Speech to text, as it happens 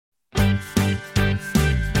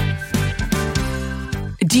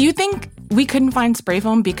Do you think we couldn't find spray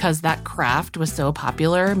foam because that craft was so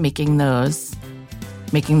popular, making those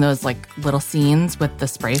like little scenes with the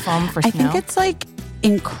spray foam for snow? I think it's like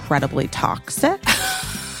incredibly toxic.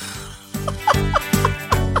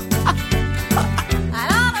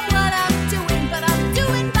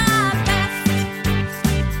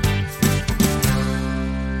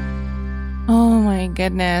 Oh my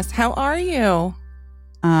goodness. How are you?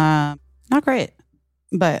 Not great,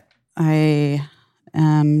 but I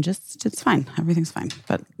am it's fine. Everything's fine,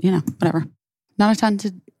 but whatever. Not a ton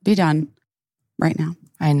to be done right now.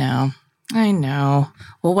 I know.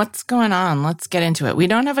 Well, what's going on? Let's get into it. We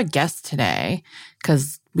don't have a guest today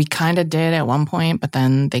because we kind of did at one point, but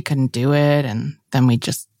then they couldn't do it. And then we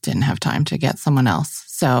just didn't have time to get someone else.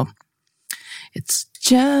 So it's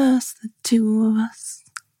just the two of us.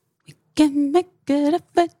 We can make it if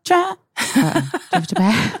we try.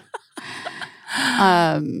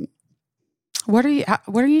 What are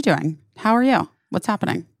you doing? How are you? What's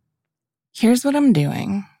happening? Here's what I'm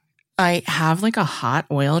doing. I have like a hot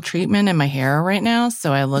oil treatment in my hair right now,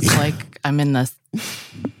 so I look like I'm in this.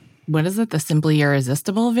 What is it? The Simply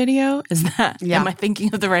Irresistible video? Is that? Yeah. Am I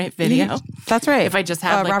thinking of the right video? That's right. If I just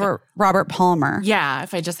had Robert Palmer. Yeah.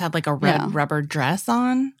 If I just had like a red rubber dress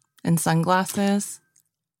on and sunglasses,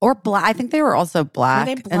 or black. I think they were also black.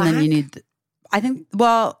 Were they black? And then you need. I think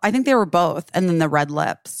they were both, and then the red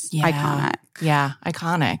lips. Yeah. Iconic. Yeah,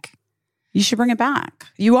 iconic. You should bring it back.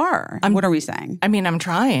 You are. What are we saying? I mean, I'm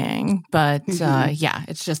trying, but yeah,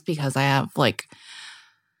 it's just because I have like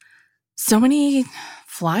so many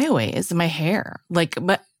flyaways in my hair.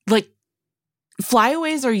 But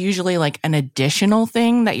flyaways are usually like an additional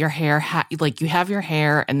thing that your hair like you have your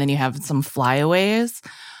hair and then you have some flyaways.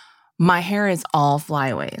 My hair is all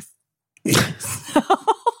flyaways.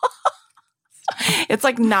 It's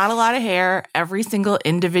like not a lot of hair. Every single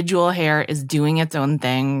individual hair is doing its own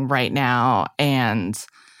thing right now. And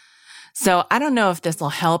so I don't know if this will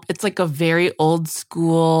help. It's like a very old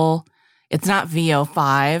school, it's not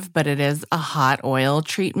VO5, but it is a hot oil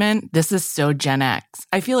treatment. This is so Gen X.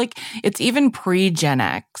 I feel like it's even pre-Gen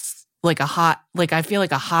X. I feel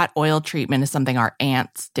like a hot oil treatment is something our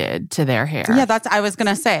aunts did to their hair. Yeah, I was going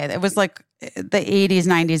to say. It was like the 80s,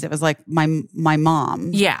 90s. It was like my mom.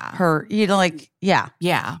 Yeah. Her, yeah.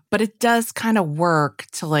 Yeah. But it does kind of work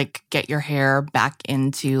to like get your hair back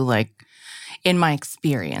into like, in my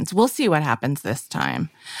experience. We'll see what happens this time.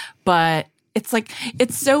 But it's like,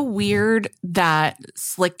 it's so weird that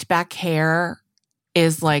slicked back hair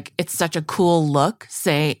is like, it's such a cool look,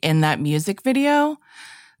 say, in that music video.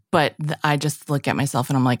 But I just look at myself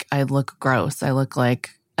and I'm like, I look gross. I look like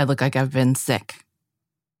I've been sick.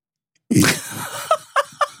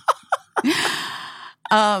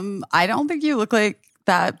 I don't think you look like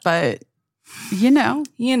that, but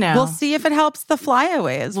we'll see if it helps the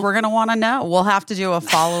flyaways. We're going to want to know. We'll have to do a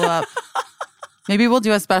follow-up. Maybe we'll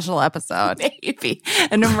do a special episode. Maybe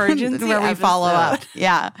an emergency where we follow up.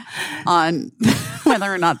 Yeah. On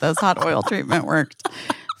whether or not this hot oil treatment worked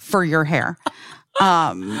for your hair.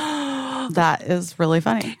 That is really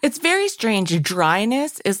funny. It's very strange.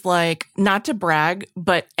 Dryness is like, not to brag,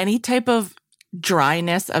 but any type of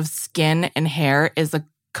dryness of skin and hair is a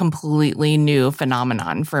completely new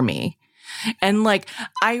phenomenon for me. And like,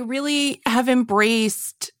 I really have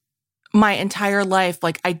embraced my entire life.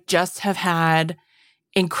 Like, I just have had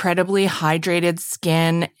incredibly hydrated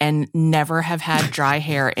skin and never have had dry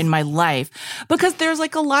hair in my life because there's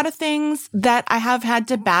like a lot of things that I have had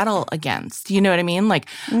to battle against. You know what I mean? Like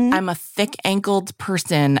I'm a thick ankled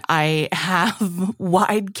person. I have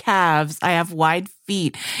wide calves. I have wide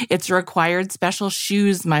feet. It's required special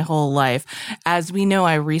shoes my whole life. As we know,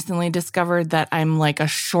 I recently discovered that I'm like a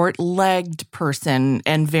short-legged person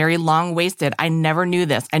and very long-waisted. I never knew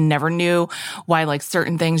this. I never knew why like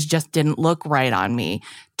certain things just didn't look right on me.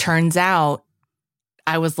 Turns out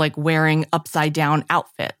I was like wearing upside down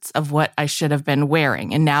outfits of what I should have been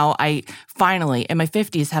wearing. And now I finally, in my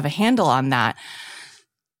 50s, have a handle on that.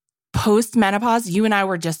 Post-menopause, you and I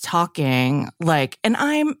were just talking, like, and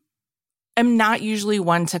I'm not usually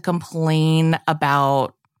one to complain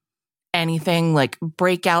about anything. Like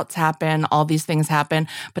breakouts happen, all these things happen,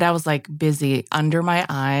 but I was like busy under my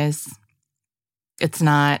eyes.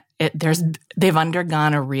 They've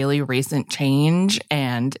undergone a really recent change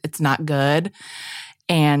and it's not good.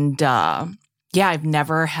 And I've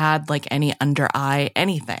never had like any under eye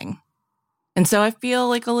anything. And so I feel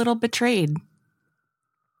like a little betrayed,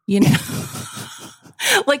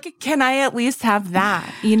 Like, can I at least have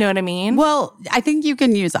that? You know what I mean? Well, I think you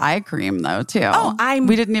can use eye cream though too. Oh,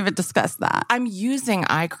 we didn't even discuss that. I'm using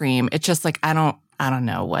eye cream. It's just like I don't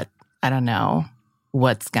know.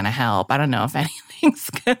 what's going to help. I don't know if anything's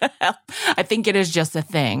going to help. I think it is just a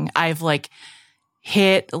thing. I've like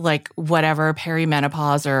hit like whatever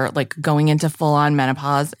perimenopause or like going into full on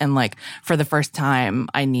menopause. And like for the first time,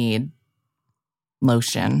 I need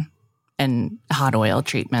lotion and hot oil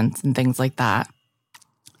treatments and things like that.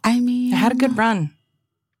 I mean, I had a good run.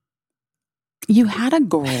 You had a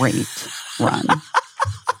great run.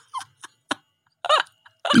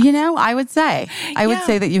 You know, I would say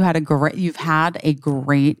that you've had a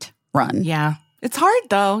great run. Yeah. It's hard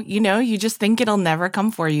though. You know, you just think it'll never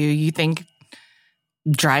come for you. You think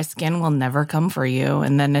dry skin will never come for you.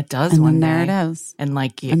 And then it does one day. And there it is. And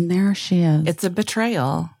like and there she is. It's a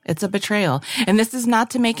betrayal. It's a betrayal. And this is not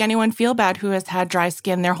to make anyone feel bad who has had dry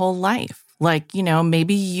skin their whole life. Like, you know,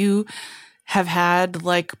 maybe you have had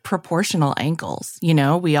like proportional ankles. You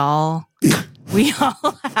know, we all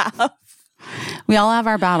have. We all have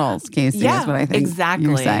our battles, Casey, is what I think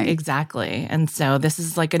you're saying. Exactly. And so this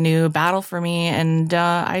is like a new battle for me. And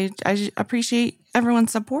I appreciate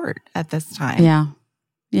everyone's support at this time. Yeah.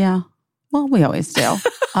 Yeah. Well, we always do.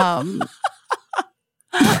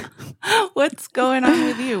 What's going on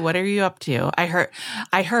with you? What are you up to? I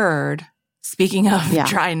heard, speaking of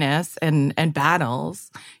dryness and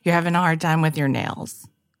battles, you're having a hard time with your nails.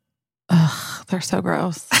 Ugh, they're so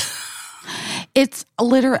gross. It's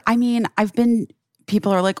literally, I mean,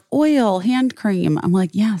 people are like, oil, hand cream. I'm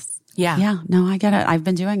like, yes. Yeah. Yeah. No, I get it. I've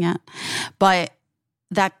been doing it. But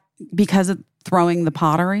that, because of throwing the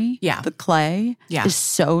pottery, the clay is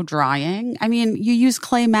so drying. I mean, you use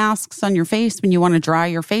clay masks on your face when you want to dry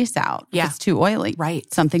your face out. Yeah. It's too oily. Right.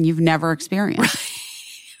 Something you've never experienced.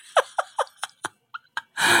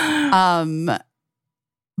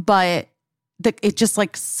 But it just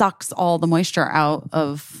like sucks all the moisture out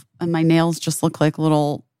of, and my nails just look like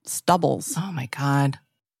little stubbles. Oh my God.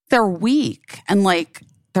 They're weak and like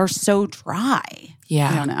they're so dry.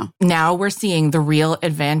 Yeah. I don't know. Now we're seeing the real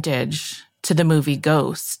advantage to the movie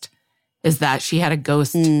Ghost is that she had a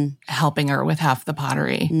ghost helping her with half the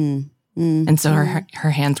pottery. And so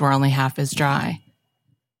her hands were only half as dry.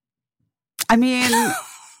 I mean,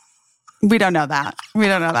 we don't know that.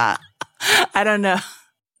 I don't know.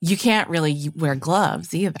 You can't really wear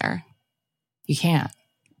gloves either. You can't.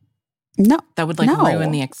 No. That would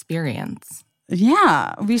ruin the experience.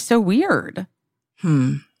 Yeah. It would be so weird.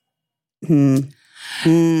 There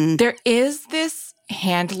is this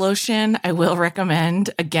hand lotion I will recommend.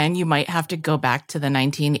 Again, you might have to go back to the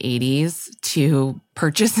 1980s to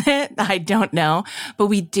purchase it. I don't know. But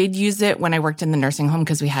we did use it when I worked in the nursing home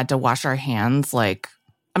because we had to wash our hands. Like,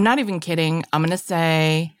 I'm not even kidding. I'm going to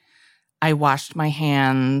say I washed my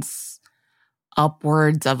hands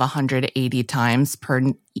upwards of 180 times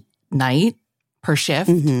per night, per shift.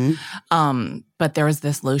 But there was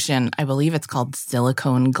this lotion, I believe it's called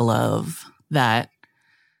Silicone Glove, that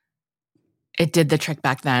it did the trick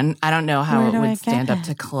back then. I don't know how it would stand up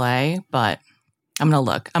to clay, but I'm going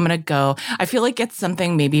to look. I'm going to go. I feel like it's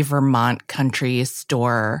something maybe Vermont Country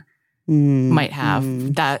Store might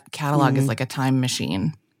have. That catalog is like a time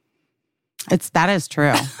machine. That is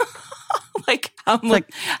true.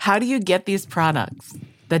 How do you get these products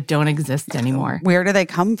that don't exist anymore? Where do they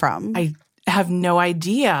come from? I have no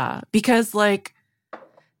idea because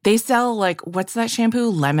they sell what's that shampoo?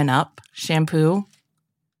 Lemon Up shampoo.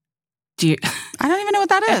 I don't even know what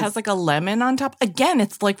that is. It has a lemon on top. Again,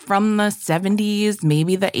 it's from the 70s,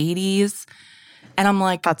 maybe the 80s. And I'm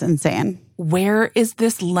like, that's insane. Where is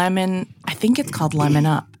this lemon? I think it's called Lemon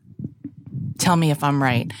Up. Tell me if I'm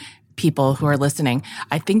right. People who are listening.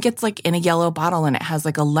 I think it's in a yellow bottle and it has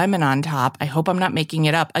a lemon on top. I hope I'm not making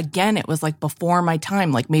it up. Again, it was before my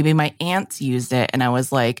time. Maybe my aunts used it and I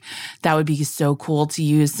was like, that would be so cool to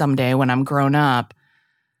use someday when I'm grown up.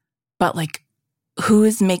 But who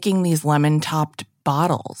is making these lemon topped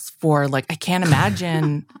bottles for I can't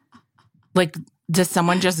imagine. Does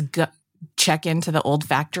someone just check into the old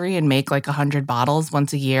factory and make 100 bottles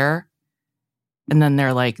once a year? And then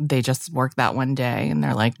they just work that one day and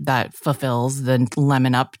they're that fulfills the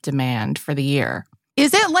Lemon Up demand for the year.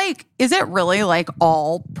 Is it really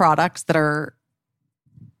all products that are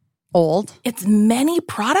old? It's many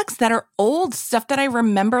products that are old, stuff that I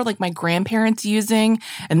remember my grandparents using,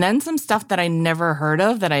 and then some stuff that I never heard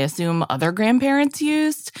of that I assume other grandparents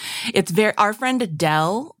used. It's our friend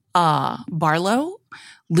Adele Barlow,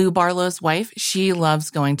 Lou Barlow's wife, she loves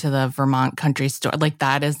going to the Vermont Country Store.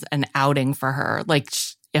 That is an outing for her.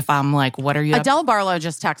 If I'm what are you? Adele Barlow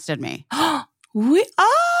just texted me.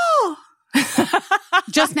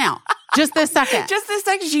 Just now. Just this second. Just this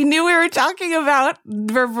second. She knew we were talking about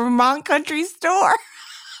the Vermont Country Store.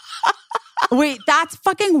 Wait, that's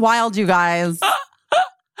fucking wild, you guys.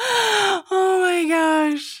 Oh my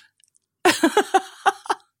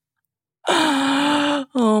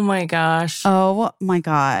Oh my gosh. Oh my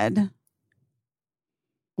God.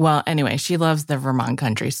 Well, anyway, she loves the Vermont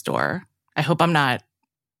Country Store. I hope I'm not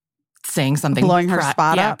saying something blowing her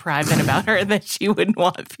spot up. Private about her that she wouldn't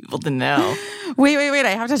want people to know. Wait. I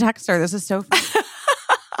have to text her. This is so funny.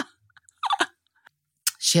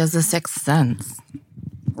 She has a sixth sense.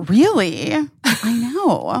 Really? I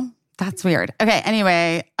know. That's weird. Okay,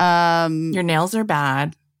 anyway. Your nails are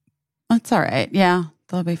bad. That's all right. Yeah,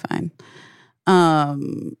 they'll be fine. I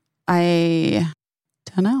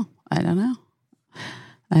don't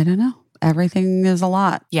know. Everything is a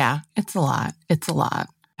lot. Yeah, it's a lot.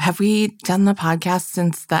 Have we done the podcast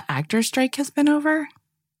since the actor strike has been over?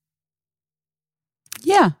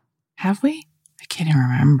 Yeah. Have we? I can't even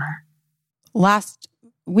remember. Last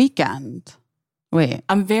weekend. Wait.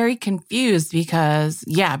 I'm very confused because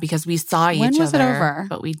we saw each other. When was it over?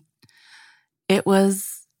 But it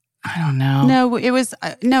was, I don't know. No, it was,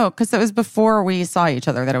 because it was before we saw each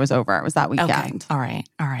other that it was over. It was that weekend. Okay. All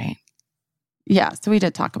right. Yeah, so we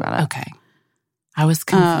did talk about it. Okay. I was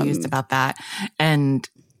confused about that. And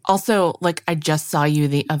also, like, I just saw you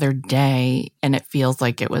the other day and it feels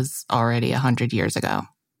like it was already 100 years ago.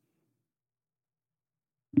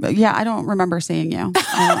 But yeah, I don't remember seeing you.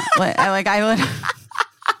 That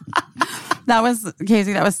was,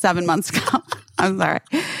 Casey, that was 7 months ago. I'm sorry.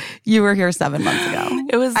 You were here 7 months ago.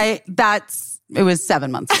 It was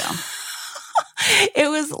 7 months ago. It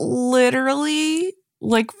was literally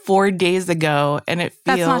like 4 days ago and it feels...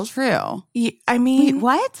 That's not true. I mean... Wait,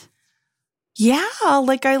 what? Yeah,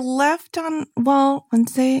 like I left on,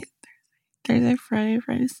 Wednesday, Thursday,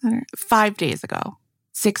 Friday, Saturday, 5 days ago.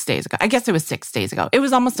 6 days ago. I guess it was 6 days ago. It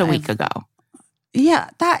was almost a week ago. Yeah,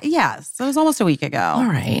 yes. It was almost a week ago. All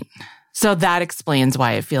right. So that explains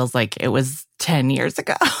why it feels like it was 10 years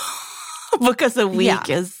ago. Because a week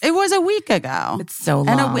is... It was a week ago. It's so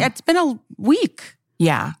long. And it's been a week.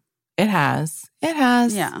 Yeah, it has.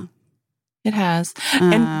 Yeah. It has.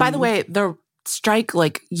 And by the way, the strike,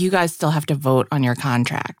 like, you guys still have to vote on your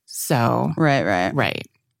contract. So... Right.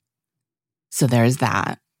 So there's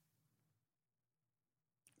that.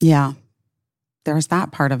 Yeah. There's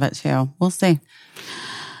that part of it too. We'll see.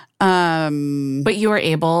 But you were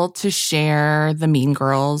able to share the Mean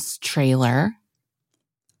Girls trailer.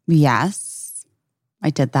 Yes, I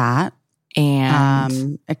did that.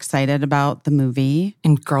 And excited about the movie.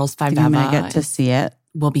 And Girls Five Eva. I'm going to get to see it.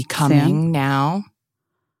 Will be coming soon. Now.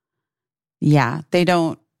 Yeah, they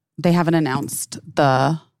haven't announced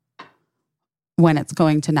when it's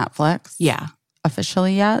going to Netflix. Yeah.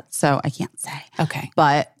 Officially yet, so I can't say. Okay.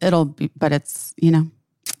 But it's,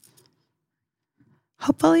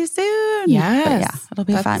 hopefully soon. Yes. But yeah, it'll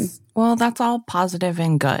be fun. Well, that's all positive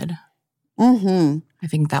and good. Mm-hmm. I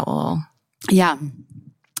think that will. Yeah.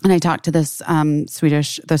 And I talked to this the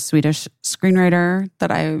Swedish screenwriter that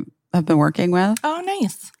I have been working with. Oh,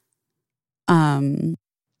 nice.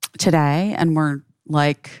 Today, and we're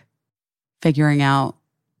like figuring out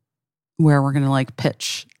where we're going to like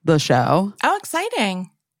pitch the show. Oh, exciting.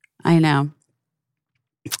 I know.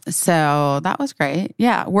 So that was great.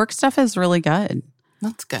 Yeah, work stuff is really good.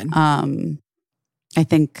 That's good. I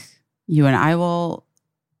think you and I will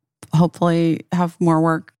hopefully have more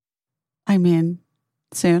work. I mean,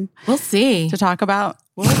 soon. We'll see. To talk about.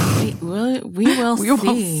 We'll see. We will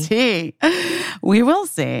see. We will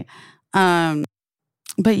see.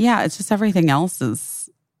 But yeah, it's just everything else is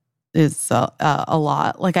a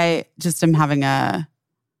lot. Like I just am having I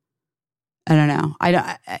don't know.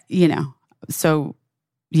 So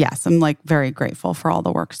yes, I'm like very grateful for all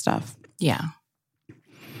the work stuff. Yeah.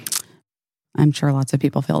 I'm sure lots of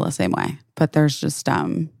people feel the same way, but there's just,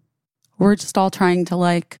 we're just all trying to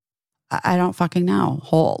like, I don't fucking know,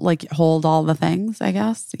 hold all the things, I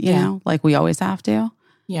guess, you know, like we always have to.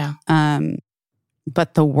 Yeah.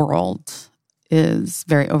 But the world is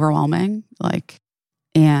very overwhelming.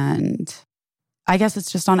 And I guess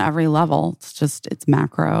it's just on every level. It's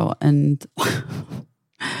macro and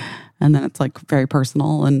and then it's like very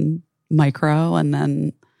personal and micro, and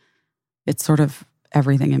then it's sort of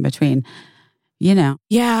everything in between, Yeah,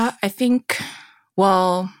 I think,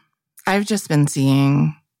 I've just been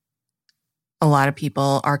seeing a lot of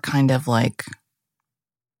people are kind of like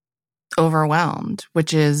overwhelmed,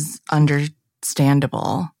 which is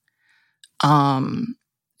understandable.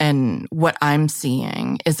 And what I'm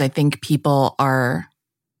seeing is I think people are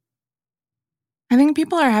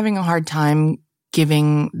having a hard time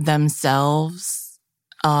giving themselves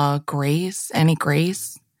any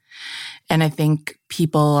grace. And I think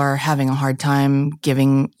people are having a hard time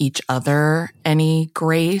giving each other any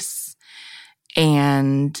grace.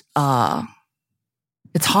 And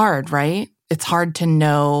it's hard, right? it's hard to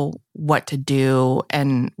know what to do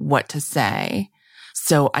and what to say.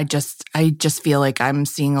 So I just feel like I'm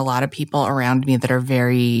seeing a lot of people around me that are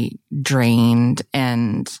very drained,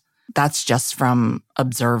 and that's just from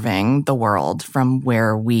observing the world from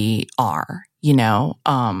where we are, you know?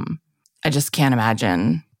 I just can't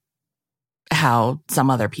imagine how some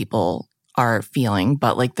other people are feeling,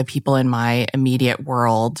 but like the people in my immediate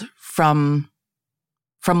world from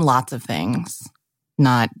lots of things,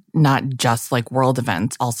 not just like world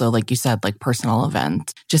events, also like you said, like personal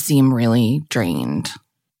events, just seem really drained.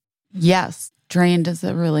 Yes, drained is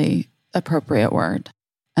a really appropriate word.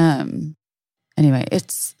 Anyway,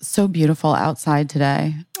 it's so beautiful outside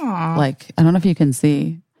today. Aww. Like, I don't know if you can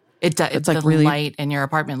see. It's like the really, light in your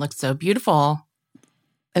apartment looks so beautiful.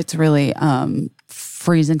 It's really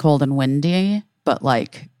freezing cold and windy, but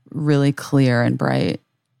like really clear and bright.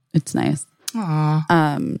 It's nice.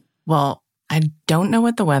 Aww. Well, I don't know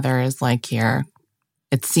what the weather is like here.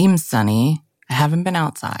 It seems sunny. I haven't been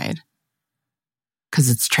outside because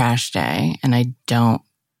it's trash day, and I don't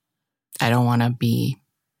want to be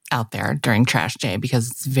out there during trash day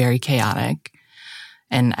because it's very chaotic,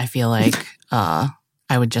 and I feel like I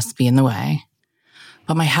would just be in the way.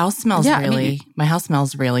 But my house smells my house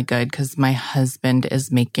smells really good because my husband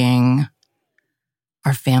is making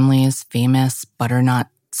our family's famous butternut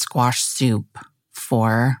squash soup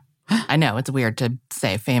for. I know it's weird to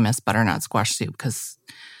say famous butternut squash soup because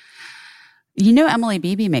you know Emily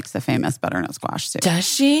Beebe makes the famous butternut squash soup. Does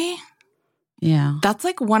she? Yeah. That's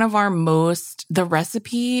like one of our my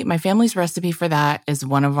family's recipe for that is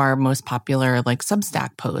one of our most popular like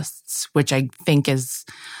Substack posts, which I think is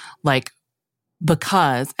like,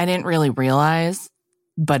 because I didn't really realize,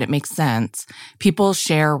 but it makes sense. People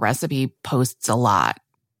share recipe posts a lot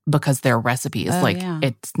because they're recipes.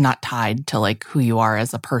 It's not tied to like who you are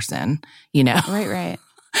as a person, you know? Right.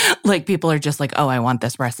 Like people are just like, oh, I want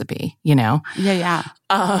this recipe, you know? Yeah.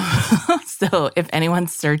 So if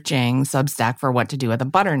anyone's searching Substack for what to do with a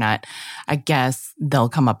butternut, I guess they'll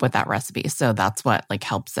come up with that recipe. So that's what like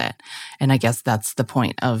helps it. And I guess that's the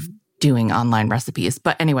point of doing online recipes.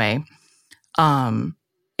 But anyway,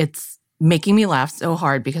 it's making me laugh so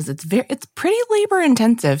hard because it's pretty labor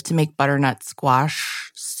intensive to make butternut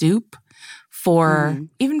squash soup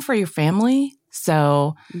even for your family.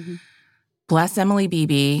 So bless Emily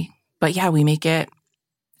Beebe. But yeah, we make it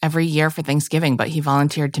every year for Thanksgiving, but he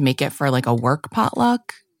volunteered to make it for like a work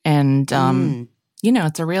potluck. And, you know,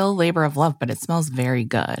 it's a real labor of love, but it smells very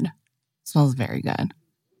good.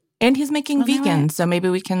 And he's making vegan, so maybe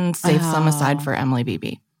we can save some aside for Emily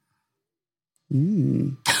Beebe.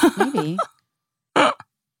 Maybe.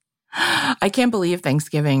 I can't believe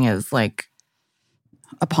Thanksgiving is like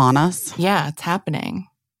upon us. Yeah, it's happening.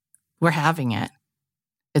 We're having it.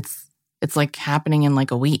 It's like happening in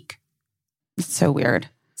like a week. It's so weird.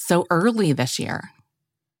 So early this year.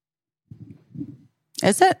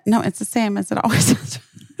 Is it? No, it's the same as it always is.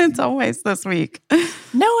 It's always this week.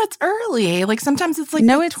 No, it's early. Like sometimes it's like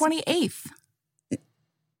the 28th.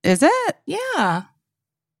 Is it? Yeah.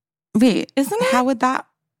 Wait, isn't it? How would that?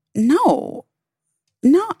 No.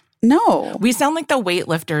 We sound like the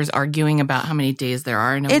weightlifters arguing about how many days there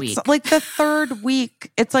are in a week. It's like the third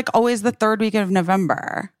week. It's like always the third week of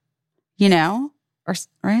November, you know? Or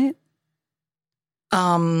right?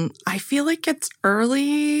 I feel like it's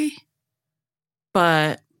early,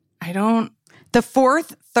 but I don't. The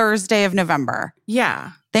fourth Thursday of November.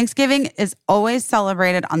 Yeah. Thanksgiving is always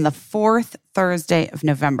celebrated on the fourth Thursday of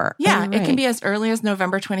November. Yeah, It can be as early as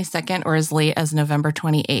November 22nd or as late as November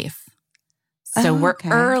 28th. So we're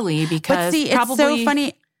early because it's so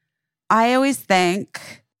funny. I always think,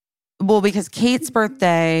 because Kate's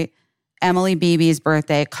birthday, Emily Beebe's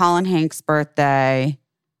birthday, Colin Hanks' birthday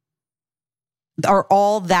are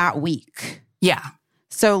all that week. Yeah.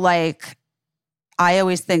 So like, I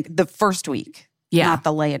always think the first week. Yeah.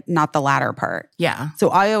 Not the latter part. Yeah. So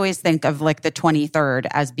I always think of like the 23rd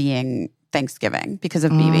as being Thanksgiving because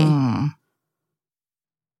of Beebe.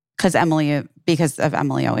 Because of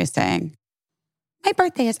Emily always saying, my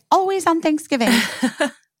birthday is always on Thanksgiving.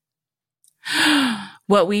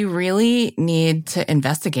 What we really need to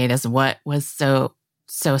investigate is what was so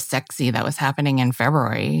sexy that was happening in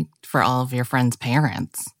February for all of your friends'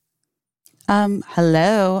 parents.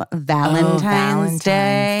 Hello, Valentine's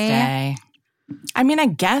Day. I mean, I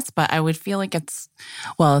guess, but I would feel like it's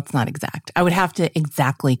not exact. I would have to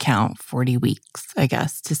exactly count 40 weeks, I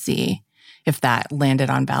guess, to see if that landed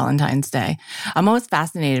on Valentine's Day. I'm always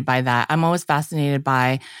fascinated by that. I'm always fascinated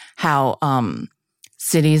by how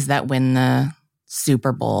cities that win the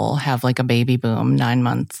Super Bowl have like a baby boom 9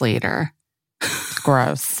 months later.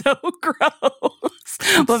 Gross. So gross.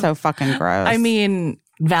 It's so fucking gross. I mean,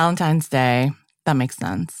 Valentine's Day, that makes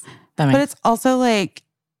sense. But it's also like,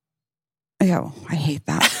 oh, I hate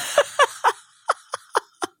that.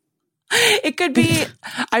 It could be,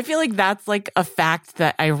 I feel like that's like a fact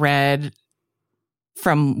that I read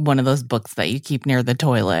from one of those books that you keep near the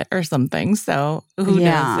toilet or something. So who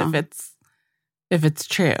knows if it's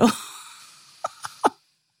true.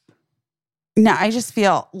 No, I just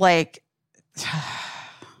feel like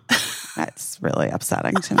that's really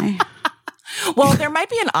upsetting to me. Well, there might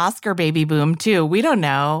be an Oscar baby boom too. We don't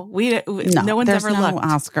know. No one's ever looked.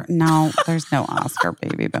 Oscar. No, there's no Oscar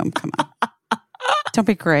baby boom. Come on. Don't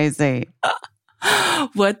be crazy.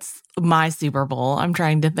 What's my Super Bowl? I'm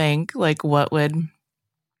trying to think. Like, what would...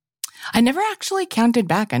 I never actually counted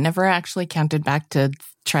back. To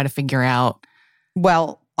try to figure out.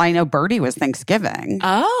 Well, I know Birdie was Thanksgiving.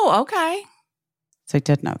 Oh, okay. So I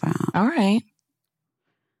did know that. All right.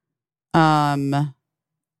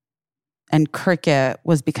 And cricket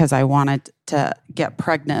was because I wanted to get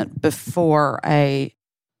pregnant before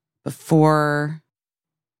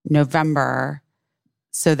November,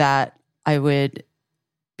 so that I would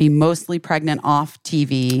be mostly pregnant off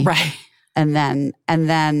TV. Right. And then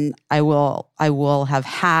I will have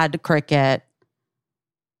had cricket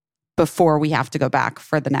before we have to go back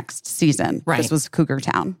for the next season. Right. This was Cougar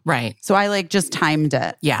Town. Right. So I just timed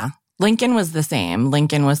it. Yeah. Lincoln was the same.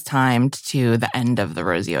 Lincoln was timed to the end of the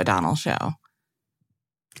Rosie O'Donnell show.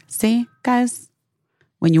 See, guys,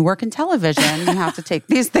 when you work in television, you have to take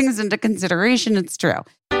these things into consideration. It's true.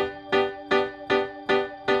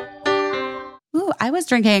 Ooh, I was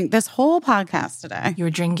drinking this whole podcast today. You were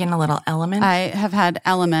drinking a little Element? I have had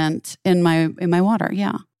Element in my water,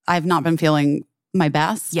 yeah. I've not been feeling my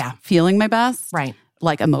best. Yeah. Feeling my best. Right.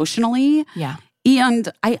 Like emotionally. Yeah.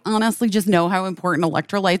 And I honestly just know how important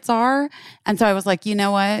electrolytes are. And so I was like, you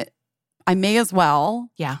know what? I may as well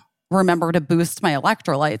remember to boost my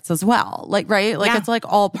electrolytes as well. Like, right? Like it's like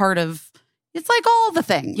all part of, it's like all the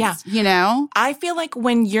things, you know? I feel like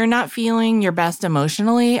when you're not feeling your best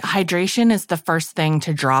emotionally, hydration is the first thing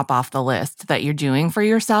to drop off the list that you're doing for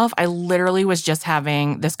yourself. I literally was just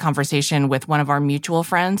having this conversation with one of our mutual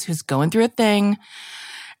friends who's going through a thing.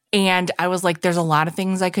 And I was like, there's a lot of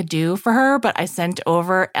things I could do for her, but I sent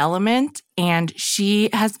over Element, and she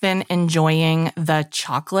has been enjoying the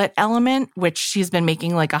chocolate Element, which she's been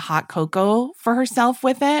making like a hot cocoa for herself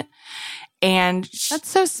with it. And that's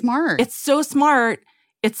so smart. It's so smart.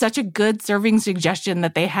 It's such a good serving suggestion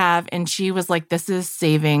that they have. And she was like, this is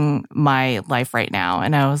saving my life right now.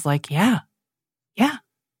 And I was like, yeah.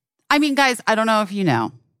 I mean, guys, I don't know if you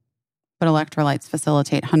know, but electrolytes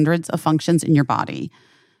facilitate hundreds of functions in your body.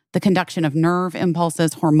 The conduction of nerve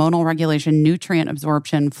impulses, hormonal regulation, nutrient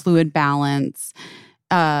absorption, fluid balance.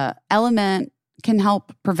 Element can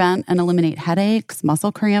help prevent and eliminate headaches,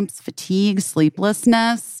 muscle cramps, fatigue,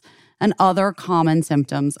 sleeplessness, and other common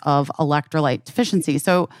symptoms of electrolyte deficiency.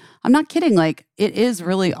 So I'm not kidding. Like, it is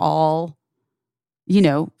really all,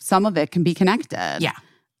 some of it can be connected. Yeah.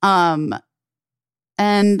 And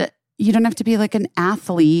you don't have to be like an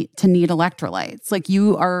athlete to need electrolytes. Like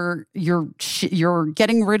you're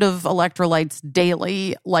getting rid of electrolytes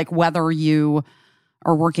daily, like whether you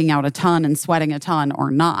are working out a ton and sweating a ton or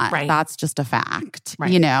not. Right. That's just a fact.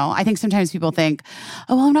 Right. I think sometimes people think,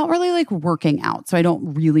 oh, well, I'm not really like working out, so I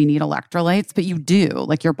don't really need electrolytes, but you do.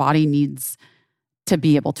 Like your body needs to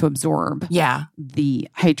be able to absorb the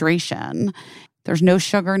hydration. There's no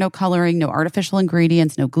sugar, no coloring, no artificial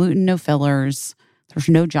ingredients, no gluten, no fillers. There's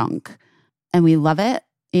no junk. And we love it.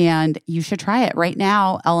 And you should try it. Right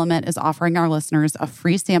now, Element is offering our listeners a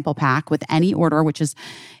free sample pack with any order, which is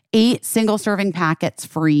 8 single-serving packets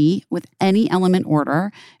free with any Element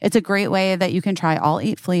order. It's a great way that you can try all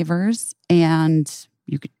 8 flavors and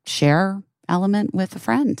you could share Element with a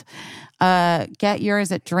friend. Get yours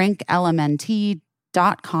at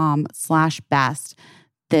drinklmnt.com/best.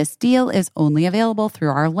 This deal is only available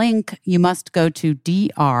through our link. You must go to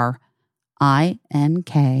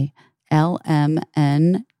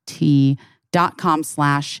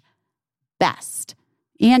drinklmnt.com/best.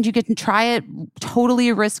 And you can try it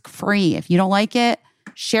totally risk-free. If you don't like it,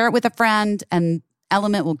 share it with a friend and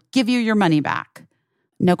Element will give you your money back.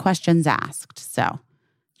 No questions asked. So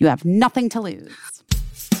you have nothing to lose.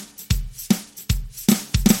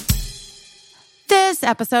 This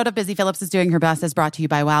episode of Busy Phillips is Doing Her Best is brought to you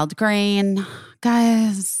by Wild Grain.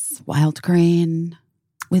 Guys, Wild Grain,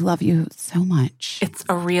 we love you so much. It's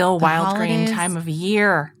a real Wild Grain time of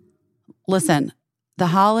year. Listen, the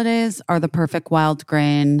holidays are the perfect Wild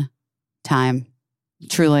Grain time.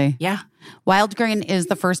 Truly. Yeah. Wild Grain is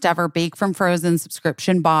the first ever bake from frozen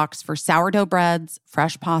subscription box for sourdough breads,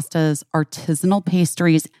 fresh pastas, artisanal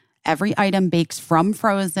pastries. Every item bakes from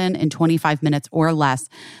frozen in 25 minutes or less.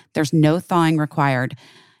 There's no thawing required.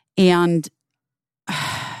 And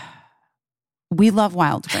we love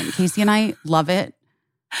Wild Grain. Casey and I love it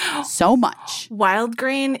so much. Wild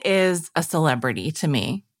Grain is a celebrity to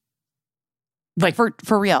me. Like for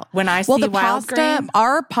real. When I see Wild Grain,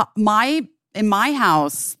 in my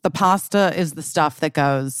house, the pasta is the stuff that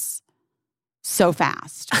goes so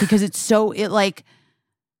fast because it's so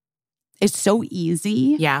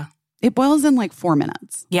easy. Yeah. It boils in like 4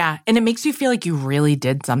 minutes. Yeah. And it makes you feel like you really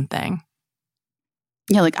did something.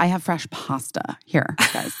 Yeah, like I have fresh pasta here,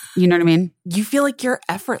 guys. You know what I mean? You feel like you're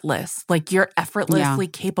effortless, like you're effortlessly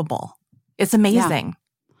capable. It's amazing. Yeah.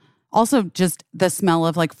 Also, just the smell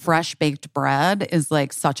of like fresh baked bread is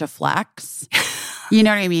like such a flex. You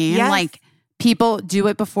know what I mean? Yes. Like people do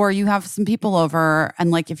it before you have some people over.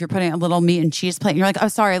 And like if you're putting a little meat and cheese plate, and you're like, oh,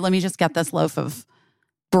 sorry, let me just get this loaf of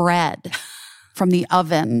bread from the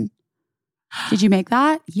oven. Did you make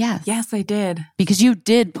that? Yes. Yes, I did. Because you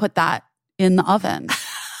did put that in the oven.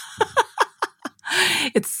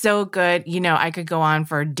 It's so good. You know, I could go on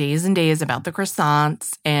for days and days about the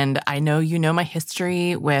croissants. And I know you know my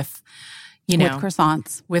history with, with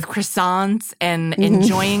croissants and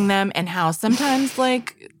enjoying them, and how sometimes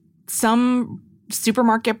like some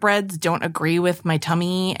supermarket breads don't agree with my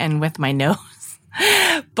tummy and with my nose.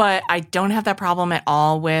 But I don't have that problem at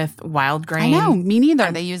all with Wild Grain. I know, me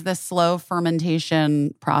neither. They use this slow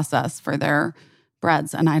fermentation process for their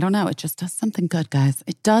breads. And I don't know, it just does something good, guys.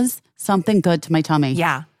 It does something good to my tummy.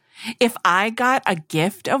 Yeah. If I got a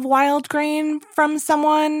gift of Wild Grain from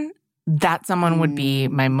someone, that someone would be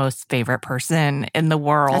my most favorite person in the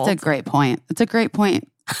world. That's a great point. It's a great point.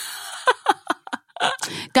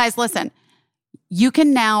 Guys, listen. You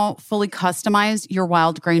can now fully customize your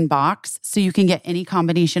Wild Grain box so you can get any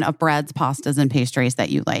combination of breads, pastas, and pastries that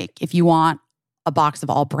you like. If you want a box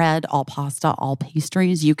of all bread, all pasta, all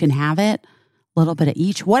pastries, you can have it. A little bit of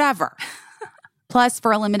each, whatever. Plus,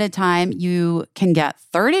 for a limited time, you can get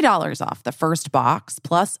 $30 off the first box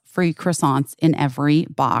plus free croissants in every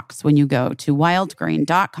box when you go to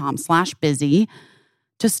wildgrain.com/busy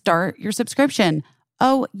to start your subscription.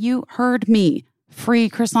 Oh, you heard me. Free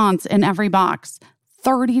croissants in every box.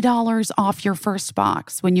 $30 off your first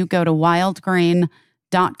box when you go to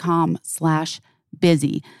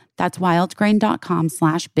wildgrain.com/busy. That's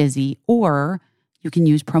wildgrain.com/busy, or you can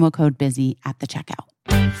use promo code BUSY at the checkout.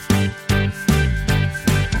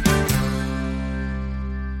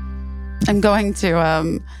 I'm going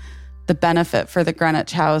to the benefit for the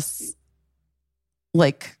Greenwich House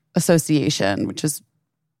association, which is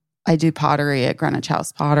I do pottery at Greenwich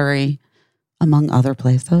House Pottery, among other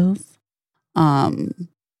places.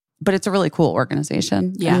 But it's a really cool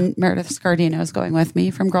organization. Yeah. And Meredith Scardino is going with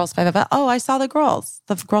me from Girls 5 Eva. Oh, I saw the Girls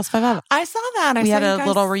 5 Eva. I saw that. We had a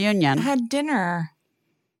little reunion. Had dinner.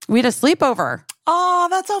 We had a sleepover. Oh,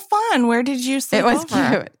 that's so fun. Where did you sleep over? It was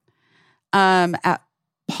cute. At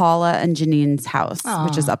Paula and Janine's house,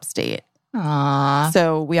 which is upstate. Aww.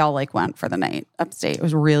 So we all went for the night upstate. It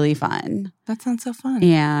was really fun. That sounds so fun.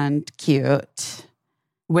 And cute.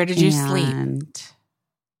 Where did you sleep?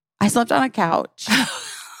 I slept on a couch.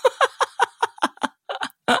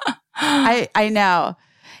 I know.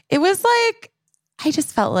 It was I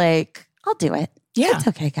just felt like, I'll do it. Yeah. It's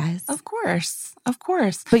okay, guys. Of course. Of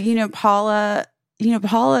course. But Paula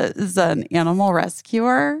is an animal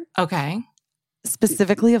rescuer. Okay.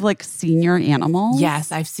 Specifically of senior animals.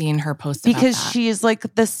 Yes, I've seen her post about because that. she's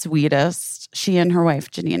the sweetest. She and her wife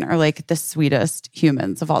Janine are the sweetest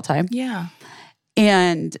humans of all time. Yeah.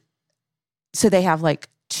 And so they have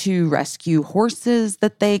 2 rescue horses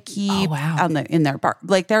that they keep in their bar.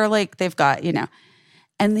 They've got, and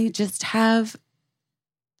they just have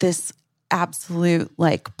this absolute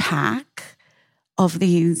pack of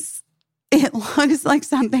these. It looks like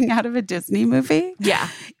something out of a Disney movie. Yeah.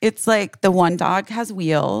 It's the one dog has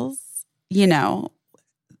wheels, the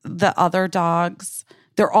other dogs,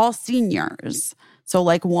 they're all seniors. So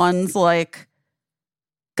one's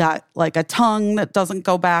got a tongue that doesn't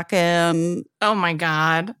go back in. Oh my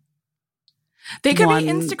God. They could be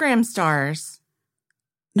Instagram stars.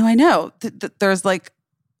 No, I know. There's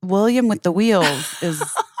William with the wheels is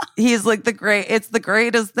he's it's the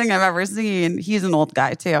greatest thing I've ever seen. He's an old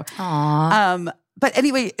guy too. Aww. But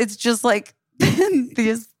anyway, it's just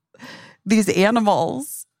these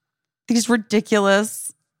animals, these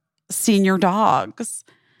ridiculous senior dogs.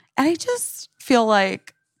 And I just feel I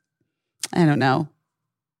don't know.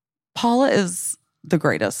 Paula is the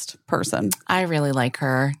greatest person. I really like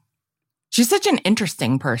her. She's such an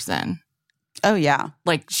interesting person. Oh, yeah.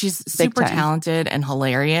 Like, she's super talented and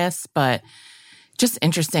hilarious, but just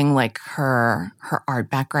interesting, like, her art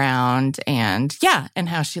background and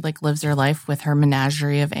how she, like, lives her life with her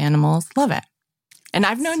menagerie of animals. Love it. And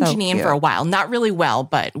I've known Janine for a while. Not really well,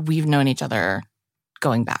 but we've known each other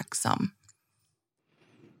going back some.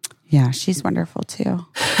 Yeah, she's wonderful, too.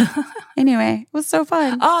 Anyway, it was so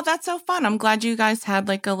fun. Oh, that's so fun. I'm glad you guys had,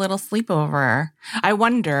 like, a little sleepover. I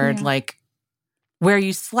wondered, like, where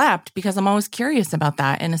you slept, because I'm always curious about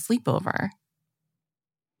that in a sleepover.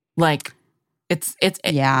 Like, it's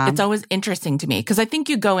always interesting to me, because I think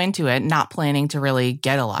you go into it not planning to really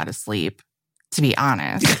get a lot of sleep, to be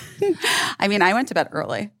honest. I mean, I went to bed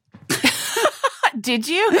early. Did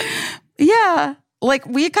you? Yeah. Like,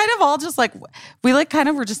 we kind of all just, like, we, like, kind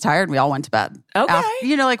of were just tired. We all went to bed. Okay.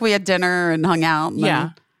 After, like, we had dinner and hung out.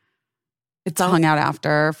 And It's all hung out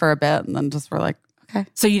after for a bit, and then just were like, okay.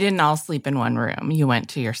 So you didn't all sleep in one room. You went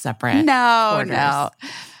to your separate quarters. No.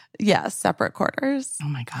 Yeah, separate quarters. Oh,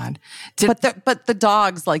 my God. But the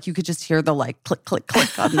dogs, like, you could just hear the, like, click, click,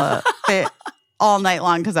 click on the all night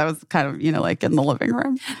long, because I was kind of, like, in the living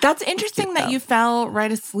room. That's interesting that you fell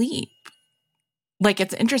right asleep. Like,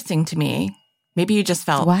 it's interesting to me. Maybe you just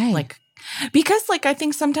felt like, because, like, I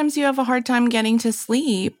think sometimes you have a hard time getting to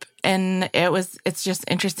sleep. And it's just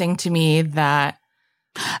interesting to me that.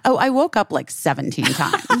 Oh, I woke up like 17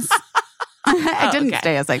 times. I didn't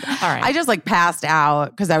stay as like, all right. I just like passed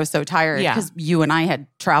out because I was so tired, because you and I had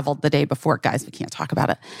traveled the day before. Guys, we can't talk about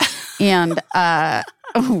it. And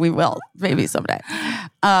we will maybe someday.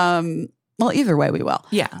 Well, either way we will.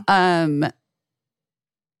 Yeah. I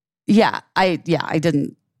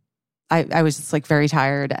didn't. I was just like very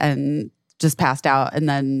tired and just passed out, and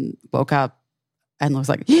then woke up and was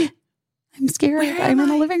like, I'm scared. I'm in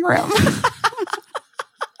the living room.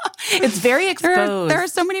 It's very exposed. There are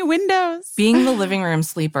so many windows. Being the living room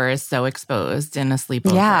sleeper is so exposed in a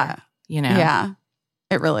sleepover. Yeah. Yeah.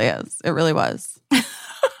 It really is. It really was.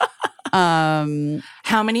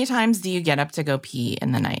 How many times do you get up to go pee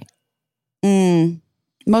in the night?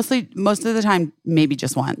 Most of the time, maybe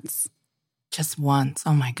just once. Just once.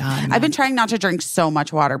 Oh, my God. I've been trying not to drink so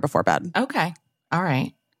much water before bed. Okay. All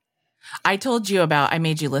right. I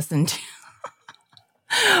made you listen to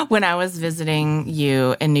when I was visiting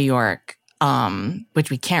you in New York,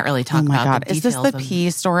 which we can't really talk about. God. Is this the pee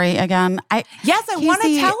story again? Yes, I want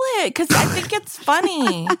to tell it because I think it's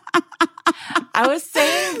funny. I was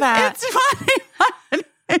saying that. It's funny.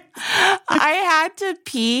 I had to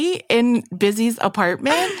pee in Busy's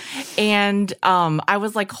apartment, and I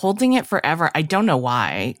was like holding it forever. I don't know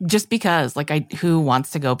why. Just because, like, who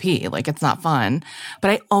wants to go pee? Like, it's not fun.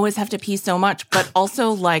 But I always have to pee so much. But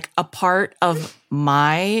also, like, a part of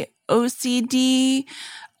my OCD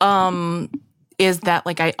is that,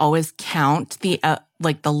 like, I always count the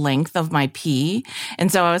length of my pee. And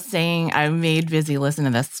so I was saying, I made Busy listen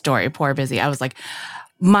to this story. Poor Busy. I was like,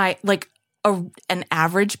 an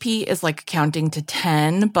average pee is like counting to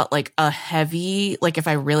 10, but like a heavy, like if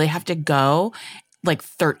I really have to go, like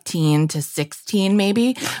 13 to 16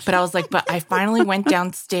 maybe. But I was like, but I finally went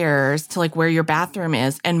downstairs to like where your bathroom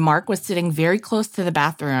is, and Mark was sitting very close to the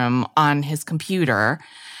bathroom on his computer.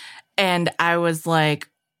 And I was like,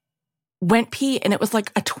 went pee, and it was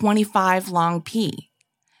like a 25 long pee.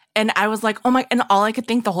 And I was like, oh my, and all I could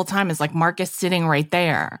think the whole time is like, Mark is sitting right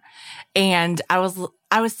there. And I was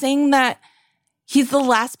saying that he's the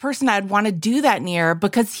last person I'd want to do that near,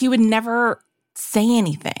 because he would never say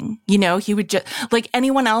anything. He would just, like,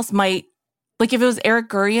 anyone else might, like if it was Eric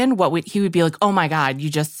Gurian, he would be like, oh my God, you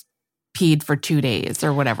just peed for 2 days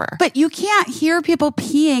or whatever. But you can't hear people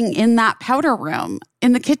peeing in that powder room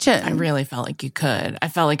in the kitchen. I really felt like you could. I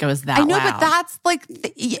felt like it was that I know, loud. but that's like,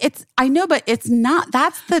 but it's not,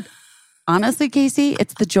 honestly, Casey,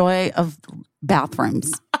 it's the joy of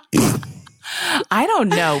bathrooms. I don't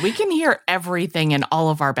know. We can hear everything in all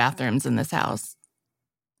of our bathrooms in this house.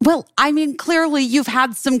 Well, I mean, clearly you've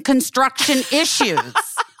had some construction issues.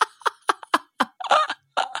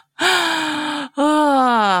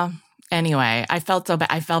 Anyway, I felt so bad.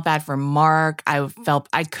 I felt bad for Mark. I felt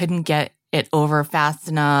I couldn't get it over fast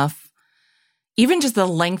enough. Even just the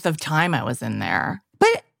length of time I was in there.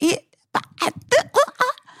 But I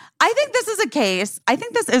think this is a case. I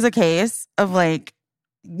think this is a case of like,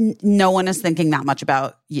 no one is thinking that much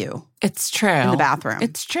about you. It's true. In the bathroom.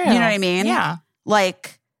 It's true. You know what I mean? Yeah.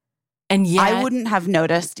 Like, and yet, I wouldn't have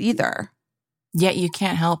noticed either. Yet you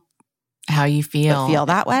can't help how you feel. Feel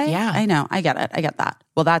that way? Yeah. I know. I get it. I get that.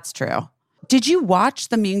 Well, that's true. Did you watch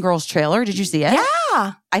the Mean Girls trailer? Did you see it?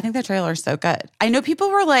 Yeah. I think that trailer is so good. I know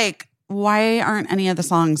people were like, why aren't any of the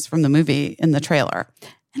songs from the movie in the trailer?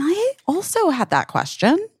 And I also had that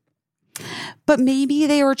question. But maybe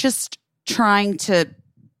they were just trying to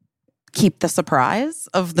keep the surprise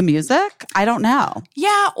of the music. I don't know.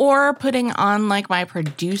 Yeah, or putting on like my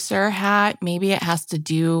producer hat. Maybe it has to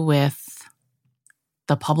do with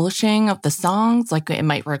the publishing of the songs. Like it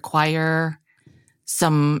might require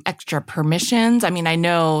some extra permissions. I mean, I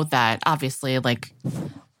know that obviously like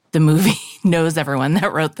the movie knows everyone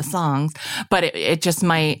that wrote the songs, but it just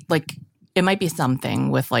might like, it might be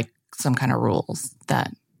something with like some kind of rules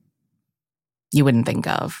that you wouldn't think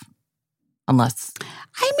of unless.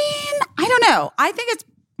 I mean, I don't know. I think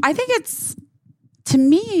it's, to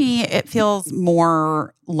me, it feels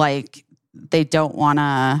more like they don't want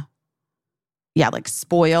to, like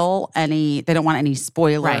spoil they don't want any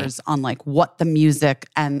spoilers on like what the music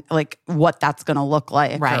and like what that's going to look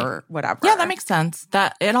like or whatever. Yeah, that makes sense.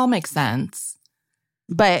 That it all makes sense.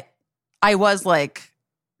 But I was like,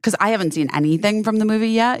 because I haven't seen anything from the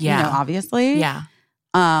movie yet, obviously. Yeah.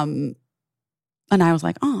 And I was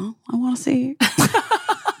like, oh, I want to see.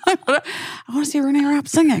 I want to see Renee Rapp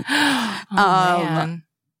singing. Man.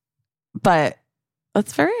 But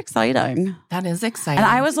that's very exciting. That is exciting.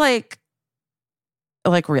 And I was like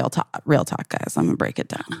real talk, guys. I'm gonna break it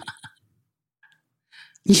down.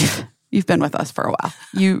 You've been with us for a while.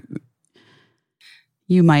 You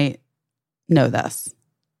might know this.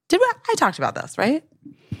 I talked about this, right?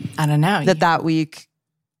 I don't know. That week,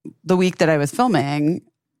 the week that I was filming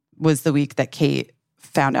was the week that Kate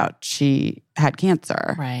found out she had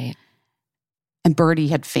cancer. Right. And Birdie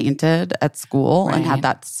had fainted at school and had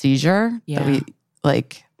that seizure. Yeah.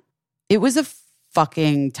 It was a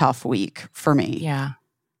fucking tough week for me. Yeah.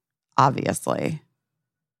 Obviously.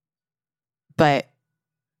 But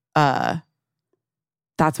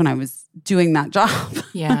that's when I was doing that job.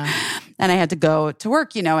 Yeah. And I had to go to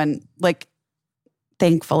work, and like,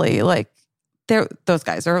 thankfully, like, those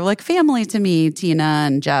guys are like family to me, Tina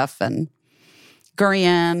and Jeff and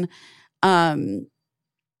Gurian. But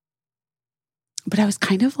I was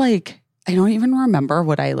kind of like, I don't even remember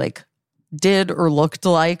what I like did or looked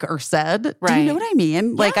like or said. Right. Do you know what I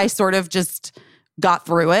mean? Like I sort of just got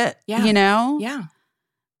through it, Yeah. Yeah.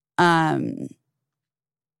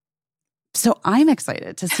 So I'm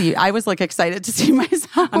excited to see, I was like excited to see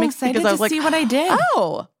myself. I'm excited to see what I did.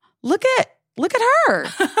 Oh, look at her.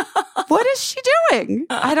 What is she doing?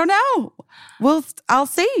 I don't know. I'll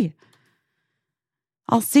see.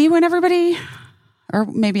 I'll see when everybody, or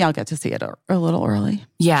maybe I'll get to see it a little early.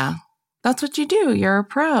 Yeah. That's what you do. You're a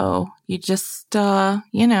pro. You just,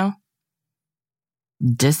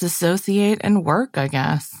 disassociate and work, I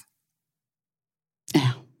guess.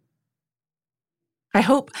 Yeah.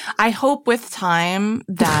 I hope with time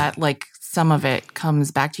that like some of it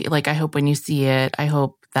comes back to you. Like I hope when you see it, I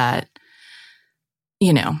hope that,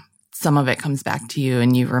 some of it comes back to you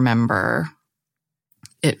and you remember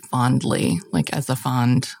it fondly, like as a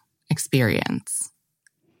fond experience.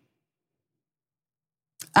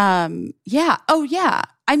 Yeah. Oh, yeah.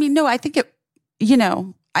 I mean, no, I think it,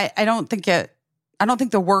 I don't think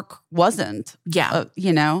the work wasn't. Yeah.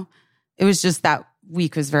 It was just that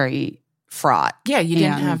week was very fraught. Yeah.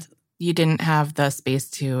 You didn't have the space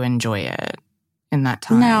to enjoy it in that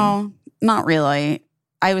time. No, not really.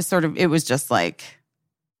 I was it was just like,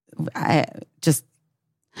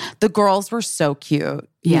 the girls were so cute,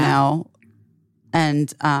 you know?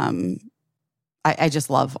 And, I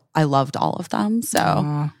loved all of them.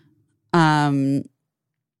 So,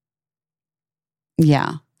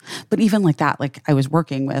 yeah. But even like that, like I was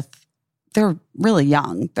working with, they're really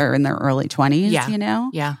young. They're in their early 20s,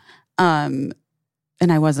 Yeah. And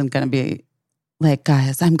I wasn't going to be like,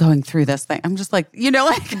 guys, I'm going through this thing. I'm just like,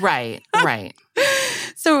 like. Right.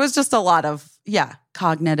 So it was just a lot of,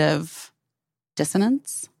 cognitive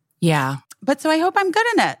dissonance. Yeah. But so I hope I'm good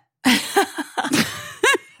in it.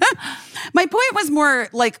 My point was more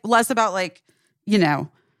like less about like, not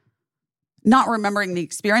remembering the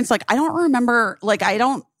experience. Like I don't remember, like I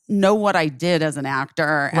don't know what I did as an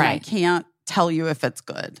actor and I can't tell you if it's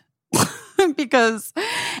good. I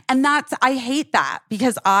hate that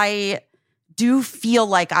because I do feel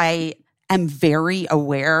like I am very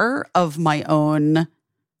aware of my own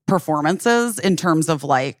performances in terms of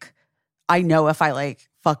like, I know if I like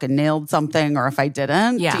fucking nailed something or if I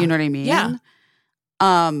didn't. Yeah. Do you know what I mean? Yeah.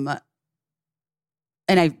 And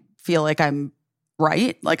I feel like I'm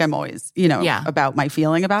right. Like I'm always, about my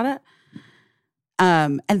feeling about it.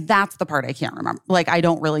 And that's the part I can't remember. Like, I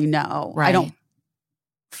don't really know. Right. I don't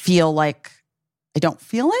feel like I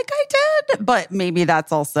did, but maybe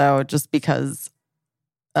that's also just because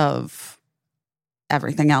of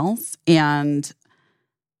everything else. And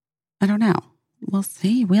I don't know. We'll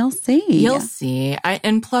see. We'll see. You'll see.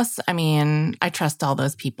 And plus, I mean, I trust all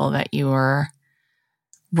those people that you were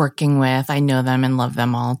working with. I know them and love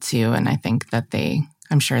them all too. And I think that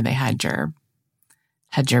I'm sure they had your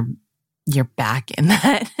back in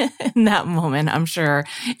that moment. I'm sure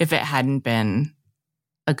if it hadn't been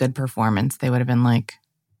a good performance, they would have been like,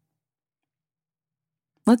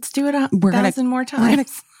 let's do it 1,000 more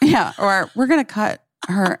times. Or we're going to cut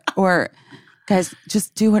her. Or guys,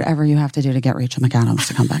 just do whatever you have to do to get Rachel McAdams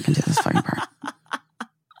to come back and do this fucking part.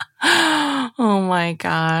 Oh my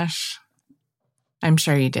gosh. I'm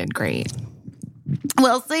sure you did great.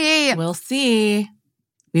 We'll see. We'll see.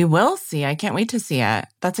 We will see. I can't wait to see it.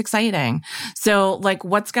 That's exciting. So, like,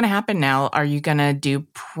 what's going to happen now? Are you going to do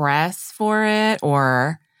press for it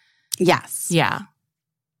or? Yes. Yeah.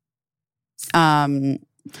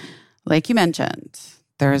 Like you mentioned,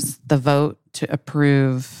 there's the vote to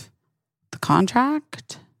approve the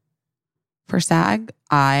contract for SAG.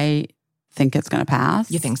 I think it's going to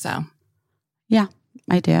pass. You think so? Yeah,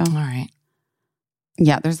 I do. All right.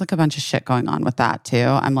 Yeah, there's like a bunch of shit going on with that too.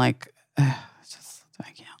 I'm like, I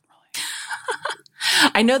can't really.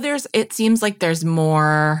 I know it seems like there's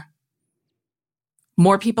more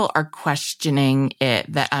people are questioning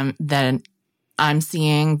it than I'm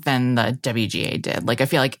seeing than the WGA did. Like, I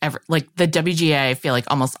feel like the WGA, I feel like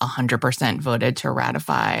almost 100% voted to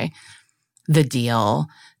ratify the deal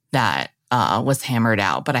that was hammered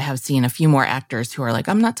out. But I have seen a few more actors who are like,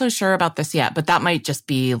 I'm not so sure about this yet. But that might just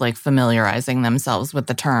be like familiarizing themselves with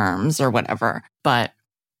the terms or whatever. But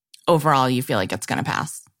overall, you feel like it's going to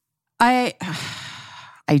pass. I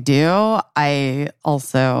do. I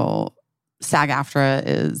also, SAG-AFTRA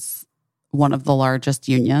is one of the largest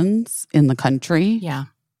unions in the country. Yeah.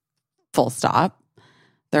 Full stop.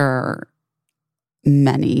 There are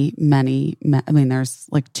many, I mean, there's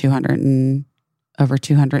like over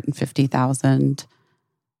 250,000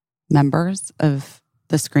 members of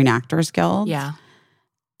the Screen Actors Guild. Yeah.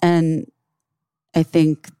 And I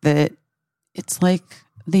think that it's like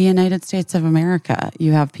the United States of America.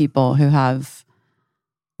 You have people who have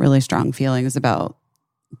really strong feelings about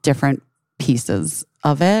different pieces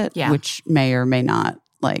of it, which may or may not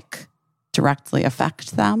like directly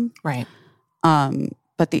affect them. Right.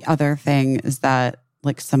 But the other thing is that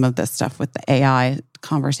like some of this stuff with the AI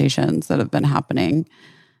conversations that have been happening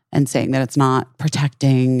and saying that it's not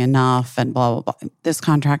protecting enough and blah, blah, blah. This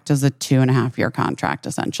contract is a 2.5-year contract,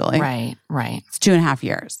 essentially. Right. It's 2.5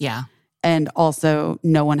 years. Yeah. And also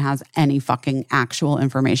no one has any fucking actual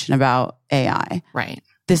information about AI. Right.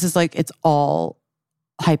 This is like, it's all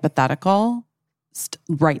hypothetical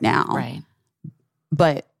right now. Right.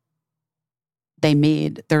 But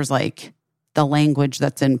there's like the language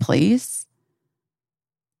that's in place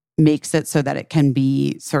makes it so that it can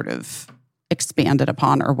be sort of expanded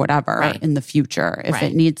upon or whatever in the future if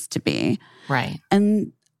it needs to be. Right.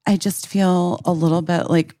 And I just feel a little bit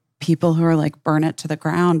like people who are like, burn it to the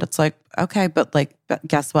ground. It's like, okay, but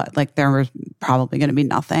guess what? Like there was probably going to be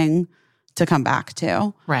nothing to come back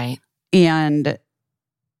to. Right. And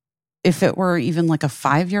if it were even like a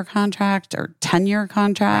 5-year contract or 10-year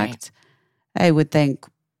contract, I would think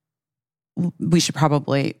we should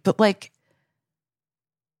probably, but like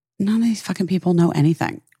none of these fucking people know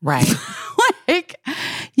anything. Right. Like,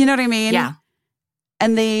 you know what I mean? Yeah.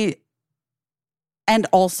 And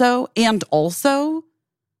also,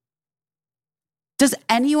 does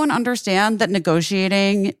anyone understand that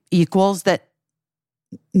negotiating equals that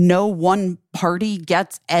no one party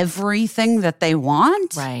gets everything that they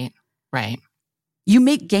want? Right. You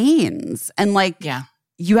make gains. And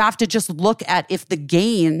you have to just look at if the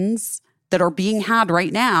gains that are being had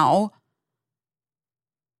right now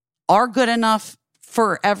are good enough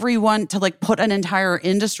for everyone to like put an entire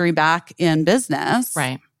industry back in business.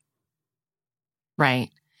 Right.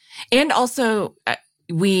 And also,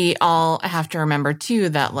 we all have to remember too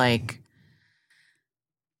that like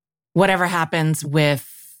whatever happens with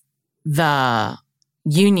the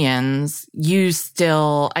unions, you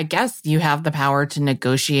still, I guess you have the power to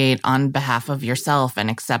negotiate on behalf of yourself and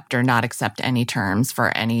accept or not accept any terms for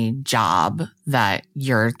any job that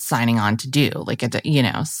you're signing on to do. Like,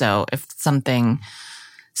 so if something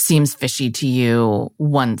seems fishy to you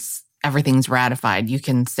once everything's ratified, you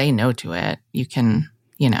can say no to it. You can,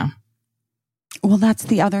 Well, that's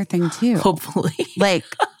the other thing too. Hopefully.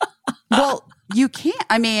 Well, you can't,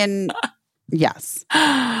 I mean, yes.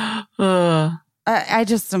 I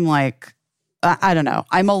just am like, I don't know.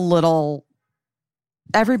 I'm a little,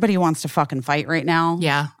 everybody wants to fucking fight right now.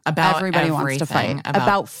 Yeah. About everybody everything. Wants to fight.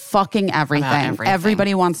 About fucking everything. About everything.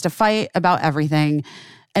 Everybody wants to fight about everything.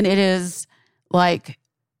 And it is like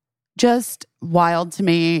just wild to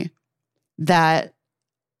me that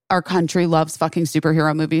our country loves fucking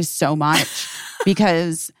superhero movies so much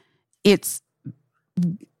because it's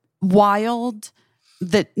wild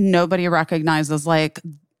that nobody recognizes like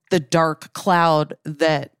the dark cloud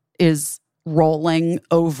that is rolling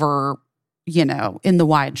over, you know, in the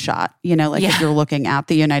wide shot, you know, like if you're looking at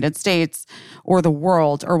the United States or the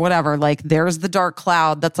world or whatever, like there's the dark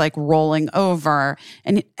cloud that's like rolling over.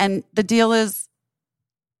 And the deal is,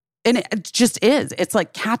 and it just is, it's like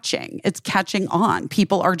it's catching on.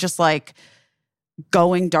 People are just like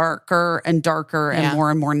going darker and darker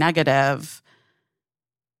and more negative.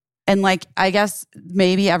 And like, I guess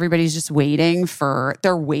maybe everybody's just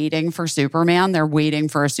they're waiting for Superman. They're waiting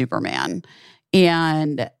for a Superman.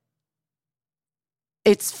 And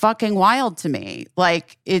it's fucking wild to me.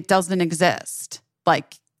 Like, it doesn't exist.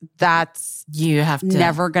 Like, that's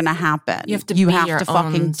never going to happen. You have to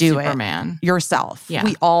fucking do Superman. It yourself. Yeah.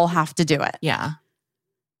 We all have to do it. Yeah.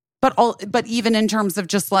 But even in terms of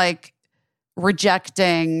just like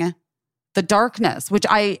rejecting the darkness, which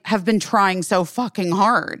I have been trying so fucking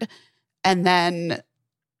hard. And then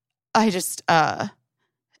I just have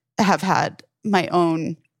had my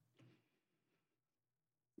own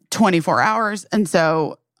 24 hours. And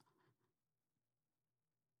so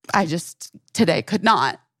I just today could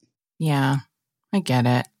not. Yeah, I get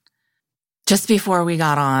it. Just before we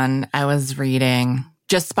got on, I was reading,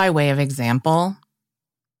 just by way of example,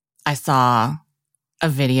 I saw a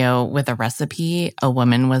video with a recipe. A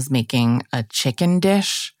woman was making a chicken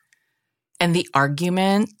dish. And the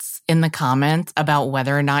arguments in the comments about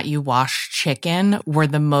whether or not you wash chicken were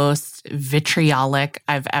the most vitriolic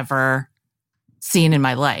I've ever seen in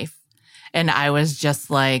my life. And I was just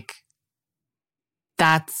like,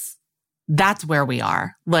 that's where we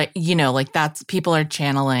are. Like, you know, like that's, people are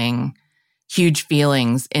channeling huge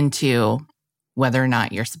feelings into whether or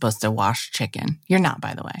not you're supposed to wash chicken. You're not,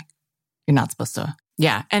 by the way. You're not supposed to.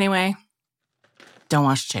 Yeah. Anyway, don't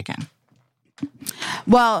wash chicken.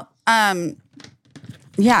 Well,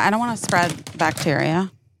 yeah, I don't want to spread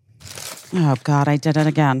bacteria. Oh God, I did it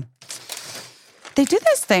again. They do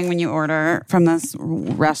this thing when you order from this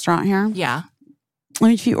restaurant here. Yeah. I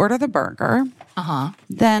mean, if you order the burger,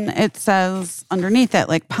 then it says underneath it,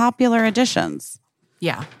 like popular additions.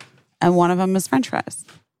 Yeah. And one of them is French fries.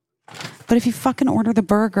 But if you fucking order the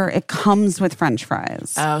burger, it comes with French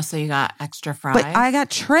fries. Oh, so you got extra fries? But I got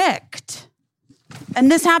tricked. And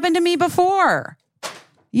this happened to me before.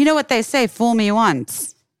 You know what they say, fool me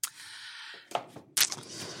once.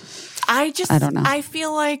 I don't know. I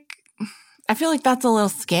feel like that's a little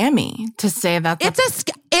scammy to say that.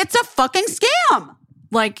 It's a fucking scam.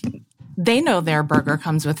 Like, they know their burger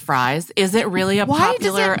comes with fries. Is it really a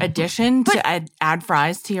popular addition to add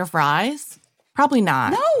fries to your fries? Probably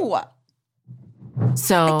not. No.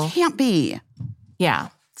 So it can't be. Yeah.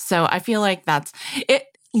 So I feel like that's it.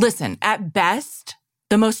 Listen, at best,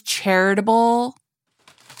 the most charitable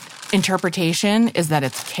interpretation is that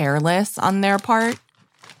it's careless on their part.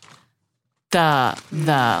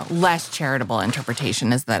 The less charitable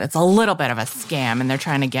interpretation is that it's a little bit of a scam and they're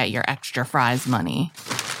trying to get your extra fries money.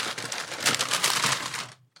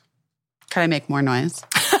 Can I make more noise?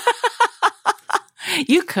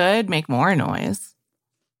 You could make more noise.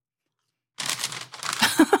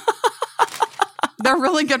 They're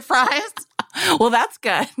really good fries. Well, that's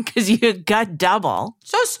good because you got double.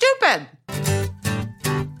 So stupid.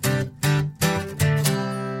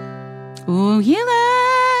 Ooh,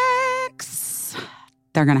 Helix.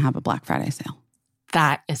 They're going to have a Black Friday sale.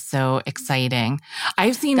 That is so exciting.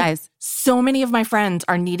 I've seen so many of my friends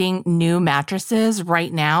are needing new mattresses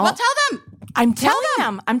right now. Well, tell them.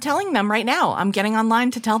 I'm telling them right now. I'm getting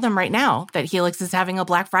online to tell them right now that Helix is having a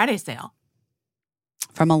Black Friday sale.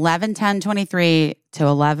 From 11/10/23 to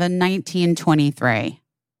 11/19/23.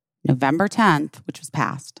 November 10th, which was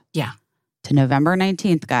past. Yeah. To November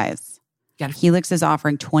 19th, guys. Helix is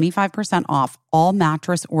offering 25% off all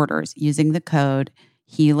mattress orders using the code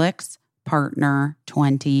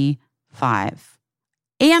HelixPartner25.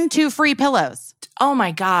 And 2 free pillows. Oh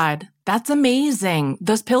my God. That's amazing.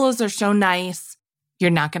 Those pillows are so nice. You're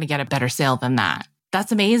not going to get a better sale than that.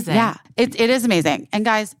 That's amazing. Yeah, it is amazing. And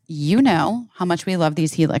guys, you know how much we love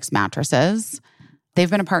these Helix mattresses. They've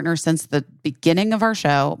been a partner since the beginning of our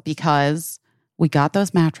show because we got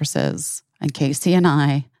those mattresses and Casey and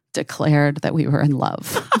I declared that we were in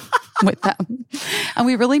love with them. And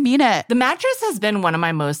we really mean it. The mattress has been one of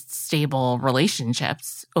my most stable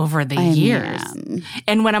relationships over the years.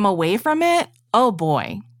 And when I'm away from it, oh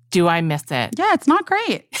boy, do I miss it. Yeah, it's not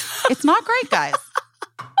great. It's not great, guys.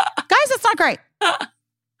 Guys, it's not great.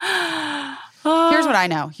 Here's what I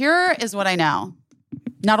know. Here is what I know.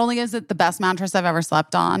 Not only is it the best mattress I've ever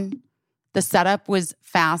slept on, The setup was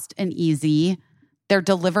fast and easy. They're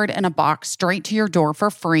delivered in a box straight to your door for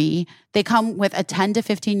free. They come with a 10 to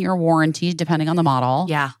 15-year warranty, depending on the model.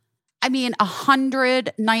 Yeah. I mean,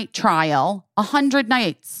 100-night trial, 100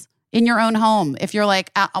 nights in your own home. If you're like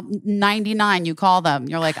at 99, you call them.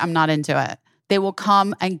 You're like, I'm not into it. They will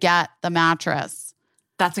come and get the mattress.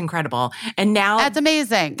 That's incredible. And now that's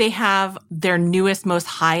amazing. They have their newest, most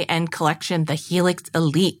high-end collection, the Helix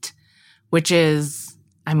Elite, which is,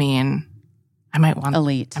 I mean, I might want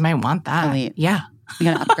Elite. I might want that. Elite. Yeah. You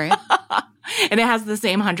gonna upgrade? And it has the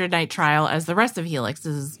same 100-night trial as the rest of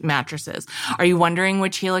Helix's mattresses. Are you wondering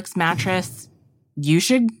which Helix mattress you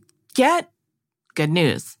should get? Good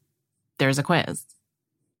news. There's a quiz.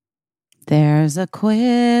 There's a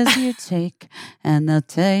quiz you take, and they'll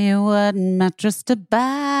tell you what mattress to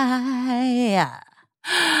buy.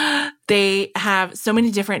 They have so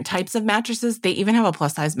many different types of mattresses. They even have a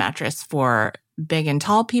plus-size mattress for big and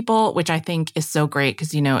tall people, which I think is so great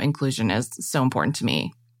because, you know, inclusion is so important to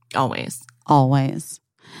me. Always. Always.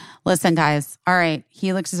 Listen, guys. All right.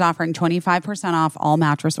 Helix is offering 25% off all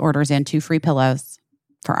mattress orders and 2 free pillows.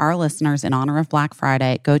 For our listeners, in honor of Black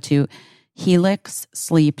Friday, go to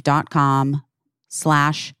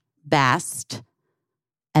helixsleep.com/best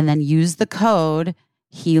and then use the code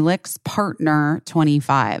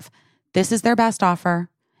HelixPartner25. This is their best offer.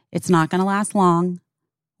 It's not going to last long.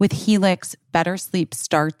 With Helix, better sleep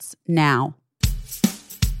starts now.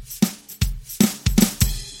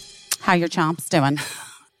 How your chomps doing?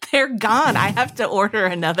 They're gone. I have to order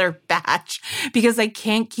another batch because I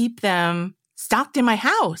can't keep them stocked in my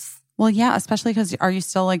house. Well, yeah, especially because are you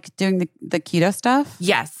still like doing the keto stuff?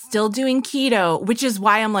 Yes, still doing keto, which is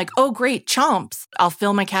why I'm like, oh, great, chomps. I'll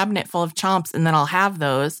fill my cabinet full of chomps and then I'll have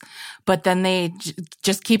those. But then they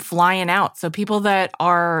just keep flying out. So people that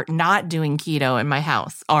are not doing keto in my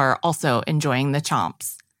house are also enjoying the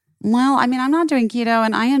chomps. Well, I mean, I'm not doing keto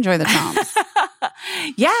and I enjoy the chomps.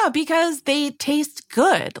 Yeah, because they taste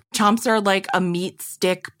good. Chomps are like a meat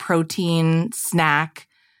stick protein snack,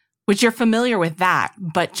 which you're familiar with that,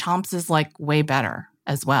 but chomps is like way better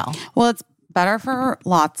as well. Well, it's better for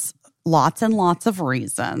lots and lots of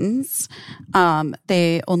reasons.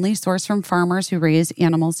 They only source from farmers who raise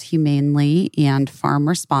animals humanely and farm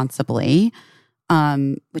responsibly,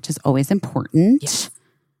 which is always important. Yes.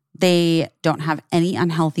 They don't have any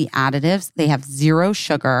unhealthy additives. They have 0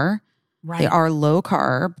 sugar. Right. They are low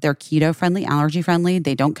carb. They're keto friendly, allergy friendly.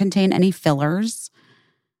 They don't contain any fillers.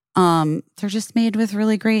 They're just made with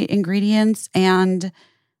really great ingredients and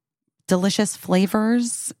delicious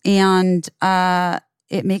flavors. And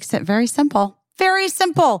it makes it very simple. Very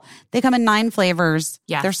simple. They come in 9 flavors.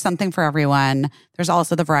 Yes. There's something for everyone. There's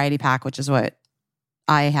also the variety pack, which is what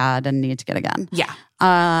I had and need to get again. Yeah.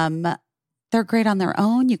 They're great on their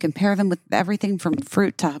own. You can pair them with everything from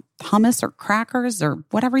fruit to hummus or crackers or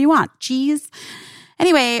whatever you want. Cheese.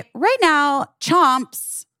 Anyway, right now,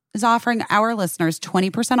 Chomps is offering our listeners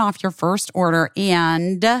 20% off your first order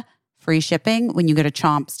and free shipping when you go to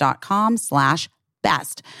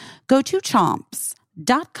chomps.com/best. Go to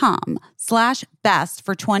chomps.com/best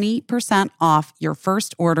for 20% off your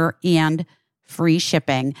first order and free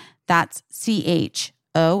shipping. That's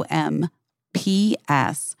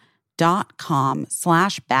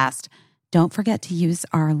chomps.com/best. Don't forget to use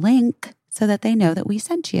our link so that they know that we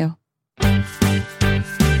sent you.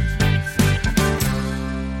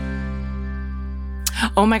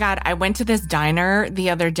 Oh my God, I went to this diner the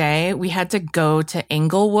other day. We had to go to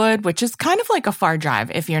Inglewood, which is kind of like a far drive.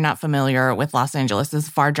 If you're not familiar with Los Angeles, it's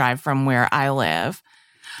a far drive from where I live.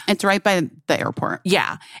 It's right by the airport.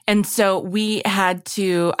 Yeah. And so I had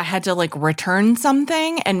to like return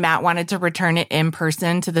something, and Matt wanted to return it in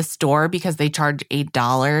person to the store because they charge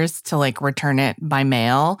 $8 to like return it by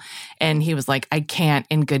mail. And he was like, I can't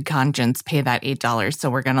in good conscience pay that $8. So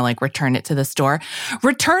we're going to like return it to the store.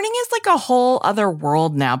 Returning is like a whole other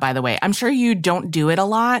world now, by the way. I'm sure you don't do it a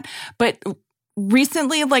lot, but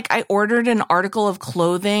recently, like I ordered an article of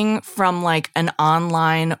clothing from like an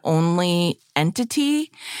online only entity,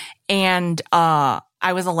 and I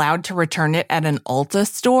was allowed to return it at an Ulta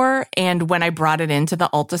store. And when I brought it into the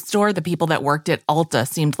Ulta store, the people that worked at Ulta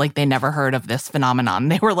seemed like they never heard of this phenomenon.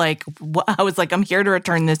 They were like, I was like, I'm here to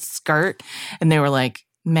return this skirt. And they were like,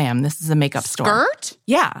 ma'am, this is a makeup store. Skirt?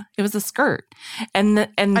 Yeah, it was a skirt. And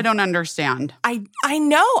I don't understand. I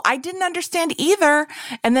know. I didn't understand either.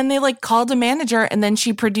 And then they like called a manager and then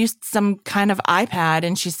she produced some kind of iPad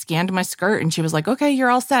and she scanned my skirt and she was like, okay,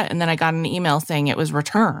 you're all set. And then I got an email saying it was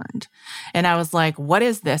returned. And I was like, what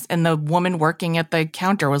is this? And the woman working at the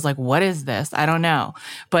counter was like, what is this? I don't know.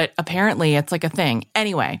 But apparently it's like a thing.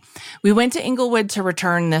 Anyway, we went to Inglewood to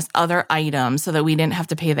return this other item so that we didn't have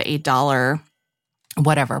to pay the $8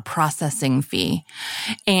 processing fee.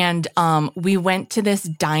 And we went to this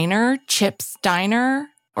diner, Chips Diner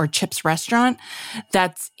or Chips Restaurant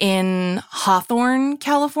that's in Hawthorne,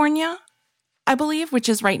 California, I believe, which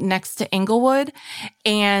is right next to Inglewood.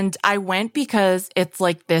 And I went because it's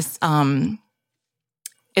like this,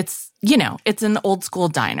 it's an old school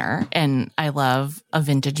diner and I love a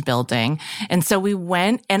vintage building. And so we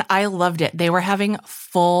went and I loved it. They were having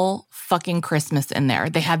full fucking Christmas in there.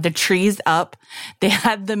 They had the trees up. They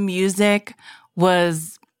had the music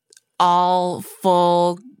was all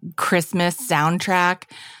full Christmas soundtrack.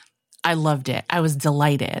 I loved it. I was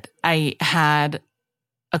delighted. I had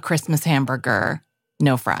a Christmas hamburger,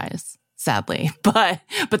 no fries, sadly, but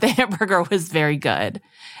the hamburger was very good.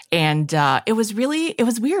 And it was weird.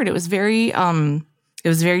 It was very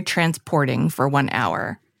transporting for 1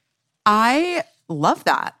 hour. I love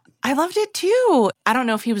that. I loved it too. I don't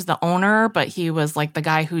know if he was the owner, but he was like the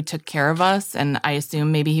guy who took care of us. And I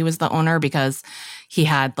assume maybe he was the owner because he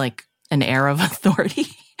had like an air of authority.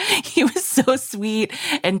 He was so sweet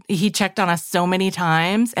and he checked on us so many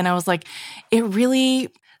times. And I was like,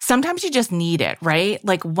 sometimes you just need it, right?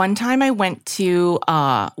 Like one time I was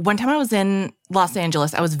in Los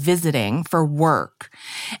Angeles, I was visiting for work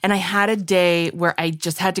and I had a day where I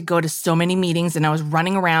just had to go to so many meetings and I was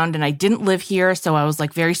running around and I didn't live here. So I was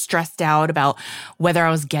like very stressed out about whether I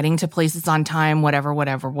was getting to places on time,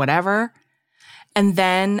 whatever. And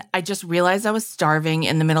then I just realized I was starving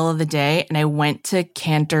in the middle of the day and I went to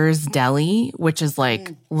Cantor's Deli, which is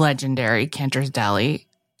like legendary Cantor's Deli.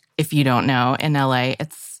 If you don't know, in LA,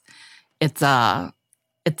 it's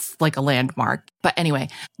like a landmark. But anyway,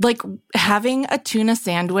 like having a tuna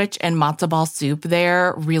sandwich and matzo ball soup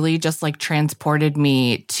there really just like transported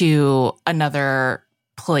me to another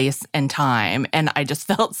place and time. And I just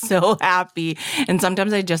felt so happy. And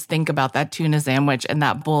sometimes I just think about that tuna sandwich and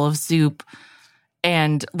that bowl of soup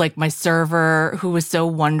and like my server who was so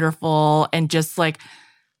wonderful and just like,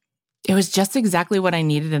 it was just exactly what I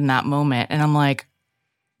needed in that moment. And I'm like,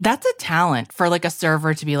 that's a talent for like a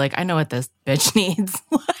server to be like, I know what this bitch needs.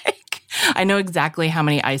 Like, I know exactly how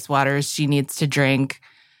many ice waters she needs to drink.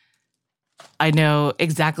 I know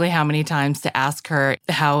exactly how many times to ask her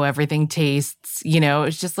how everything tastes. You know,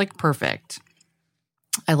 it's just like perfect.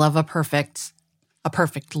 I love a perfect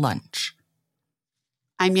lunch.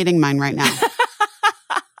 I'm eating mine right now.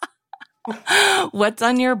 What's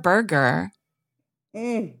on your burger?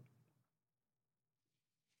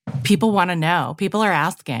 People want to know. People are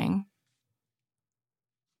asking.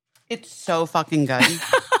 It's so fucking good.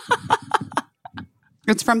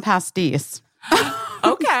 It's from Pastis.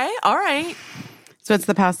 Okay. All right. So it's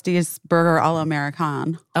the Pastis burger a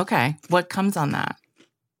l'Americaine. Okay. What comes on that?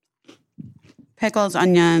 Pickles,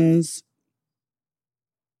 onions,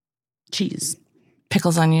 cheese.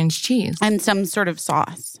 Pickles, onions, cheese. And some sort of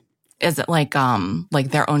sauce. Is it like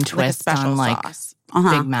their own twist like on like sauce.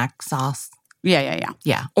 Big Mac sauce? Yeah.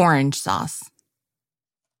 Yeah. Orange sauce.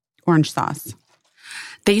 Orange sauce.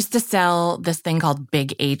 They used to sell this thing called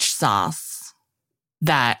Big H sauce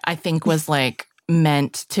that I think was like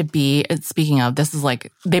meant to be, speaking of, this is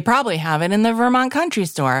like, they probably have it in the Vermont Country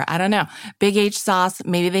Store. I don't know. Big H sauce,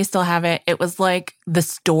 maybe they still have it. It was like the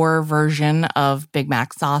store version of Big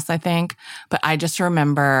Mac sauce, I think. But I just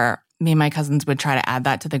remember me and my cousins would try to add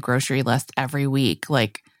that to the grocery list every week.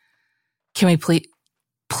 Like, can we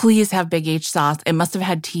please have Big H sauce? It must have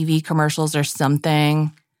had TV commercials or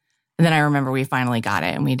something. And then I remember we finally got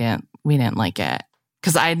it and we didn't like it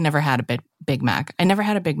because I had never had a Big Mac. I never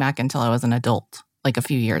had a Big Mac until I was an adult, like a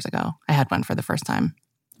few years ago. I had one for the first time.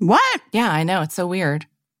 What? Yeah, I know. It's so weird.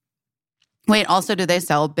 Wait, also, do they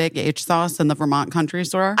sell Big H sauce in the Vermont Country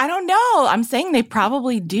Store? I don't know. I'm saying they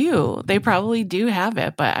probably do. They probably do have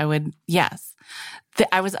it, but yes.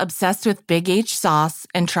 I was obsessed with Big H sauce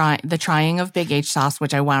and trying of Big H sauce,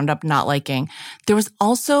 which I wound up not liking. There was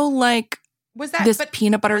also like this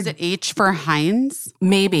peanut butter. Was it H for Heinz?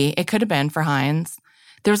 Maybe. It could have been for Heinz.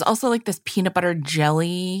 There was also like this peanut butter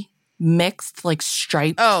jelly mixed, like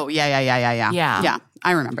striped. Oh, yeah. Yeah,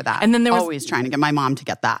 I remember that. And then there was always trying to get my mom to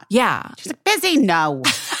get that. Yeah. She's like, busy? No.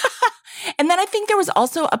 And then I think there was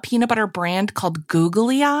also a peanut butter brand called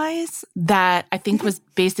Googly Eyes that I think was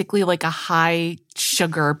basically like a high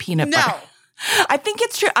sugar peanut butter. I think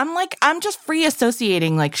it's true. I'm just free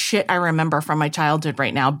associating like shit I remember from my childhood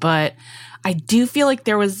right now. But I do feel like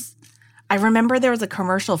I remember there was a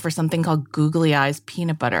commercial for something called Googly Eyes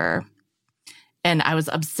peanut butter. And I was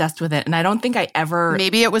obsessed with it. And I don't think I ever.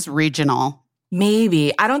 Maybe it was regional.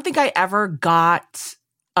 Maybe. I don't think I ever got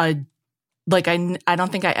I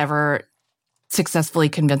don't think I ever successfully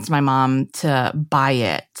convinced my mom to buy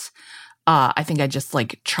it. I think I just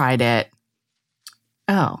like tried it.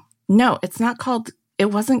 Oh, no, it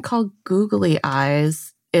wasn't called Googly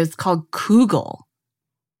Eyes. It's called Kugel.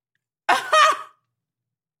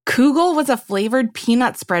 Kugel was a flavored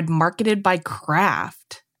peanut spread marketed by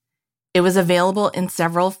Kraft. It was available in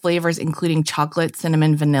several flavors, including chocolate,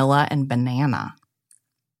 cinnamon, vanilla, and banana.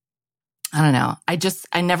 I don't know.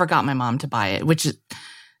 I never got my mom to buy it, which is,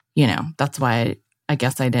 that's why I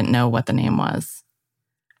guess I didn't know what the name was.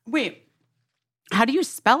 Wait, how do you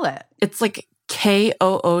spell it? It's like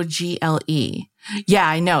Koogle. Yeah,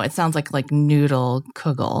 I know. It sounds like noodle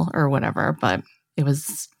kugel or whatever, but it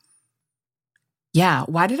was, yeah.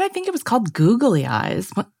 Why did I think it was called Googly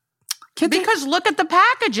Eyes? Because look at the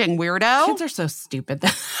packaging, weirdo. Kids are so stupid.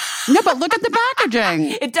 No, but look at the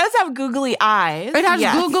packaging. It does have googly eyes. It has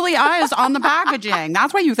googly eyes on the packaging.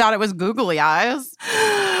 That's why you thought it was googly eyes.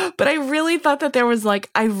 But I really thought that there was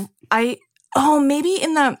like, maybe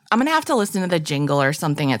I'm going to have to listen to the jingle or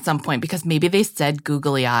something at some point because maybe they said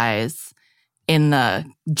googly eyes in the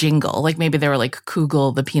jingle. Like maybe they were like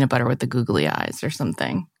Kugel, the peanut butter with the googly eyes or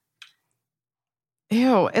something.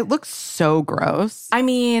 Ew, it looks so gross. I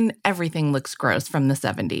mean, everything looks gross from the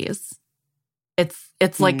 70s.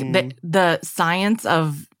 It's like the science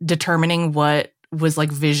of determining what was like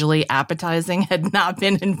visually appetizing had not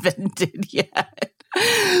been invented yet.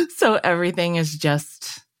 So everything is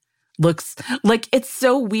just looks like it's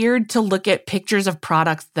so weird to look at pictures of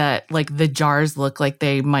products that like the jars look like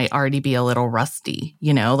they might already be a little rusty,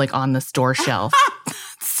 like on the store shelf.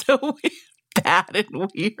 So bad and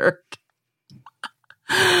weird.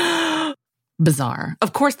 Bizarre.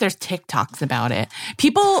 Of course, there's TikToks about it.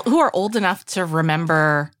 People who are old enough to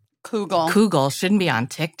remember Kugel shouldn't be on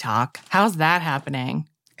TikTok. How's that happening?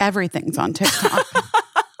 Everything's on TikTok.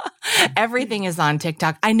 Everything is on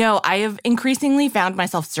TikTok. I know. I have increasingly found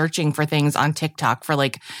myself searching for things on TikTok for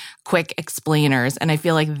like quick explainers. And I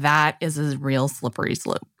feel like that is a real slippery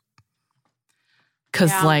slope.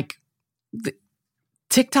 Because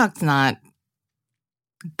TikTok's not,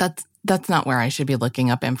 that's not where I should be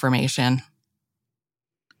looking up information.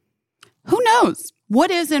 Who knows?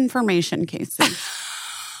 What is information, Casey?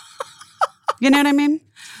 You know what I mean?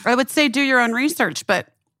 I would say do your own research, but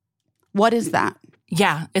what is that?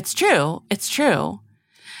 Yeah, it's true. It's true.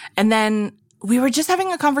 And then we were just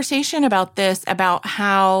having a conversation about this, about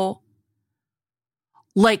how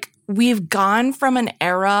like we've gone from an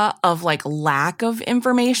era of like lack of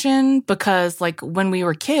information because like when we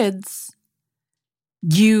were kids,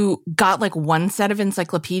 you got like one set of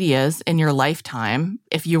encyclopedias in your lifetime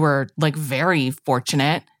if you were like very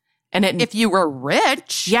fortunate. And if you were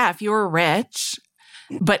rich. Yeah, if you were rich.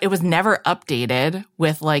 But it was never updated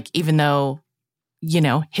with like, even though,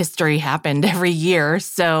 history happened every year.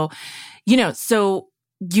 So, so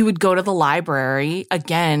you would go to the library,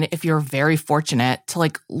 again, if you're very fortunate, to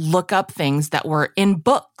like look up things that were in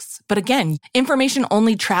books. But again, information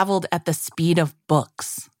only traveled at the speed of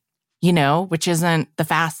books. Which isn't the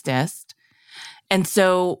fastest. And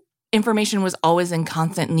so information was always in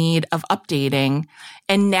constant need of updating.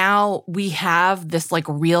 And now we have this like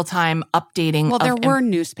real-time updating. Well, there were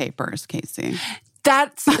newspapers, Casey.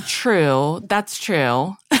 That's true. That's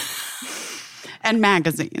true. And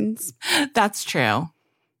magazines. That's true.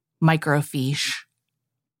 Microfiche.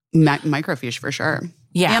 Microfiche for sure.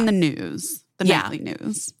 Yeah. And the news. The nightly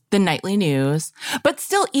news. The nightly news. But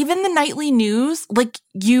still, even the nightly news, like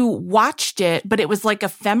you watched it, but it was like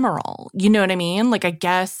ephemeral. You know what I mean? Like I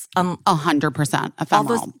guess 100%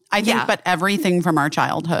 ephemeral. I think, but everything from our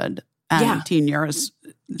childhood and teen years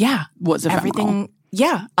was ephemeral. Everything,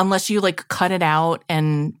 unless you like cut it out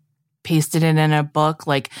and pasted it in a book.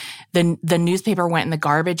 Like the newspaper went in the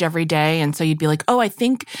garbage every day. And so you'd be like, oh, I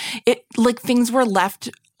think it like things were left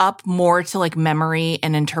up more to like memory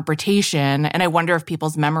and interpretation. And I wonder if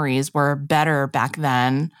people's memories were better back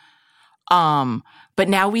then. But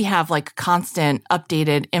now we have like constant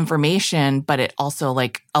updated information, but it also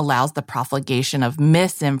like allows the profligation of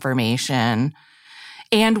misinformation.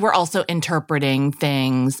 And we're also interpreting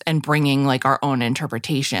things and bringing like our own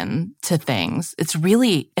interpretation to things. It's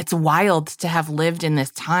wild to have lived in this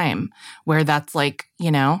time where that's like,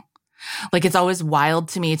 Like, it's always wild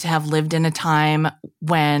to me to have lived in a time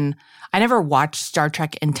when I never watched Star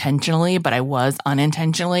Trek intentionally, but I was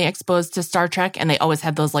unintentionally exposed to Star Trek. And they always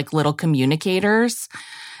had those like little communicators.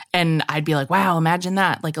 And I'd be like, wow, imagine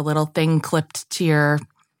that, like a little thing clipped to your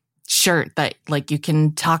shirt that like you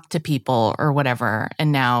can talk to people or whatever.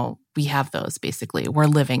 And now we have those basically. We're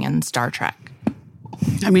living in Star Trek.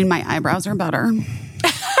 I mean, my eyebrows are better.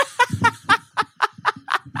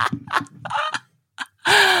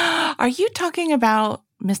 Are you talking about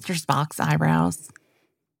Mr. Spock's eyebrows?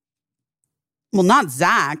 Well, not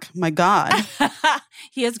Zach. My God.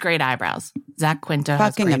 He has great eyebrows. Zach Quinto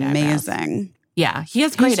fucking has great amazing. Eyebrows. Yeah, he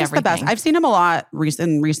has great everything. The best. I've seen him a lot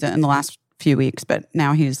in the last few weeks, but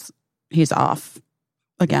now he's off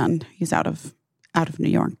again. He's out of New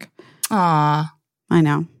York. Aw. I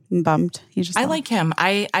know. I'm bummed. I like him.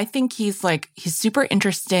 I think he's super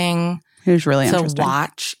interesting. He's really interesting to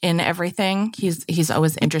watch in everything. He's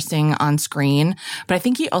always interesting on screen, but I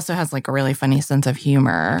think he also has like a really funny sense of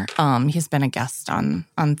humor. He's been a guest on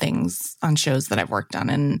shows that I've worked on,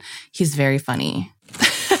 and he's very funny.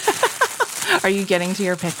 Are you getting to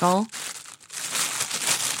your pickle?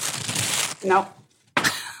 No.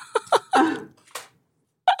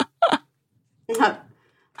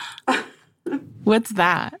 What's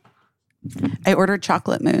that? I ordered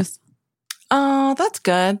chocolate mousse. Oh, that's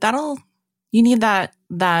good. You need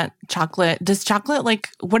that chocolate. Does chocolate, like,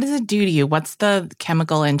 what does it do to you? What's the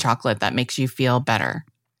chemical in chocolate that makes you feel better?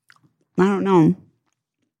 I don't know.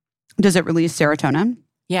 Does it release serotonin?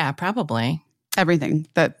 Yeah, probably. Everything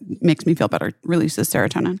that makes me feel better releases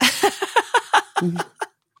serotonin. Mm-hmm.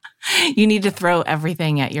 You need to throw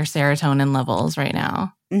everything at your serotonin levels right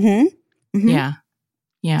now. Mm-hmm. Mm-hmm. Yeah.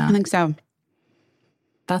 Yeah. I think so.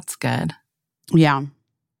 That's good. Yeah.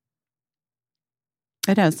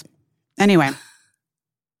 It is. Anyway.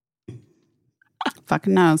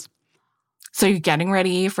 Fucking knows. So you're getting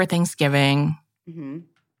ready for Thanksgiving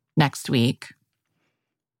next week.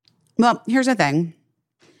 Well, here's the thing.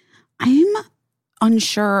 I'm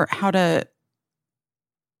unsure how to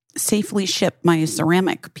safely ship my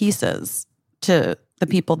ceramic pieces to the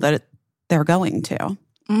people that they're going to.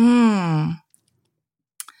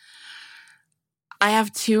 I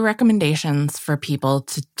have 2 recommendations for people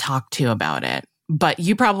to talk to about it, but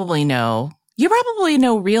you probably know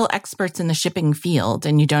real experts in the shipping field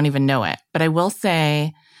and you don't even know it. But I will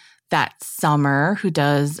say that Summer, who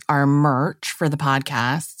does our merch for the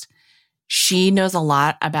podcast, she knows a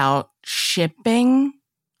lot about shipping.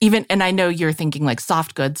 And I know you're thinking like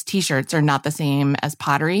soft goods, t-shirts are not the same as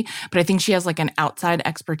pottery, but I think she has like an outside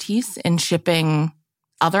expertise in shipping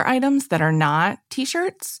other items that are not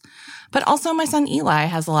t-shirts. But also my son Eli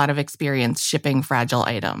has a lot of experience shipping fragile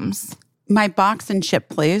items. My box and ship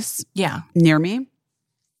place near me,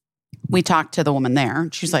 we talked to the woman there.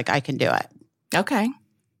 She's like, I can do it. Okay.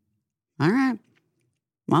 All right.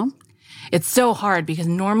 Well. It's so hard because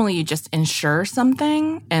normally you just insure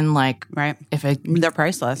something and like, right. If they're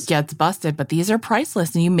priceless, gets busted, but these are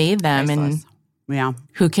priceless and you made them. Priceless. And yeah,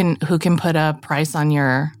 who can put a price on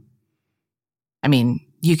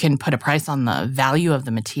you can put a price on the value of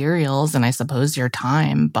the materials and I suppose your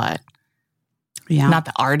time, but not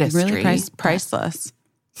the artistry. Really priceless.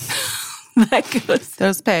 That goes.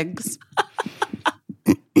 Those pigs.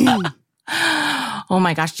 Oh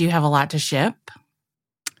my gosh. Do you have a lot to ship?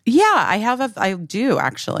 Yeah, I do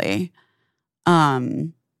actually. We'll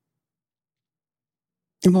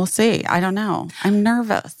see. I don't know. I'm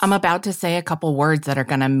nervous. I'm about to say a couple words that are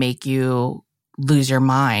going to make you lose your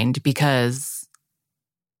mind because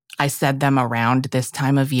I said them around this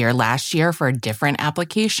time of year last year for a different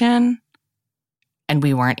application and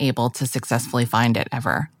we weren't able to successfully find it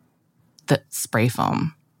ever. The spray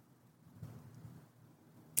foam.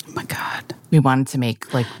 Oh my God. We wanted to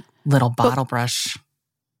make like little bottle brush.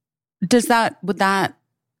 Would that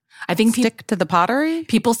I think stick to the pottery?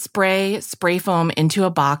 People spray foam into a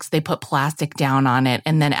box, they put plastic down on it,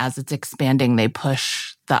 and then as it's expanding, they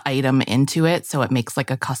push the item into it so it makes like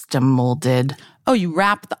a custom molded. Oh, you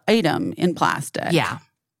wrap the item in plastic. Yeah.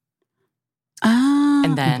 Oh,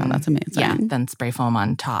 and then that's amazing. Yeah, then spray foam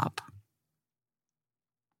on top.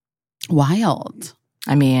 Wild.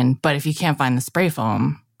 I mean, but if you can't find the spray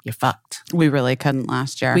foam, you're fucked. We really couldn't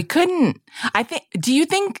last year. We couldn't. Do you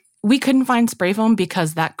think we couldn't find spray foam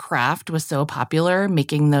because that craft was so popular,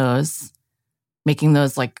 making those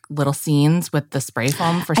like little scenes with the spray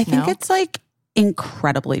foam for snow? I think it's like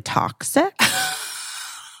incredibly toxic.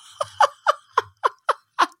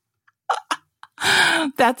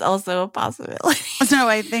 That's also a possibility. No,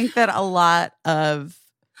 I think that a lot of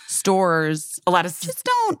stores, just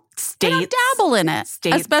don't dabble in it,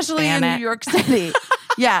 especially in New York City.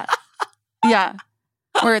 Yeah. Yeah.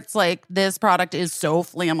 Where it's like, this product is so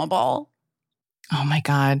flammable. Oh my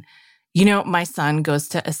God. You know, my son goes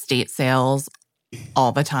to estate sales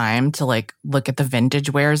all the time to like look at the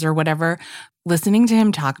vintage wares or whatever. Listening to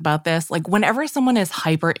him talk about this, like whenever someone is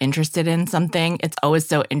hyper interested in something, it's always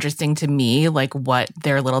so interesting to me, like what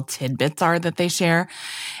their little tidbits are that they share.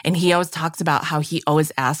 And he always talks about how he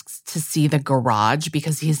always asks to see the garage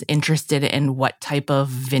because he's interested in what type of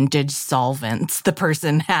vintage solvents the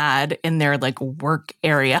person had in their like work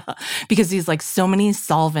area. Because he's like, so many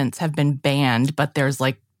solvents have been banned, but there's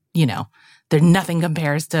like, you know, there nothing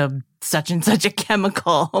compares to such and such a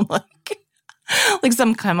chemical. like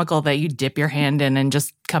some chemical that you dip your hand in and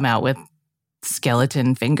just come out with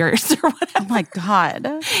skeleton fingers or whatever. Oh my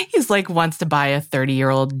God. He's like wants to buy a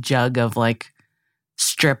 30-year-old jug of like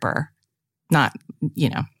stripper. Not, you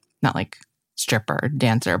know, not like stripper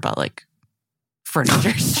dancer, but like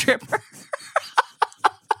furniture stripper.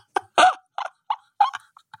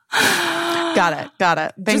 Got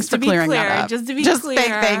it. Thanks for clearing that up. Just to be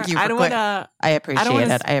clear. Thank you. I appreciate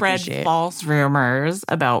it. I appreciate spread false rumors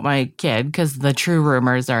about my kid because the true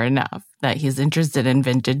rumors are enough that he's interested in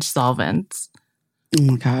vintage solvents. Oh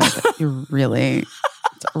my God. It's really,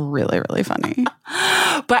 really funny.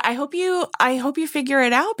 But I hope you figure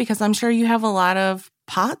it out because I'm sure you have a lot of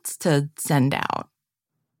pots to send out.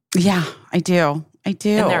 Yeah, I do.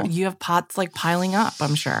 And you have pots like piling up,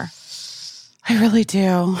 I'm sure. I really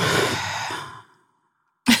do.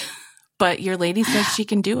 But your lady says she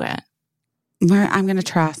can do it. I'm going to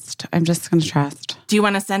trust. I'm just going to trust. Do you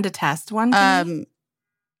want to send a test one to me?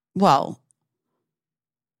 Well,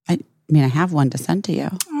 I have one to send to you.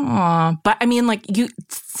 Aw, but I mean, like, you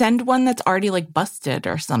send one that's already, like, busted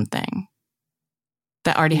or something.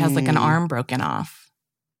 That already has, like, an arm broken off.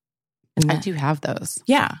 And I do have those.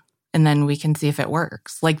 Yeah. And then we can see if it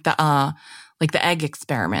works. Like the egg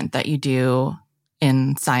experiment that you do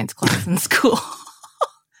in science class in school.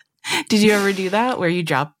 Did you ever do that where you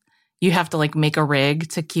have to like make a rig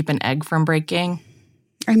to keep an egg from breaking?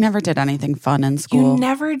 I never did anything fun in school. You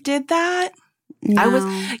never did that?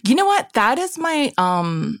 No. You know what? That is my,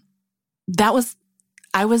 I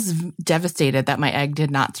was devastated that my egg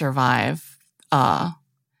did not survive,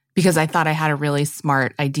 because I thought I had a really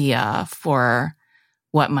smart idea for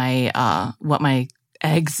what my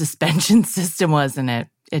egg suspension system was, and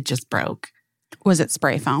it just broke. Was it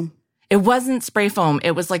spray foam? It wasn't spray foam.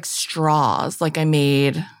 It was like straws. Like I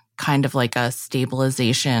made kind of like a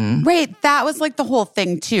stabilization. Right. That was like the whole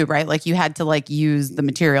thing too, right? Like you had to like use the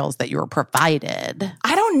materials that you were provided.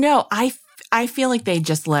 I don't know. I feel like they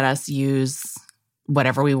just let us use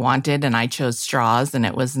whatever we wanted, and I chose straws, and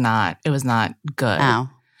it was not good. Oh.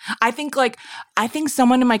 I think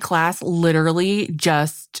someone in my class literally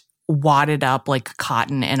just wadded up like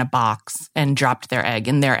cotton in a box and dropped their egg,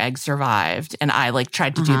 and their egg survived. And I like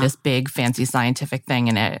tried to do this big fancy scientific thing,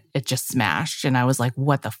 and it just smashed. And I was like,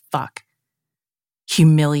 what the fuck?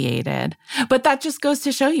 Humiliated. But that just goes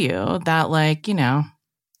to show you that, like, you know,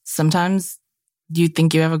 sometimes you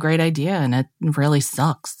think you have a great idea and it really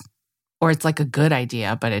sucks. Or it's like a good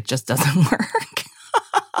idea, but it just doesn't work.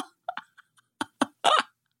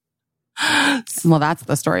 Well, that's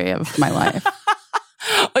the story of my life.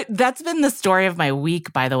 That's been the story of my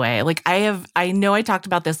week, by the way. Like I know I talked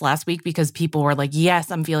about this last week because people were like,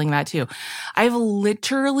 yes, I'm feeling that too. I've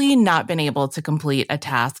literally not been able to complete a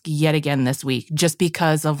task yet again this week just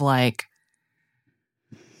because of like,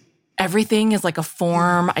 everything is like a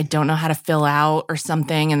form I don't know how to fill out or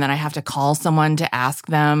something. And then I have to call someone to ask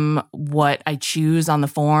them what I choose on the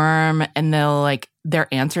form. And their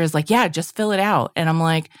answer is like, yeah, just fill it out. And I'm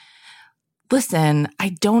like, listen, I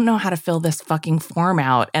don't know how to fill this fucking form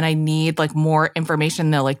out, and I need like more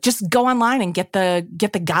information. They're like, just go online and get the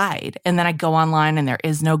guide. And then I go online and there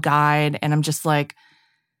is no guide. And I'm just like,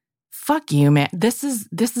 fuck you, man. This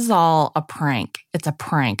is all a prank. It's a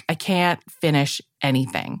prank. I can't finish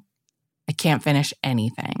anything.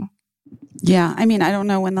 Yeah. I mean, I don't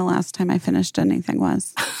know when the last time I finished anything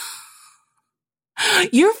was.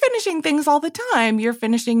 You're finishing things all the time. You're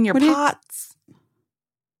finishing your pots.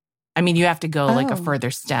 I mean, you have to go like a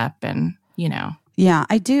further step and, you know. Yeah,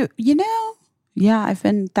 I do. You know, yeah, I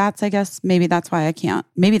guess maybe that's why I can't.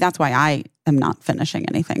 Maybe that's why I am not finishing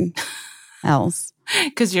anything else.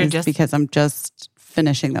 Because I'm just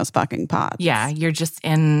finishing those fucking pots. Yeah, you're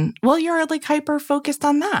you're like hyper focused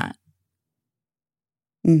on that.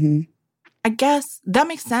 Mm-hmm. I guess that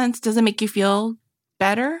makes sense. Does it make you feel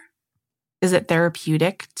better? Is it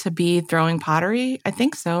therapeutic to be throwing pottery? I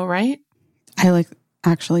think so, right? I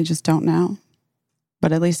actually just don't know.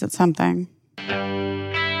 But at least it's something.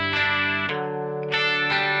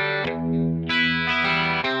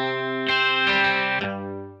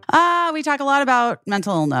 We talk a lot about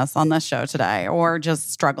mental illness on this show today, or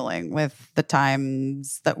just struggling with the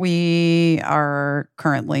times that we are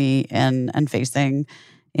currently in and facing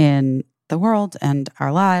in the world and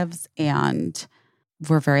our lives. And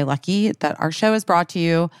we're very lucky that our show is brought to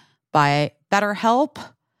you by BetterHelp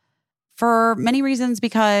for many reasons,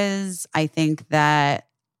 because I think that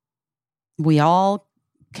we all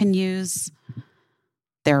can use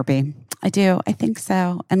therapy. I do. I think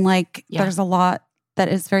so. And there's a lot that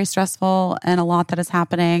is very stressful and a lot that is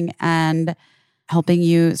happening, and helping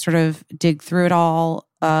you sort of dig through it all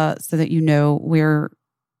so that you know where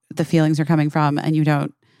the feelings are coming from and you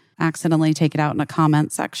don't accidentally take it out in a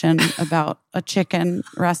comment section about a chicken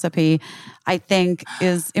recipe, I think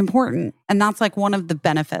is important. And that's one of the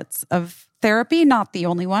benefits of therapy, not the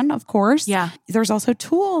only one, of course. Yeah. There's also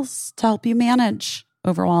tools to help you manage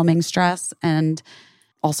overwhelming stress and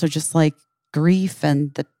also just grief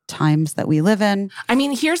and the times that we live in. I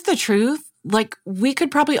mean, here's the truth. We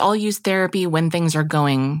could probably all use therapy when things are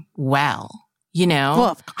going well,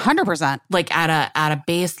 Well, 100%. At a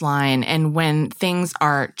baseline. And when things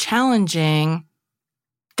are challenging,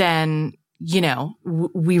 then,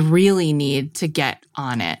 we really need to get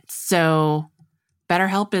on it. So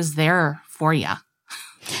BetterHelp is there for you.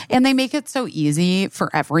 And they make it so easy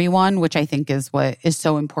for everyone, which I think is what is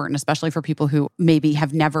so important, especially for people who maybe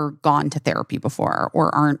have never gone to therapy before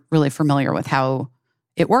or aren't really familiar with how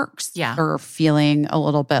it works. Yeah. Or feeling a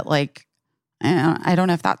little bit I don't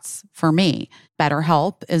know if that's for me.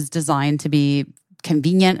 BetterHelp is designed to be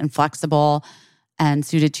convenient and flexible and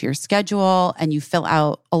suited to your schedule. And you fill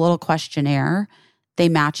out a little questionnaire. They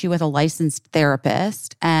match you with a licensed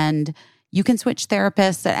therapist, and you can switch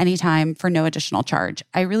therapists at any time for no additional charge.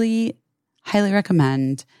 I really highly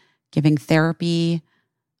recommend giving therapy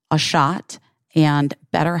a shot, and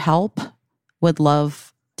BetterHelp would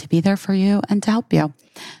love to be there for you and to help you.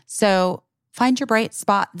 So find your bright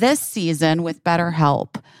spot this season with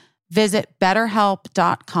BetterHelp. Visit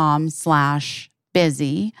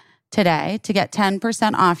BetterHelp.com/busy today to get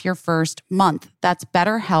 10% off your first month. That's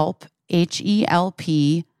BetterHelp,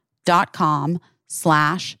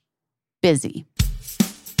 HELP.com/busy.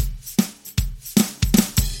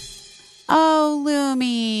 Oh,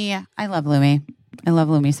 Lumi. I love Lumi. I love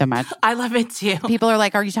Lumi so much. I love it too. People are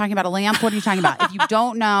like, are you talking about a lamp? What are you talking about? If you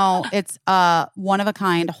don't know, it's a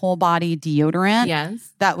one-of-a-kind whole body deodorant.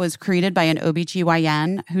 Yes. That was created by an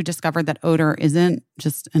OBGYN who discovered that odor isn't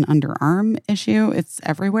just an underarm issue. It's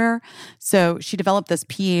everywhere. So she developed this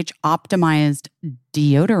pH-optimized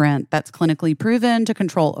deodorant that's clinically proven to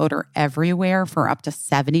control odor everywhere for up to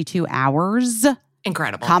 72 hours.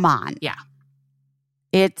 Incredible. Come on. Yeah.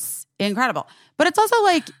 It's incredible. But it's also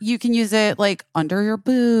you can use it under your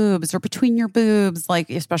boobs or between your boobs,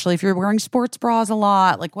 especially if you're wearing sports bras a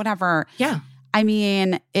lot, whatever. Yeah. I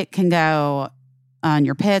mean, it can go on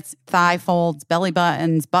your pits, thigh folds, belly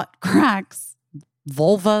buttons, butt cracks,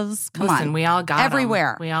 vulvas. Come Listen, on. we all got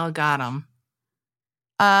everywhere. We all got them.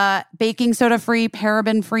 Baking soda free,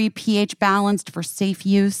 paraben free, pH balanced for safe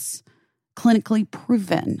use, clinically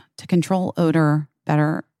proven to control odor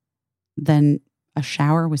better than a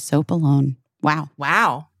shower with soap alone.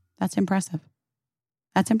 Wow. That's impressive.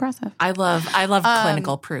 I love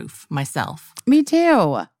clinical proof myself. Me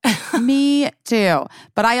too. Me too.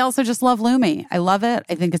 But I also just love Lumi. I love it.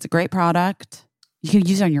 I think it's a great product. You can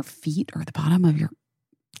use it on your feet or the bottom of your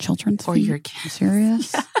children's or feet. Your kids. I'm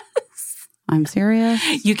serious. Yes. I'm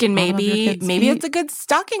serious. You can maybe it's a good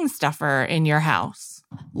stocking stuffer in your house.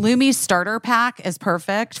 Lumi starter pack is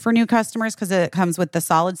perfect for new customers because it comes with the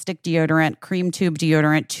solid stick deodorant, cream tube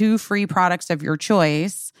deodorant, 2 free products of your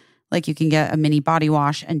choice. You can get a mini body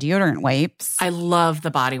wash and deodorant wipes. I love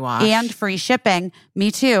the body wash. And free shipping.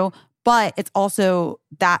 Me too. But it's also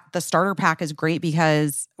that the starter pack is great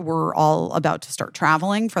because we're all about to start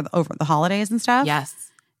traveling over the holidays and stuff.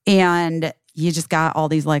 Yes. And you just got all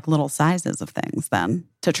these little sizes of things then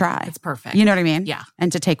to try. It's perfect. You know what I mean? Yeah.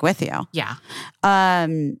 And to take with you. Yeah.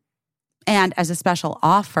 And as a special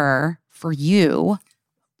offer for you,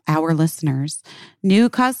 our listeners, new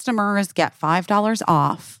customers get $5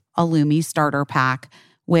 off a Lumi starter pack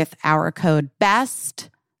with our code BEST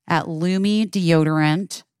at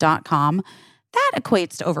LumiDeodorant.com. That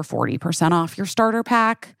equates to over 40% off your starter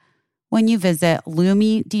pack when you visit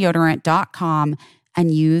LumiDeodorant.com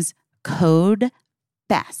and use code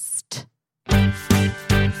BEST.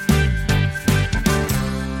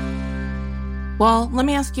 Well, let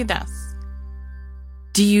me ask you this.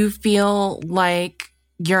 Do you feel like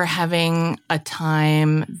you're having a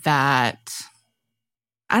time that,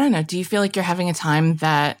 I don't know, do you feel like you're having a time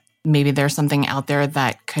that maybe there's something out there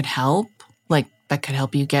that could help? That could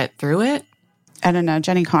help you get through it? I don't know.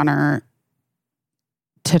 Jenny Connor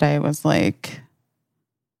today was like,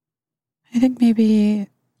 I think maybe you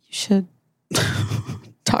should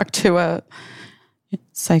talk to a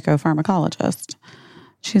psychopharmacologist.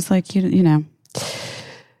 She's like, you know,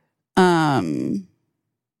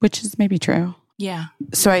 which is maybe true. Yeah.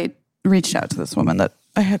 So I reached out to this woman that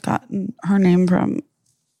I had gotten her name from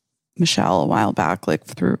Michelle a while back, like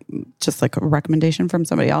through just like a recommendation from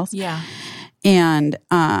somebody else. Yeah. And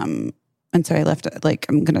so I left it, like,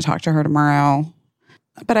 I'm going to talk to her tomorrow.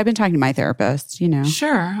 But I've been talking to my therapist, you know.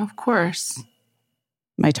 Sure, of course.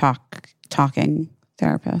 My talking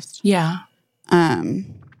therapist. Yeah.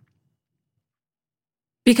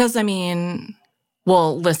 Because, I mean,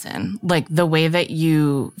 well, listen, like the way that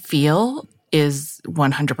you feel is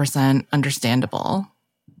 100% understandable,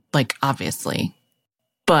 like obviously.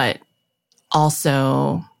 But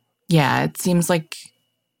also, yeah, it seems like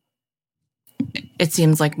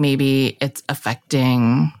maybe it's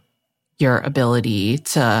affecting your ability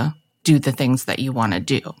to do the things that you want to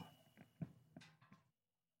do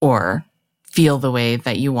or feel the way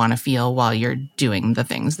that you want to feel while you're doing the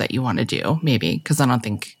things that you want to do, maybe. Because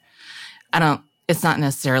it's not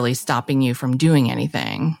necessarily stopping you from doing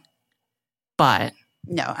anything, but.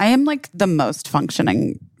 No, I am like the most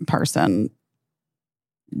functioning person,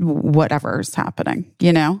 whatever's happening,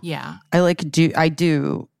 you know? Yeah. I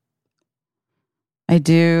do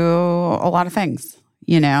a lot of things,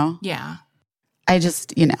 you know? Yeah. I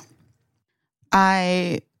just, you know,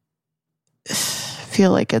 I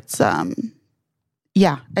feel like it's, I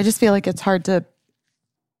just feel like it's hard to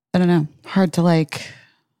like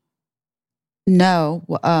know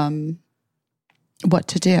what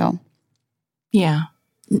to do. Yeah.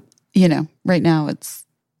 You know, right now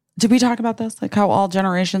did we talk about this? Like how all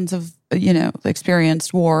generations have, you know,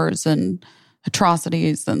 experienced wars and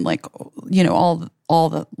atrocities and like, you know, all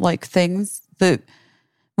the like things that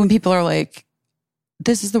when people are like,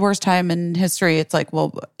 this is the worst time in history, it's like,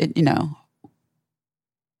 well, you know,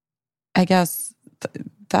 I guess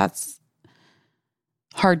that's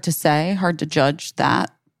hard to say, hard to judge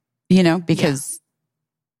that, you know, because,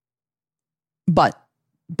 but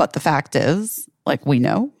the fact is, like, we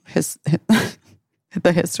know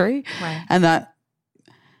the history, right.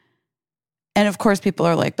 and of course people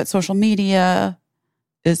are like, but social media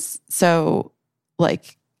is so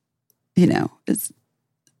like, you know, is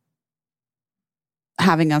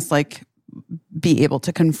having us like be able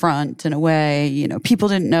to confront in a way, you know, people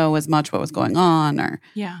didn't know as much what was going on or.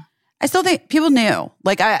 Yeah. I still think people knew.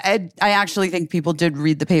 Like I actually think people did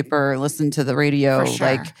read the paper, listen to the radio. For sure.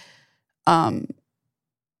 Like,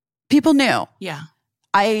 people knew. Yeah.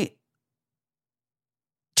 I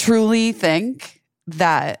truly think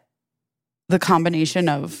that the combination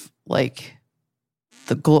of like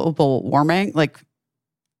the global warming, like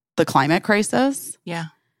the climate crisis, yeah,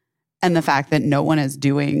 and the fact that no one is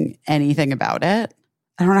doing anything about it,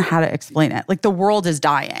 I don't know how to explain it. Like the world is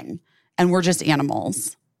dying, and we're just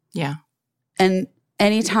animals. Yeah. And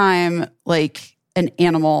anytime like an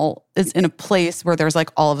animal is in a place where there's like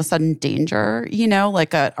all of a sudden danger, you know,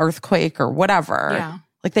 like an earthquake or whatever,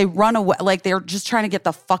 like they run away, like they're just trying to get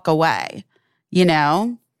the fuck away, you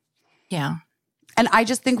know? Yeah. And I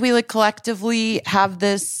just think we like collectively have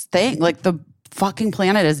this thing, like the fucking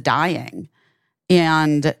planet is dying.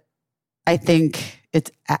 And I think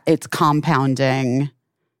it's compounding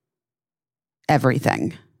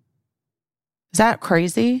everything. Is that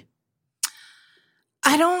crazy?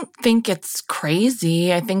 I don't think it's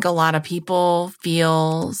crazy. I think a lot of people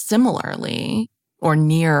feel similarly or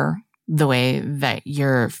near the way that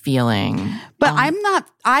you're feeling. But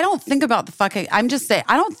I don't think about I'm just saying,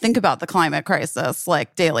 I don't think about the climate crisis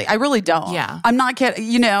like daily. I really don't. Yeah. I'm not kidding,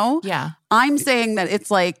 you know? Yeah. I'm saying that it's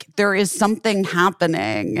like there is something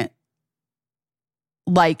happening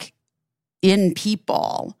like in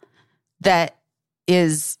people that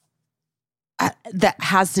is, that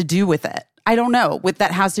has to do with it. I don't know,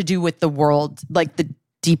 that has to do with the world, like the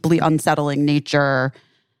deeply unsettling nature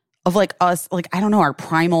of like us, like, I don't know, our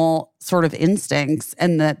primal sort of instincts,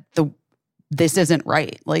 and that this isn't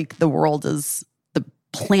right. Like the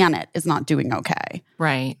planet is not doing okay.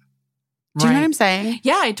 Right. Do you know what I'm saying?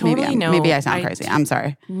 Yeah, I totally know. Maybe I sound crazy. I'm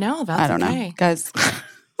sorry. No, that's I don't okay. know. Guys.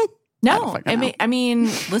 No, I mean,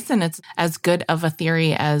 listen, it's as good of a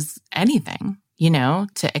theory as anything, you know,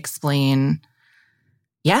 to explain.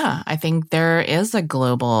 Yeah, I think there is a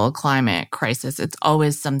global climate crisis. It's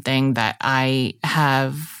always something that I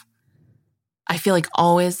feel like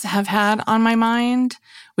always have had on my mind,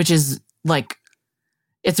 which is like,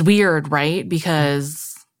 it's weird, right?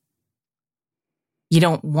 Because you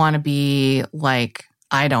don't want to be like,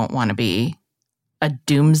 I don't want to be a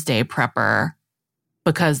doomsday prepper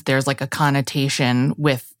because there's like a connotation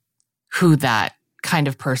with who that kind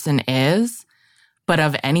of person is. But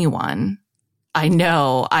of anyone, I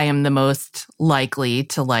know I am the most likely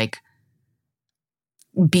to like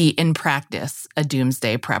be in practice a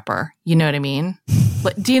doomsday prepper. You know what I mean?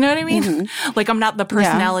 Do you know what I mean? Mm-hmm. Like I'm not the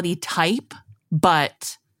personality type,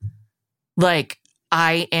 but like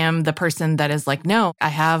I am the person that is like, no, I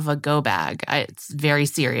have a go bag. It's very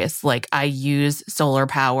serious. Like I use solar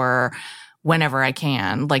power whenever I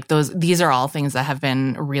can. Like these are all things that have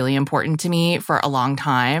been really important to me for a long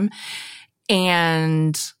time.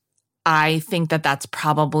 And I think that that's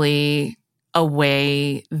probably a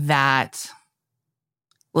way that,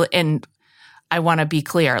 and I want to be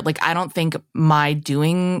clear, like I don't think my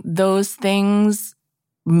doing those things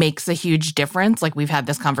makes a huge difference. Like we've had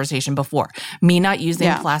this conversation before. Me not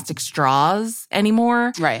using plastic straws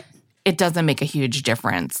anymore, right? It doesn't make a huge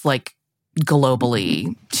difference, like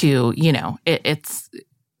globally to, you know, it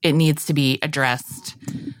needs to be addressed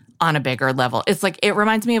on a bigger level. It's like, it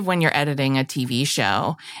reminds me of when you're editing a TV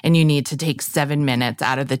show and you need to take 7 minutes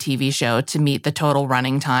out of the TV show to meet the total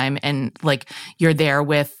running time. And like you're there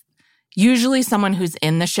with usually someone who's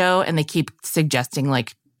in the show and they keep suggesting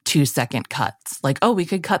like 2-second cuts. Like, oh, we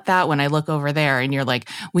could cut that when I look over there. And you're like,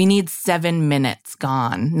 we need 7 minutes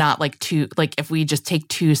gone, not like if we just take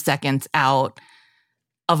 2 seconds out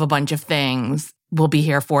of a bunch of things, we'll be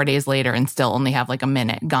here 4 days later and still only have like a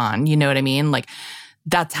minute gone. You know what I mean? Like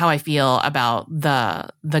that's how I feel about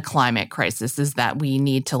the climate crisis, is that we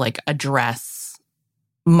need to like address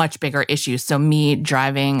much bigger issues. So me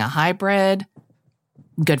driving a hybrid,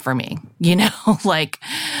 good for me, you know, like,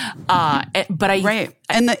 but right.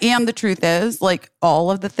 And the truth is like all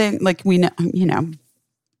of the things, like we know, you know,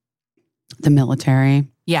 the military.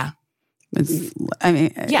 Yeah.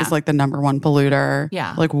 It's like the number one polluter.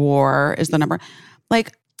 Yeah. Like war is the number,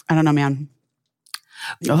 like, I don't know, man.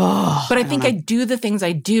 Oh, but I think I do the things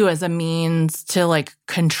I do as a means to like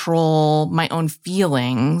control my own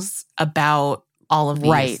feelings about all of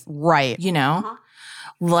these. Right. You know? Uh-huh.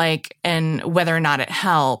 Like, and whether or not it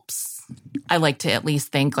helps, I like to at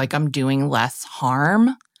least think like I'm doing less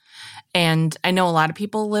harm. And I know a lot of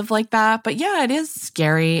people live like that, but yeah, it is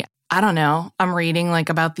scary. I don't know. I'm reading like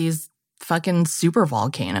about these fucking super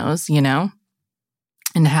volcanoes, you know?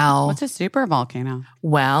 And how... What's a super volcano?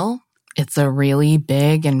 Well, it's a really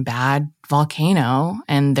big and bad volcano.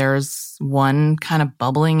 And there's one kind of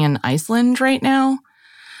bubbling in Iceland right now.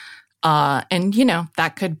 And, you know,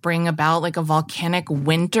 that could bring about like a volcanic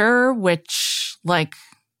winter, which, like,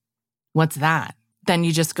 what's that? Then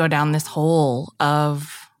you just go down this hole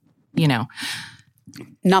of, you know.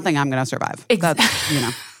 Nothing I'm going to survive. That's, you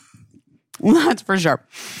know, that's for sure.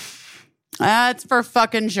 That's for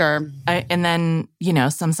fucking sure. And then, you know,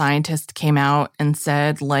 some scientist came out and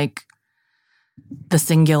said, like, the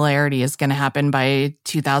singularity is going to happen by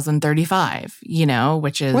 2035, you know,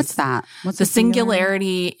 which is... What's that? What's the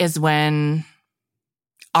singularity is when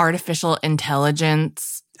artificial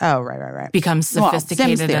intelligence... Oh, right. Becomes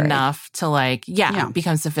sophisticated enough to like,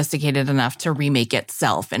 becomes sophisticated enough to remake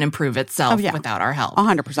itself and improve itself without our help.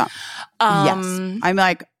 100%. Yes. I'm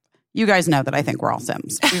like, you guys know that I think we're all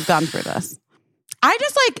Sims. We've gone through this. I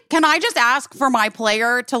just like, can I just ask for my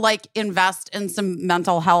player to like invest in some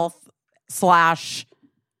mental health / serotonin?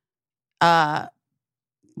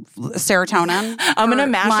 I'm going to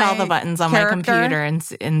mash all the buttons on my computer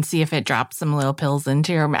and see if it drops some little pills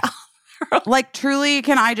into your mouth. Like, truly,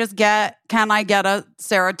 can I get a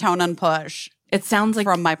serotonin push? It sounds like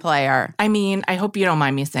from my player. I mean, I hope you don't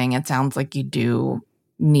mind me saying it sounds like you do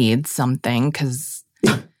need something, because,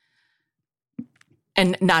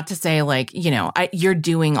 and not to say like, you know, you're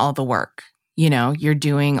doing all the work. You know, you're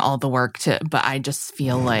doing all the work but I just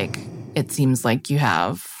feel like it seems like you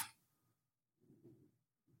have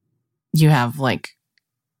like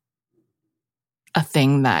a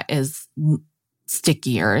thing that is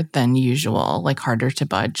stickier than usual, like harder to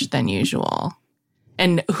budge than usual.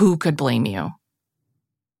 And who could blame you?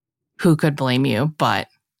 But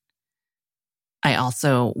I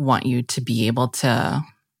also want you to be able to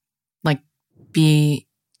like be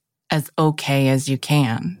as okay as you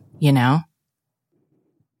can, you know?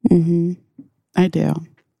 Mm-hmm. I do.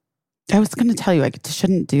 I was going to tell you I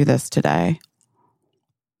shouldn't do this today.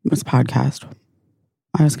 This podcast.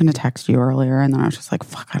 I was going to text you earlier and then I was just like,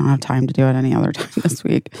 fuck, I don't have time to do it any other time this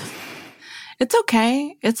week. It's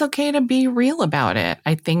okay. It's okay to be real about it.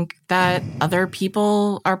 I think that other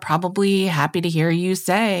people are probably happy to hear you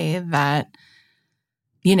say that,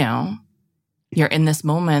 you know, you're in this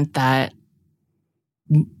moment that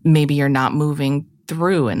maybe you're not moving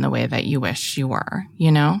through in the way that you wish you were,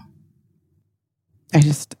 you know?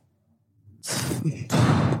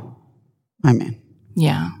 I mean.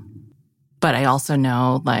 Yeah. But I also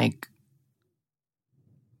know, like,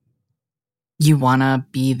 you want to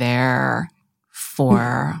be there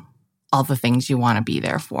for all the things you want to be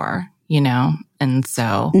there for, you know? And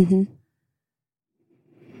so,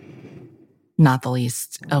 not the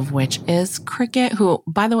least of which is Cricket, who,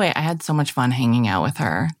 by the way, I had so much fun hanging out with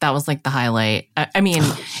her. That was like the highlight. I mean,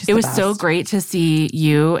 it was so great to see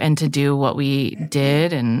you and to do what we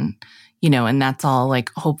did. And, you know, and that's all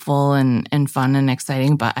like hopeful and fun and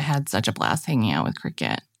exciting. But I had such a blast hanging out with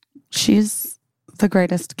Cricket. She's the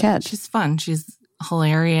greatest kid. She's fun. She's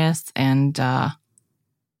hilarious. And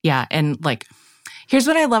yeah. And like, here's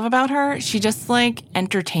what I love about her. She just like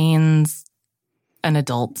entertains an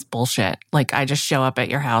adult's bullshit. Like, I just show up at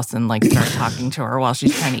your house and like start talking to her while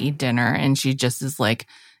she's trying to eat dinner. And she just is like,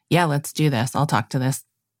 yeah, let's do this. I'll talk to this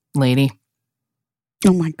lady.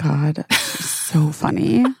 Oh my God. She's so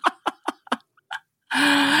funny.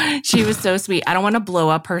 She was so sweet. I don't want to blow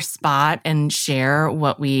up her spot and share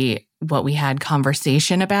what we had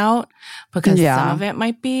conversation about, because some of it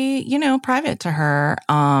might be, you know, private to her.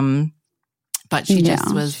 But she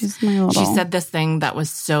just was, she said this thing that was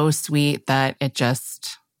so sweet that it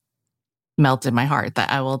just melted my heart, that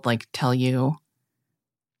I will like tell you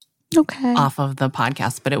off of the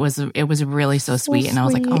podcast. But it was really so sweet. And I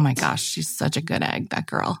was like, oh my gosh, she's such a good egg, that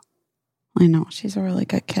girl. I know. She's a really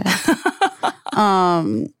good kid.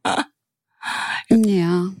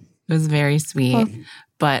 Yeah. It was very sweet.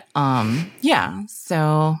 But yeah,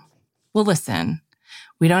 so well, listen.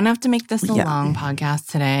 We don't have to make this a long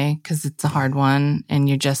podcast today because it's a hard one and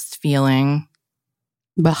you're just feeling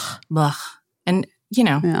blah. And, you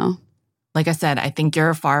know, like I said, I think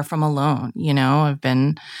you're far from alone. You know, I've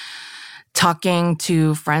been talking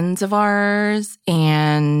to friends of ours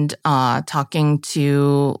and talking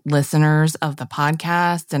to listeners of the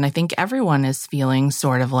podcast. And I think everyone is feeling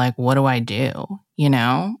sort of like, what do I do? You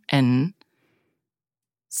know? And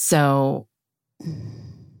so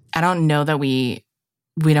I don't know that we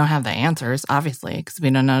don't have the answers, obviously, because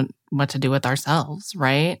we don't know what to do with ourselves,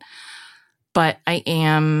 right? But I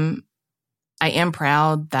am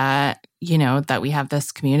proud that, you know, that we have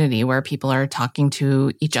this community where people are talking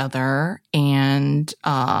to each other and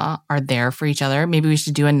are there for each other. Maybe we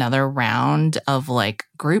should do another round of like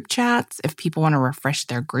group chats if people want to refresh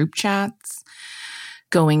their group chats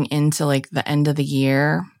going into like the end of the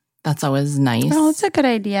year. That's always nice. Oh, that's a good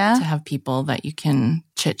idea. To have people that you can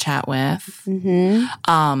chit chat with.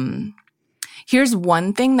 Here's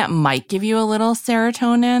one thing that might give you a little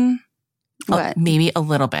serotonin. What? Maybe a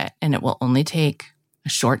little bit, and it will only take a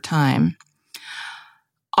short time.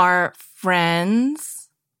 Our friends,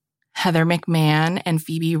 Heather McMahon and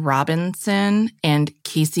Phoebe Robinson and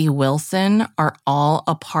Casey Wilson, are all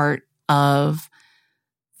a part of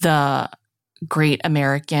the Great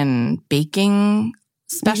American Baking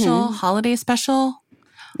special, holiday special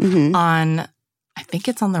on, I think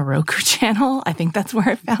it's on the Roku channel. I think that's where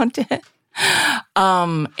I found it.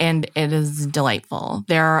 And it is delightful.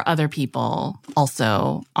 There are other people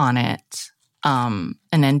also on it. An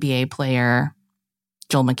NBA player,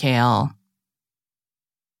 Joel McHale,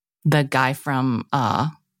 the guy from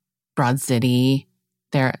Broad City,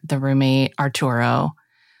 the roommate, Arturo.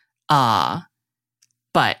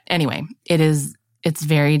 But anyway, it's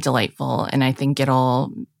very delightful, and I think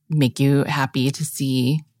it'll make you happy to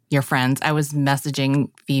see your friends. I was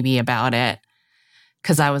messaging Phoebe about it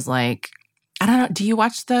because I was like, I don't know, do you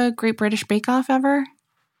watch the Great British Bake Off ever?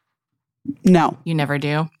 No. You never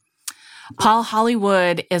do? Paul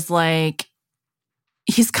Hollywood is like,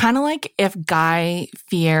 he's kind of like if Guy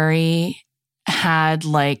Fieri had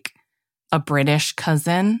like a British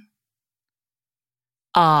cousin.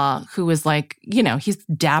 Who is like, you know, he's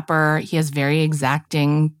dapper. He has very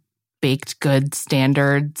exacting baked good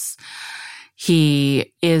standards.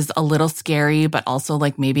 He is a little scary, but also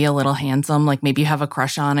like maybe a little handsome. Like maybe you have a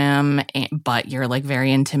crush on him, but you're like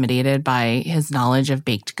very intimidated by his knowledge of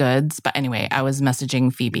baked goods. But anyway, I was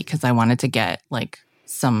messaging Phoebe because I wanted to get like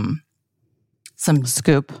some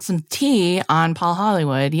scoop, some tea on Paul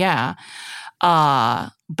Hollywood. Yeah.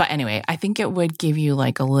 But anyway, I think it would give you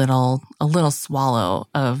like a little swallow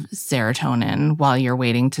of serotonin while you're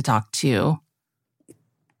waiting to talk to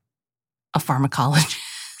a pharmacologist.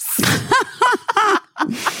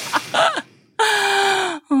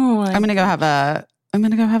 I'm gonna go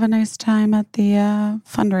have a nice time at the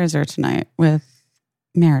fundraiser tonight with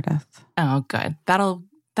Meredith. Oh, good.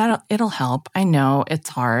 It'll help. I know it's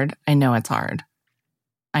hard.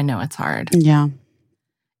 Yeah.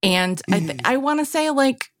 And I want to say,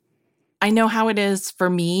 like, I know how it is for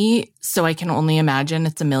me, so I can only imagine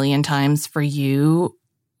it's a million times for you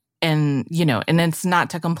and, you know, and it's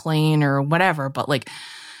not to complain or whatever, but like,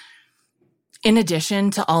 in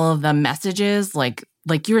addition to all of the messages, like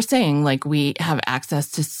you were saying, like we have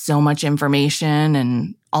access to so much information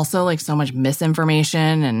and also like so much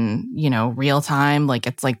misinformation and, you know, real time, like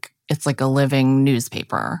it's like a living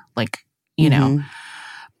newspaper, like, you know,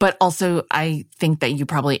 but also I think that you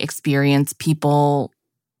probably experience people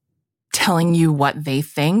telling you what they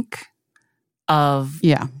think of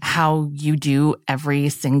how you do every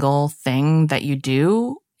single thing that you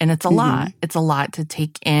do. And it's a lot. It's a lot to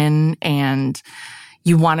take in, and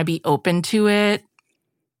you want to be open to it,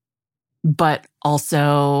 but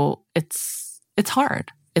also it's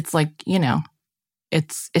hard. It's like, you know,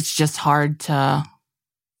 it's just hard to,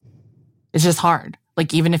 it's just hard.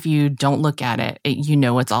 Like, even if you don't look at it, you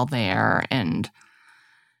know, it's all there, and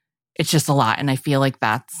it's just a lot. And I feel like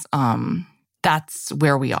that's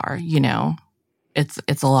where we are, you know,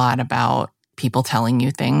 it's a lot about people telling you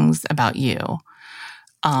things about you.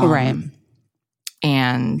 Right.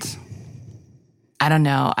 And I don't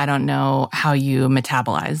know how you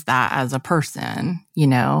metabolize that as a person, you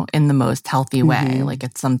know, in the most healthy way. Like,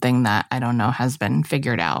 it's something that I don't know has been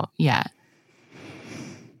figured out yet.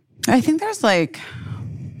 I think there's like,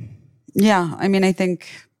 yeah, I mean, I think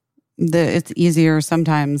it's easier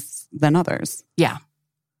sometimes than others. Yeah.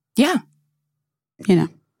 Yeah. You know.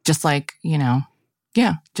 Just like, you know,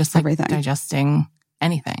 yeah, just like everything. Digesting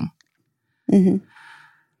anything.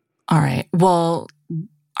 All right. Well,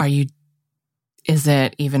 is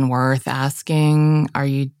it even worth asking? Are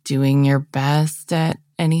you doing your best at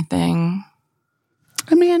anything?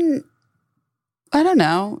 I mean, I don't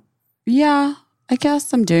know. Yeah, I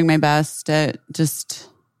guess I'm doing my best at just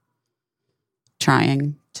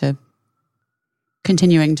continuing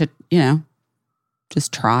to, you know,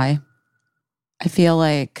 just try. I feel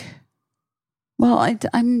like, well, I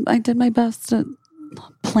did my best at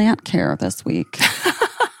plant care this week.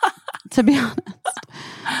 To be honest,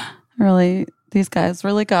 really, these guys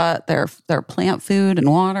really got their plant food and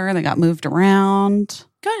water. They got moved around.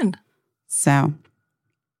 Good. So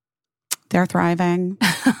they're thriving.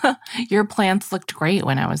 Your plants looked great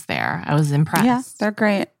when I was there. I was impressed. Yes, they're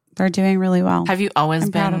great. They're doing really well. Have you always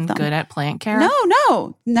been good at plant care?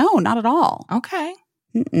 No, not at all. Okay.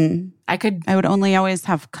 I would only always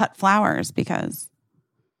have cut flowers because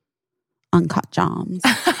uncut jams.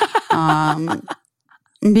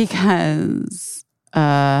 Because,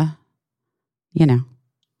 you know,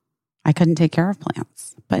 I couldn't take care of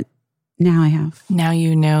plants, but now I have. Now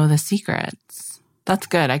you know the secrets. That's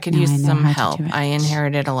good. I could use some help. I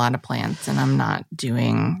inherited a lot of plants and I'm not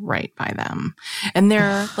doing right by them. And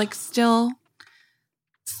they're like still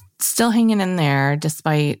hanging in there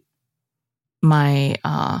despite my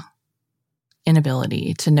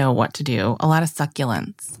inability to know what to do. A lot of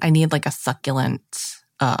succulents. I need like a succulent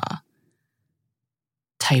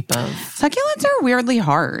type of. Succulents are weirdly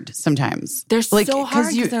hard sometimes. They're like, so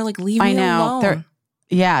hard because they're like, leave me alone.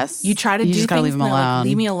 Yes. You try to do things leave them alone. Like,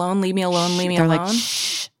 leave me alone, leave me alone, leave me alone. Like,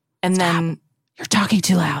 shh, and stop. Then you're talking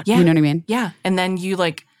too loud. Yeah, you know what I mean? Yeah. And then you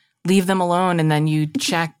like leave them alone and then you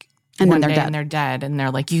check and one then day dead. And they're dead. And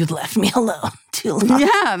they're like, you left me alone too long.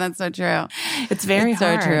 Yeah, that's so true. It's very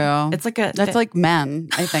hard. So true. It's like that's like men,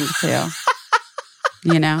 I think, too.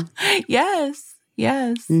 You know? Yes.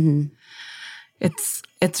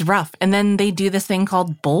 It's rough. And then they do this thing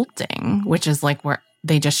called bolting, which is like where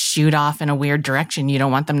they just shoot off in a weird direction. You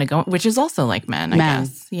don't want them to go, which is also like men, I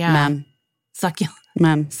guess. Yeah. Men.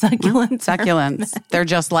 Succulents. They're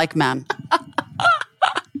just like men.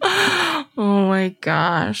 Oh my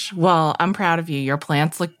gosh. Well, I'm proud of you. Your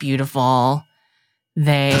plants look beautiful.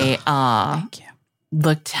 They Thank you.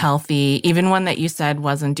 Looked healthy. Even one that you said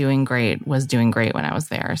wasn't doing great was doing great when I was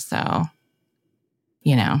there. So,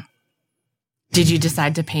 you know. Did you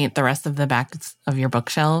decide to paint the rest of the backs of your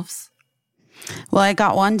bookshelves? Well, I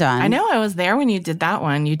got one done. I know. I was there when you did that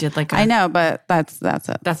one. You did like I know, but that's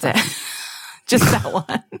it. That's it. Just that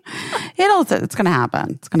one. It's going to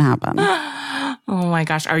happen. It's going to happen. Oh my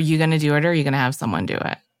gosh. Are you going to do it or are you going to have someone do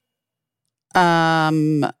it?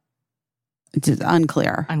 It's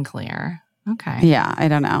unclear. Okay. Yeah, I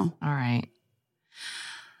don't know. All right.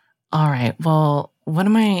 Well, what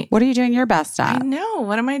are you doing your best at? I know.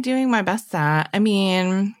 What am I doing my best at? I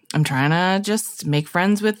mean, I'm trying to just make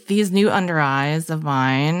friends with these new under eyes of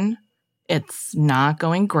mine. It's not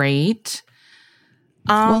going great.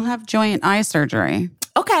 We'll have joint eye surgery.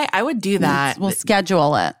 Okay, I would do that. We'll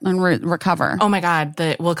schedule it and recover. Oh my God.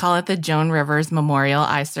 We'll call it the Joan Rivers Memorial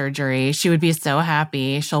Eye Surgery. She would be so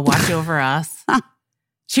happy. She'll watch over us.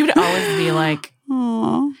 She would always be like,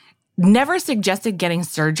 Aww. never suggested getting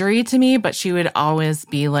surgery to me, but she would always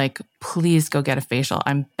be like, please go get a facial.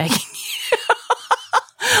 I'm begging you.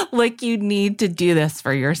 Like, you need to do this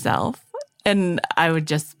for yourself. And I would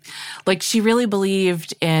just, like, she really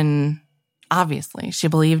believed in, obviously, she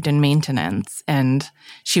believed in maintenance. And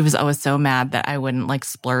she was always so mad that I wouldn't, like,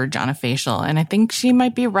 splurge on a facial. And I think she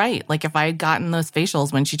might be right. Like, if I had gotten those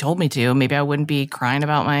facials when she told me to, maybe I wouldn't be crying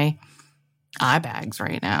about my eye bags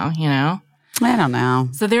right now, you know? I don't know.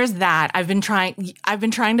 So there's that. I've been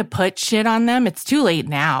trying to put shit on them. It's too late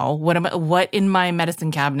now. What in my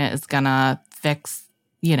medicine cabinet is gonna fix,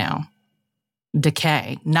 you know,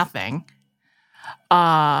 decay? Nothing.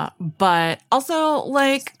 But also,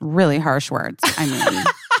 like, really harsh words. I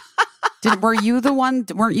mean, weren't you the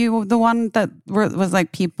one that was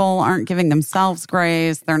like, people aren't giving themselves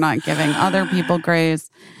grace, they're not giving other people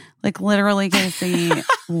grace? Like, literally, Casey,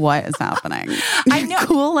 what is happening? I know.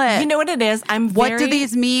 Cool it. You know what it is? What do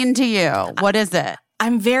these mean to you? What is it?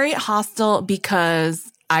 I'm very hostile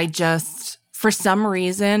because I just, for some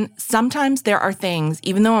reason, sometimes there are things,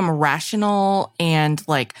 even though I'm rational and,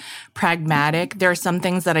 like, pragmatic, there are some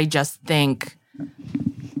things that I just think,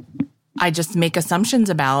 I just make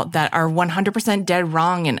assumptions about that are 100% dead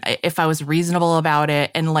wrong. And if I was reasonable about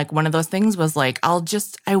it, and, like, one of those things was like,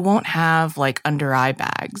 I won't have, like, under eye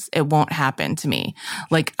bags. It won't happen to me.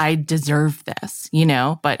 Like, I deserve this, you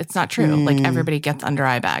know, but it's not true. Like, everybody gets under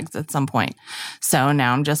eye bags at some point. So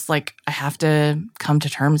now I'm just like, I have to come to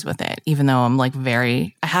terms with it, even though I'm like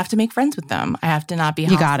I have to make friends with them. I have to not be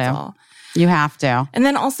hostile. You got to. You have to. And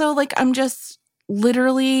then also, like, I'm just,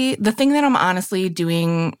 literally, the thing that I'm honestly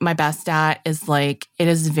doing my best at is, like, it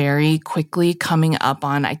is very quickly coming up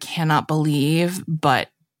on, I cannot believe, but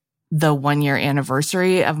the 1-year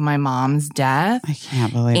anniversary of my mom's death. I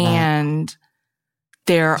can't believe and that.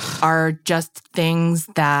 There are just things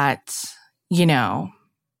that, you know,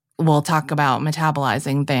 we'll talk about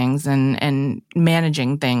metabolizing things and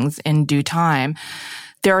managing things in due time.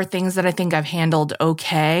 There are things that I think I've handled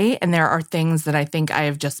okay, and there are things that I think I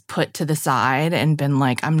have just put to the side and been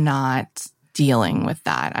like, I'm not dealing with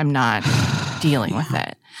that. I'm not dealing with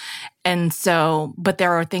it. And so, but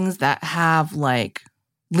there are things that have, like,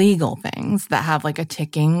 legal things that have, like, a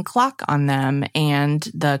ticking clock on them, and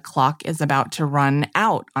the clock is about to run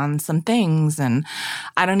out on some things, and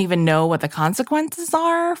I don't even know what the consequences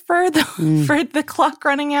are for the clock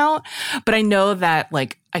running out. But I know that,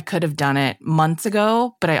 like, I could have done it months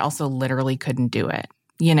ago, but I also literally couldn't do it,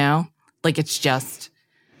 you know? Like, it's just,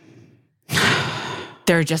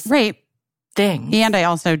 they're just things. And I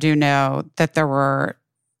also do know that there are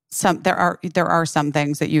some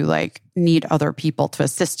things that you, like, need other people to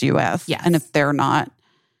assist you with. Yes. And if they're not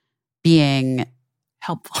being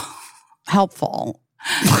helpful,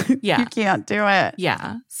 yeah, you can't do it.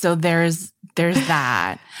 Yeah. So there's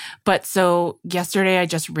that. But so yesterday I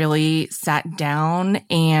just really sat down,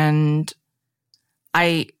 and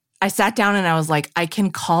I sat down and I was like, I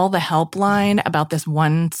can call the helpline about this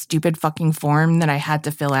one stupid fucking form that I had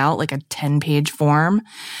to fill out, like a 10-page form.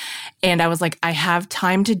 And I was like, I have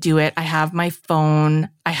time to do it. I have my phone.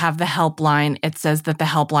 I have the helpline. It says that the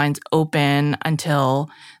helpline's open until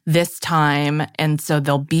this time. And so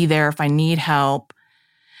they'll be there if I need help.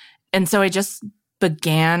 And so I just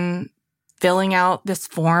began filling out this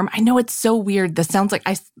form. I know it's so weird. This sounds like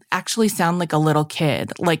I actually sound like a little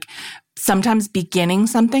kid. Like, sometimes beginning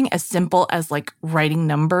something as simple as, like, writing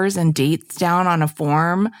numbers and dates down on a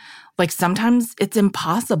form, like, sometimes it's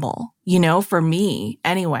impossible, you know, for me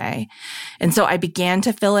anyway. And so I began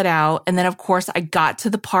to fill it out. And then, of course, I got to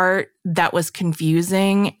the part that was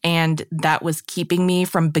confusing and that was keeping me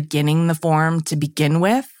from beginning the form to begin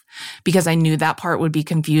with, because I knew that part would be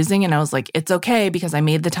confusing. And I was like, it's okay, because I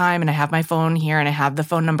made the time and I have my phone here and I have the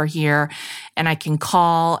phone number here and I can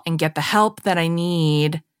call and get the help that I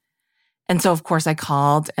need. And so, of course, I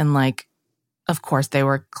called, and, like, of course, they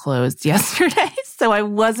were closed yesterday. So I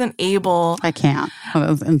wasn't able. I can't. That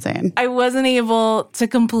was insane. I wasn't able to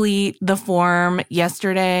complete the form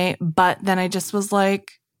yesterday. But then I just was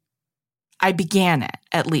like, I began it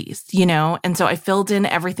at least, you know? And so I filled in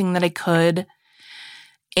everything that I could.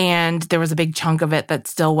 And there was a big chunk of it that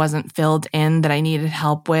still wasn't filled in that I needed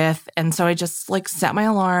help with. And so I just, like, set my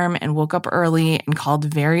alarm and woke up early and called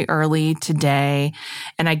very early today.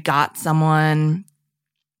 And I got someone,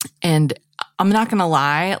 and I'm not going to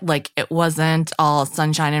lie, like, it wasn't all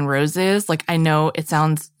sunshine and roses. Like, I know it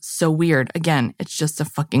sounds so weird. Again, it's just a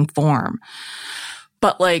fucking form.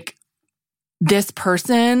 But, like, this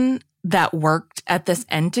person that worked at this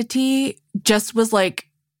entity just was like,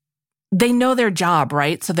 they know their job,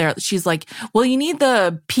 right? So she's like, well, you need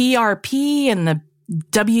the PRP and the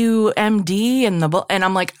WMD and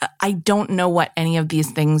I'm like, I don't know what any of these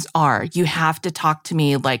things are. You have to talk to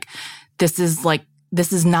me this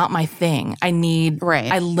is not my thing. I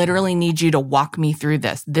literally need you to walk me through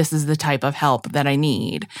this. This is the type of help that I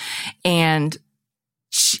need. And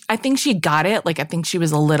I think she got it. Like, I think she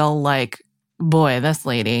was a little like, boy, this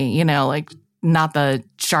lady, not the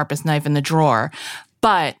sharpest knife in the drawer.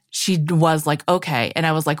 But she was like, okay. And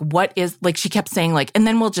I was like, what is, like, she kept saying like, and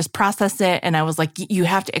then we'll just process it. And I was like, you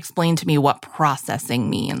have to explain to me what processing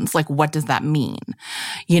means. Like, what does that mean?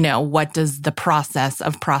 What does the process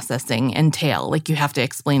of processing entail? Like, you have to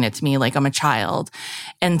explain it to me like I'm a child.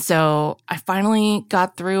 And so I finally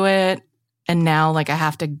got through it. And now, like, I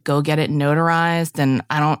have to go get it notarized. And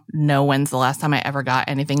I don't know when's the last time I ever got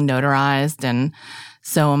anything notarized. And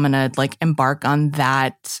so I'm going to, like, embark on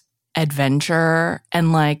that adventure.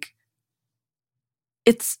 And, like,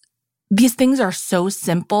 these things are so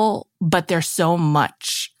simple, but they're so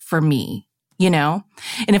much for me, And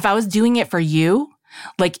if I was doing it for you,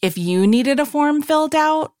 like, if you needed a form filled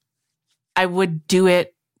out, I would do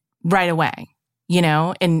it right away.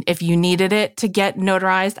 And if you needed it to get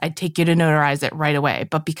notarized, I'd take you to notarize it right away.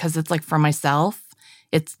 But because it's like for myself,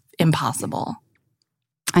 it's impossible.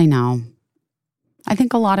 I know. I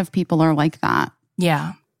think a lot of people are like that.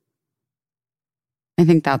 Yeah. I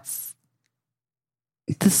think this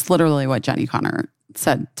is literally what Jenny Connor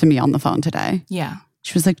said to me on the phone today. Yeah.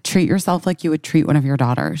 She was like, treat yourself like you would treat one of your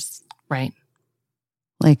daughters. Right.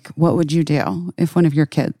 Like, what would you do if one of your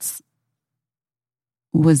kids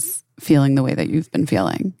was feeling the way that you've been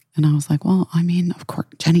feeling? And I was like, well, I mean, of course,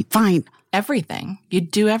 Jenny, fine. Everything. You'd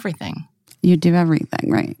do everything. You'd do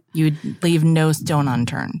everything, right? You'd leave no stone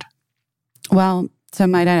unturned. Well, so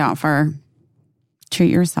might I offer, treat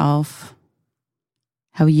yourself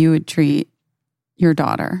how you would treat your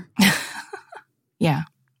daughter. Yeah.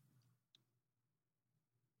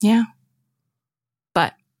 Yeah.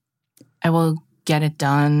 But I will get it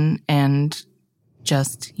done and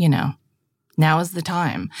just, now is the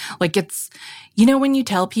time. Like, it's, when you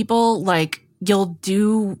tell people, like, you'll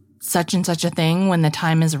do such and such a thing when the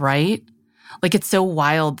time is right, like, it's so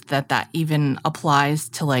wild that even applies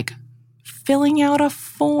to, like, filling out a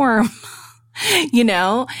form,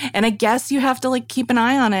 And I guess you have to, like, keep an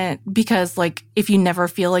eye on it because, like, if you never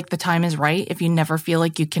feel like the time is right, if you never feel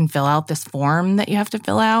like you can fill out this form that you have to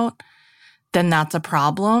fill out, then that's a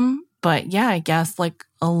problem. But yeah, I guess like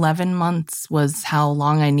 11 months was how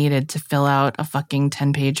long I needed to fill out a fucking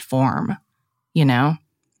 10-page form,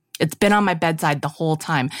 It's been on my bedside the whole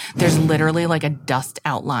time. There's literally like a dust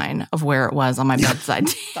outline of where it was on my bedside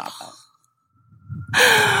table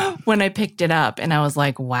when I picked it up. And I was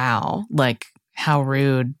like, wow, like, how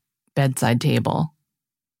rude, bedside table.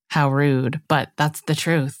 How rude. But that's the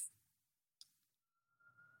truth.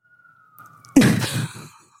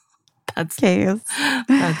 That's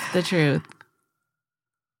the truth.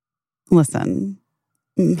 Listen,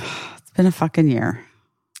 it's been a fucking year.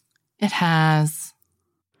 It has.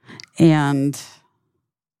 And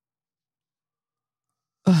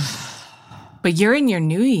but you're in your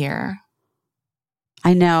new year.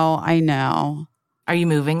 I know. Are you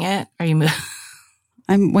moving it?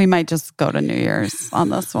 We might just go to New Year's on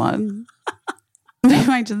this one. We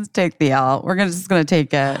might just take the L. We're just going to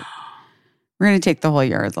take it. We're going to take the whole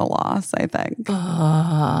year as a loss, I think.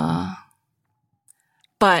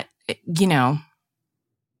 But,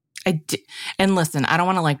 and listen, I don't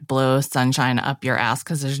want to like blow sunshine up your ass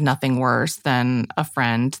because there's nothing worse than a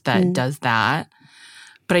friend that does that.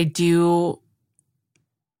 But I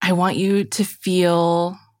want you to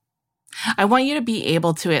be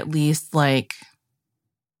able to at least like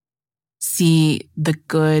see the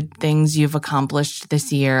good things you've accomplished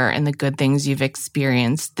this year and the good things you've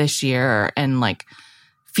experienced this year and like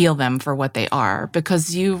feel them for what they are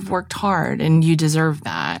because you've worked hard and you deserve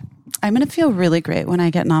that. I'm going to feel really great when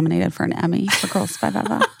I get nominated for an Emmy for Girls Five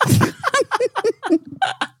Eva.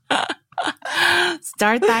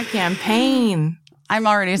 Start that campaign. I'm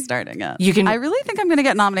already starting it. I really think I'm going to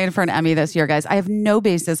get nominated for an Emmy this year, guys. I have no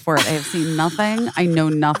basis for it. I have seen nothing. I know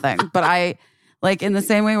nothing. But like in the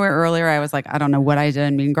same way where earlier I was like, I don't know what I did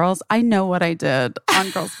in Mean Girls. I know what I did on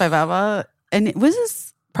Girls Five Eva. And it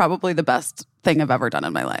was probably the best thing I've ever done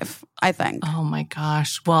in my life, I think. Oh my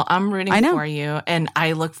gosh. Well, I'm rooting for you. And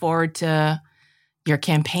I look forward to your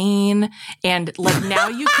campaign. And like now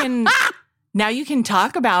you can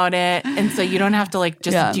talk about it. And so you don't have to like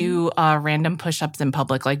just do random push-ups in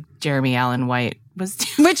public like Jeremy Allen White was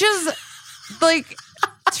doing. Which is like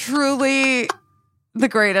truly the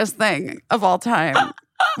greatest thing of all time.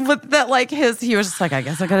 With that, like he was just like, I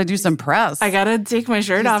guess I got to do some press. I got to take my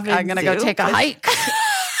shirt off. I'm going to go take a hike.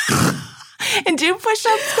 and do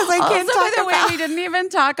push-ups because I can't talk by the about. way, we didn't even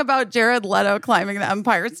talk about Jared Leto climbing the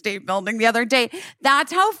Empire State Building the other day.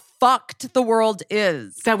 That's how fucked the world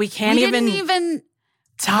is. That we can't even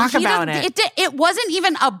talk about it. It wasn't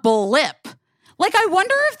even a blip. Like, I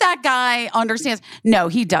wonder if that guy understands. No,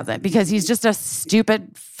 he doesn't, because he's just a stupid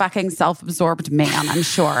fucking self-absorbed man, I'm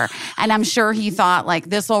sure. And I'm sure he thought, like,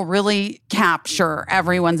 this will really capture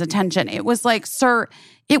everyone's attention. It was like, sir,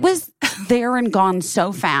 it was there and gone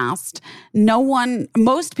so fast.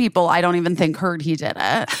 Most people, I don't even think heard he did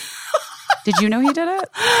it. Did you know he did it?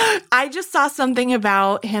 I just saw something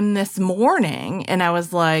about him this morning, and I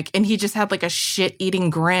was like, and he just had like a shit-eating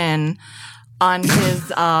grin on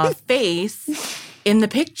his face in the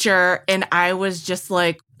picture. And I was just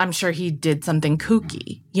like, I'm sure he did something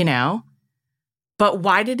kooky, you know? But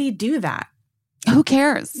why did he do that? Who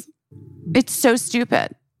cares? It's so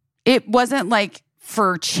stupid. It wasn't like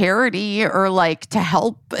for charity or like to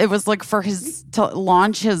help. It was like to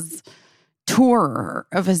launch his tour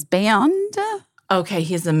of his band. Okay,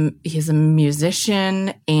 he's a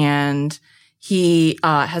musician, and he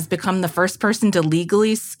has become the first person to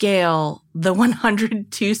legally scale the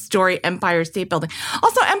 102-story Empire State Building.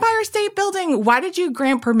 Also, Empire State Building, why did you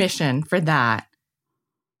grant permission for that?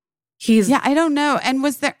 I don't know. And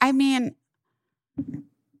was there,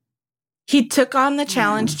 he took on the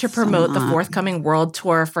challenge to promote the forthcoming world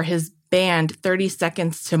tour for his band, 30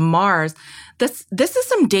 Seconds to Mars. This is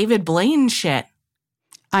some David Blaine shit.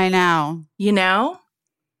 I know. You know?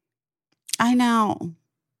 I know.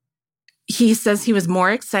 He says he was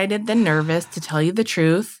more excited than nervous, to tell you the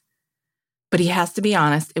truth. But he has to be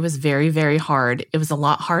honest, it was very, very hard. It was a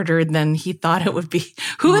lot harder than he thought it would be.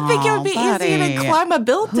 Who would think it would be easy to climb a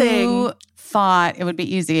building? Who thought it would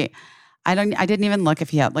be easy? I didn't even look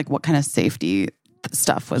if he had like what kind of safety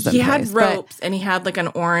stuff was in place. He had ropes, and he had like an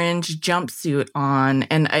orange jumpsuit on,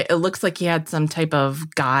 and it looks like he had some type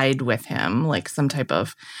of guide with him, like some type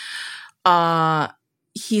of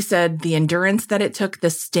he said the endurance that it took, the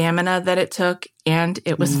stamina that it took, and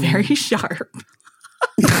it was very sharp.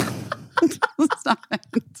 Stop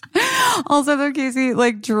it. Also, though, Casey,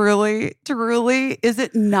 like, truly, is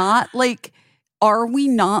it not like, are we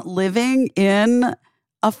not living in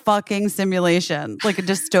a fucking simulation, like a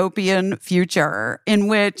dystopian future in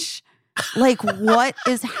which, like, what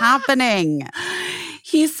is happening?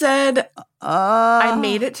 He said, I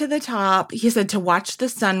made it to the top. He said, to watch the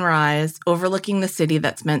sunrise overlooking the city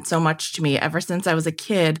that's meant so much to me ever since I was a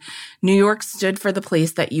kid. New York stood for the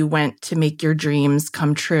place that you went to make your dreams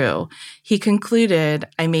come true. He concluded,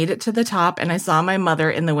 I made it to the top, and I saw my mother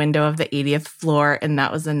in the window of the 80th floor, and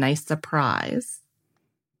that was a nice surprise.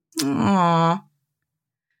 Aww.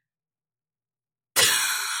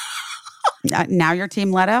 Now you're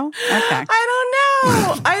Team Leto? Okay. I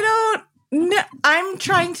don't know. No, I'm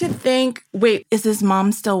trying to think, wait, is his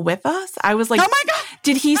mom still with us? I was like, oh my God.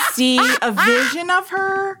 Did he see a vision of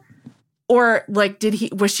her? Or like,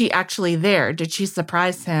 was she actually there? Did she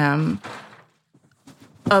surprise him?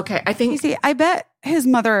 Okay, I think. You see, I bet his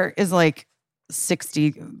mother is like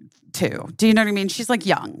 62. Do you know what I mean? She's like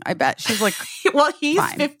young. I bet she's like, well, he's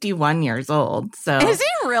fine. 51 years old. So is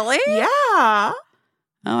he really? Yeah.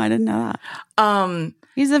 Oh, I didn't know that.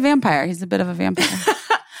 He's a vampire. He's a bit of a vampire.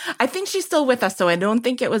 I think she's still with us, so I don't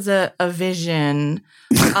think it was a vision.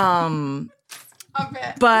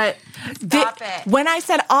 But when I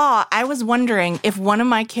said awe, I was wondering if one of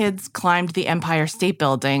my kids climbed the Empire State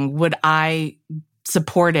Building, would I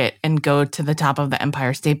support it and go to the top of the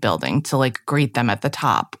Empire State Building to like greet them at the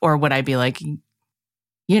top? Or would I be like,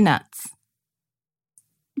 you're nuts?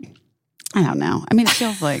 I don't know. I mean, it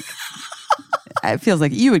feels like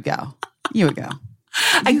you would go. You would go.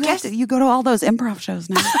 I guess you go to all those improv shows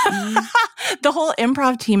now. The whole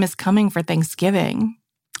improv team is coming for Thanksgiving.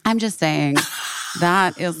 I'm just saying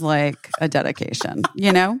that is like a dedication,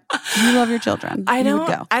 you know? You love your children. I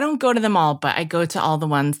don't go to them all, but I go to all the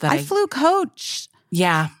ones that I flew coach.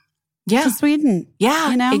 Yeah. Yeah. To Sweden.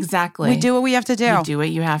 Yeah. You know? Exactly. We do what we have to do. You do what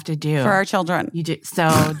you have to do. For our children. You do.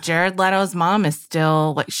 So Jared Leto's mom is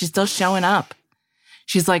still like, she's still showing up.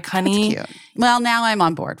 She's like, honey. That's cute. Well, now I'm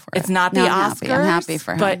on board for it. It's not the Oscars. I'm happy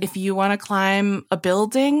for him. But if you want to climb a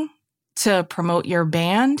building to promote your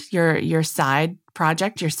band, your side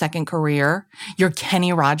project, your second career, your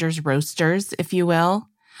Kenny Rogers Roasters, if you will.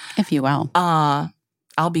 If you will. I'll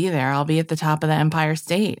be there. I'll be at the top of the Empire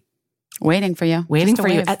State. Waiting for you. Waiting for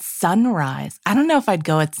you at sunrise. I don't know if I'd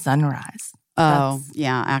go at sunrise. Oh,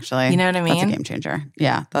 yeah, actually. You know what I mean? That's a game changer.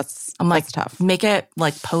 Yeah, that's tough. Make it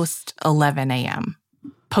like post 11 a.m.,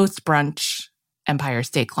 post brunch Empire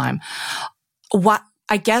State climb. What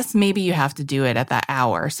I guess maybe you have to do it at that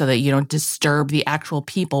hour so that you don't disturb the actual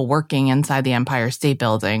people working inside the Empire State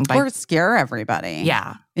Building. Or scare everybody.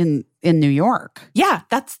 Yeah. In New York. Yeah,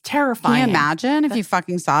 that's terrifying. Can you imagine if you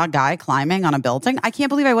fucking saw a guy climbing on a building? I can't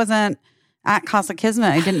believe I wasn't at Casa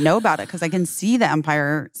Kismet. I didn't know about it because I can see the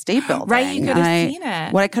Empire State Building. Right, you could have seen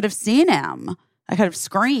it. I could have seen him. I could have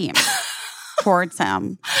screamed towards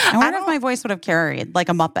him. I wonder if my voice would have carried like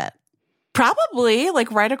a Muppet. Probably, like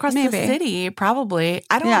right across the city. Probably.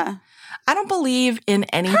 I don't believe in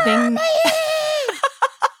anything.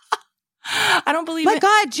 I don't believe My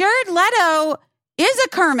God, Jared Leto is a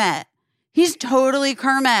Kermit. He's totally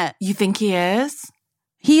Kermit. You think he is?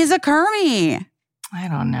 He's a Kermie. I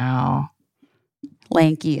don't know.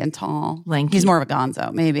 Lanky and tall. He's more of a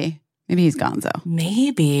Gonzo, maybe. Maybe he's Gonzo.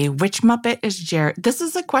 Maybe. Which Muppet is Jared? This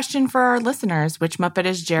is a question for our listeners. Which Muppet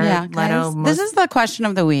is Jared Leto this is the question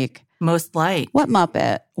of the week. Most like. What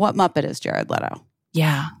Muppet is Jared Leto?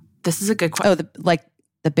 Yeah. This is a good question. Oh,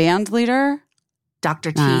 the band leader?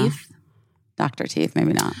 Dr. Teeth? Dr. Teeth,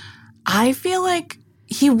 maybe not. I feel like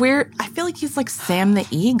he's like Sam the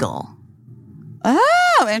Eagle.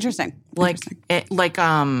 Oh, interesting.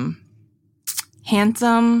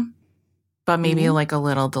 Handsome, but maybe like a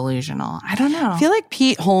little delusional. I don't know. I feel like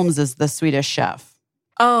Pete Holmes is the Swedish Chef.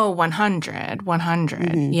 Oh, 100.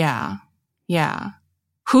 Mm-hmm. Yeah. Yeah.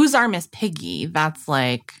 Who's our Miss Piggy? That's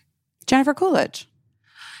like Jennifer Coolidge.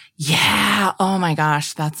 Yeah. Oh my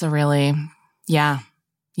gosh. That's a really, yeah.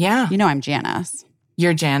 Yeah. You know I'm Janice.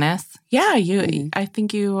 You're Janice? Yeah. I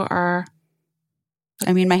think you are.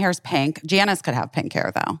 I mean, my hair's pink. Janice could have pink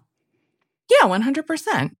hair though. Yeah,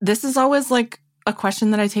 100%. This is always like a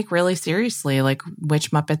question that I take really seriously. Like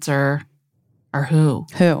which Muppets are who?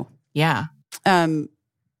 Who? Yeah.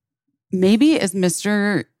 Maybe is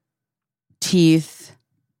Mr. Teeth.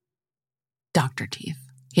 Dr. Teeth.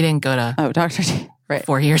 He didn't go to Dr. Teeth. Right.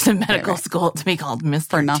 4 years in medical school to be called Mr.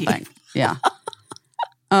 For nothing. Teeth. Yeah.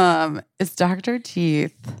 Is Dr.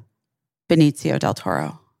 Teeth Benicio del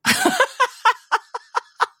Toro?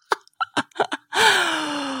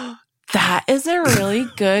 That is a really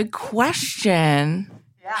good question.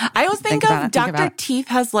 Yeah. I always think of Dr. Teeth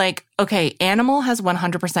has Animal has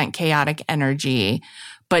 100% chaotic energy,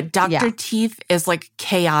 but Dr. Teeth is like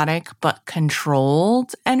chaotic but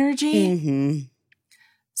controlled energy. Mm-hmm.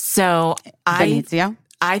 So Benicio?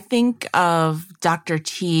 I think of Dr.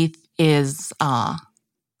 Teeth is, I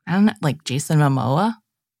don't know, like Jason Momoa.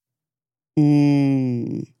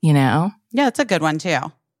 You know? Yeah, it's a good one too. Yeah.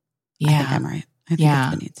 I think I'm right. I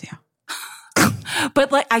think it's Benicio.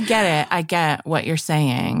 But I get it. I get what you're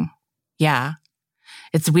saying. Yeah.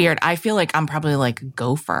 It's weird. I feel like I'm probably like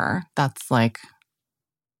Gopher. That's like,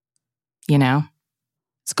 Is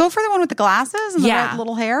Gopher the one with the glasses and the red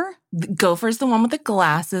little hair? Gopher's the one with the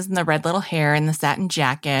glasses and the red little hair and the satin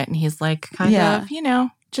jacket. And he's like kind of,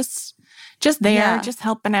 just there, just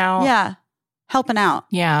helping out. Yeah. Helping out.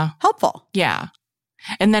 Yeah. Helpful. Yeah.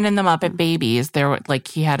 And then in the Muppet Babies, there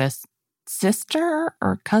he had a sister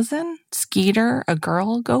or cousin, Skeeter, a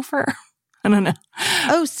girl Gopher. I don't know.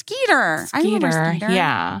 Oh, Skeeter. I remember Skeeter.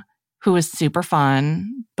 Yeah. Who was super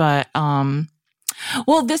fun. But,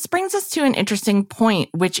 well, this brings us to an interesting point,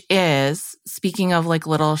 which is, speaking of like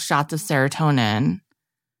little shots of serotonin,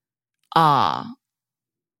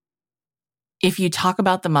 if you talk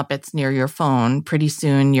about the Muppets near your phone, pretty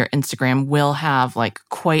soon your Instagram will have like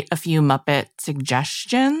quite a few Muppet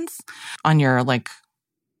suggestions on your like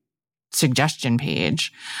suggestion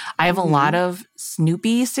page. I have a lot of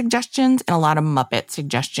Snoopy suggestions and a lot of Muppet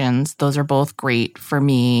suggestions. Those are both great for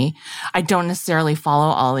me. I don't necessarily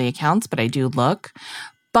follow all the accounts, but I do look.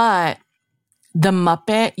 But the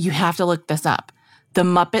Muppet, you have to look this up. The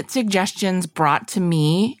Muppet suggestions brought to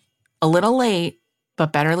me a little late,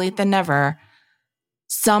 but better late than never.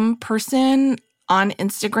 Some person on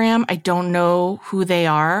Instagram, I don't know who they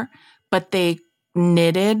are, but they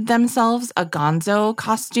knitted themselves a Gonzo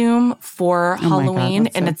costume for Halloween,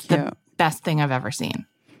 and it's the best thing I've ever seen.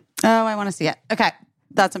 Oh, I want to see it. Okay.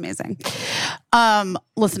 That's amazing.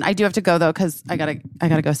 Listen, I do have to go though, because I gotta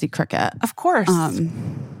go see Cricket. Of course. You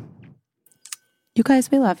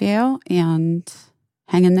guys, we love you, and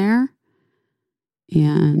hang in there.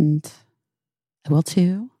 And I will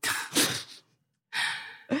too.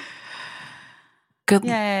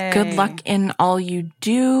 Good luck in all you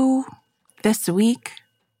do this week.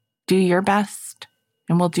 Do your best,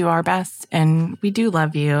 and we'll do our best. And we do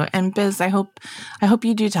love you. And Biz, I hope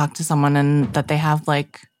you do talk to someone and that they have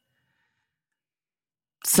like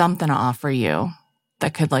something to offer you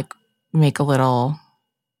that could like make a little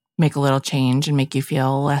change and make you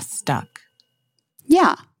feel less stuck.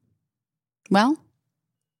 Yeah. Well,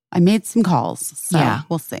 I made some calls. So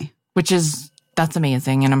we'll see. That's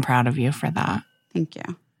amazing. And I'm proud of you for that. Thank you.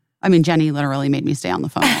 I mean, Jenny literally made me stay on the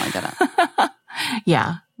phone while I did it.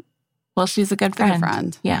 Yeah. Well, she's a good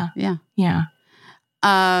friend. Yeah. Yeah. Yeah.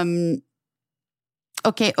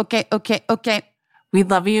 Okay. We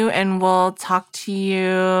love you, and we'll talk to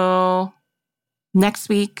you next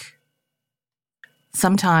week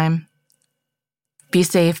sometime. Be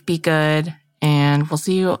safe, be good, and we'll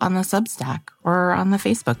see you on the Substack or on the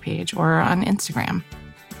Facebook page or on Instagram.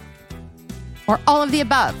 Or all of the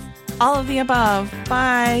above. All of the above.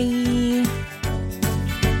 Bye.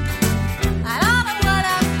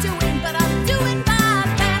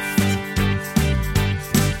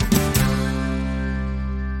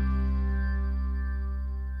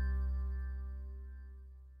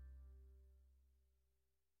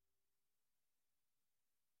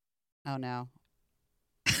 Oh, no.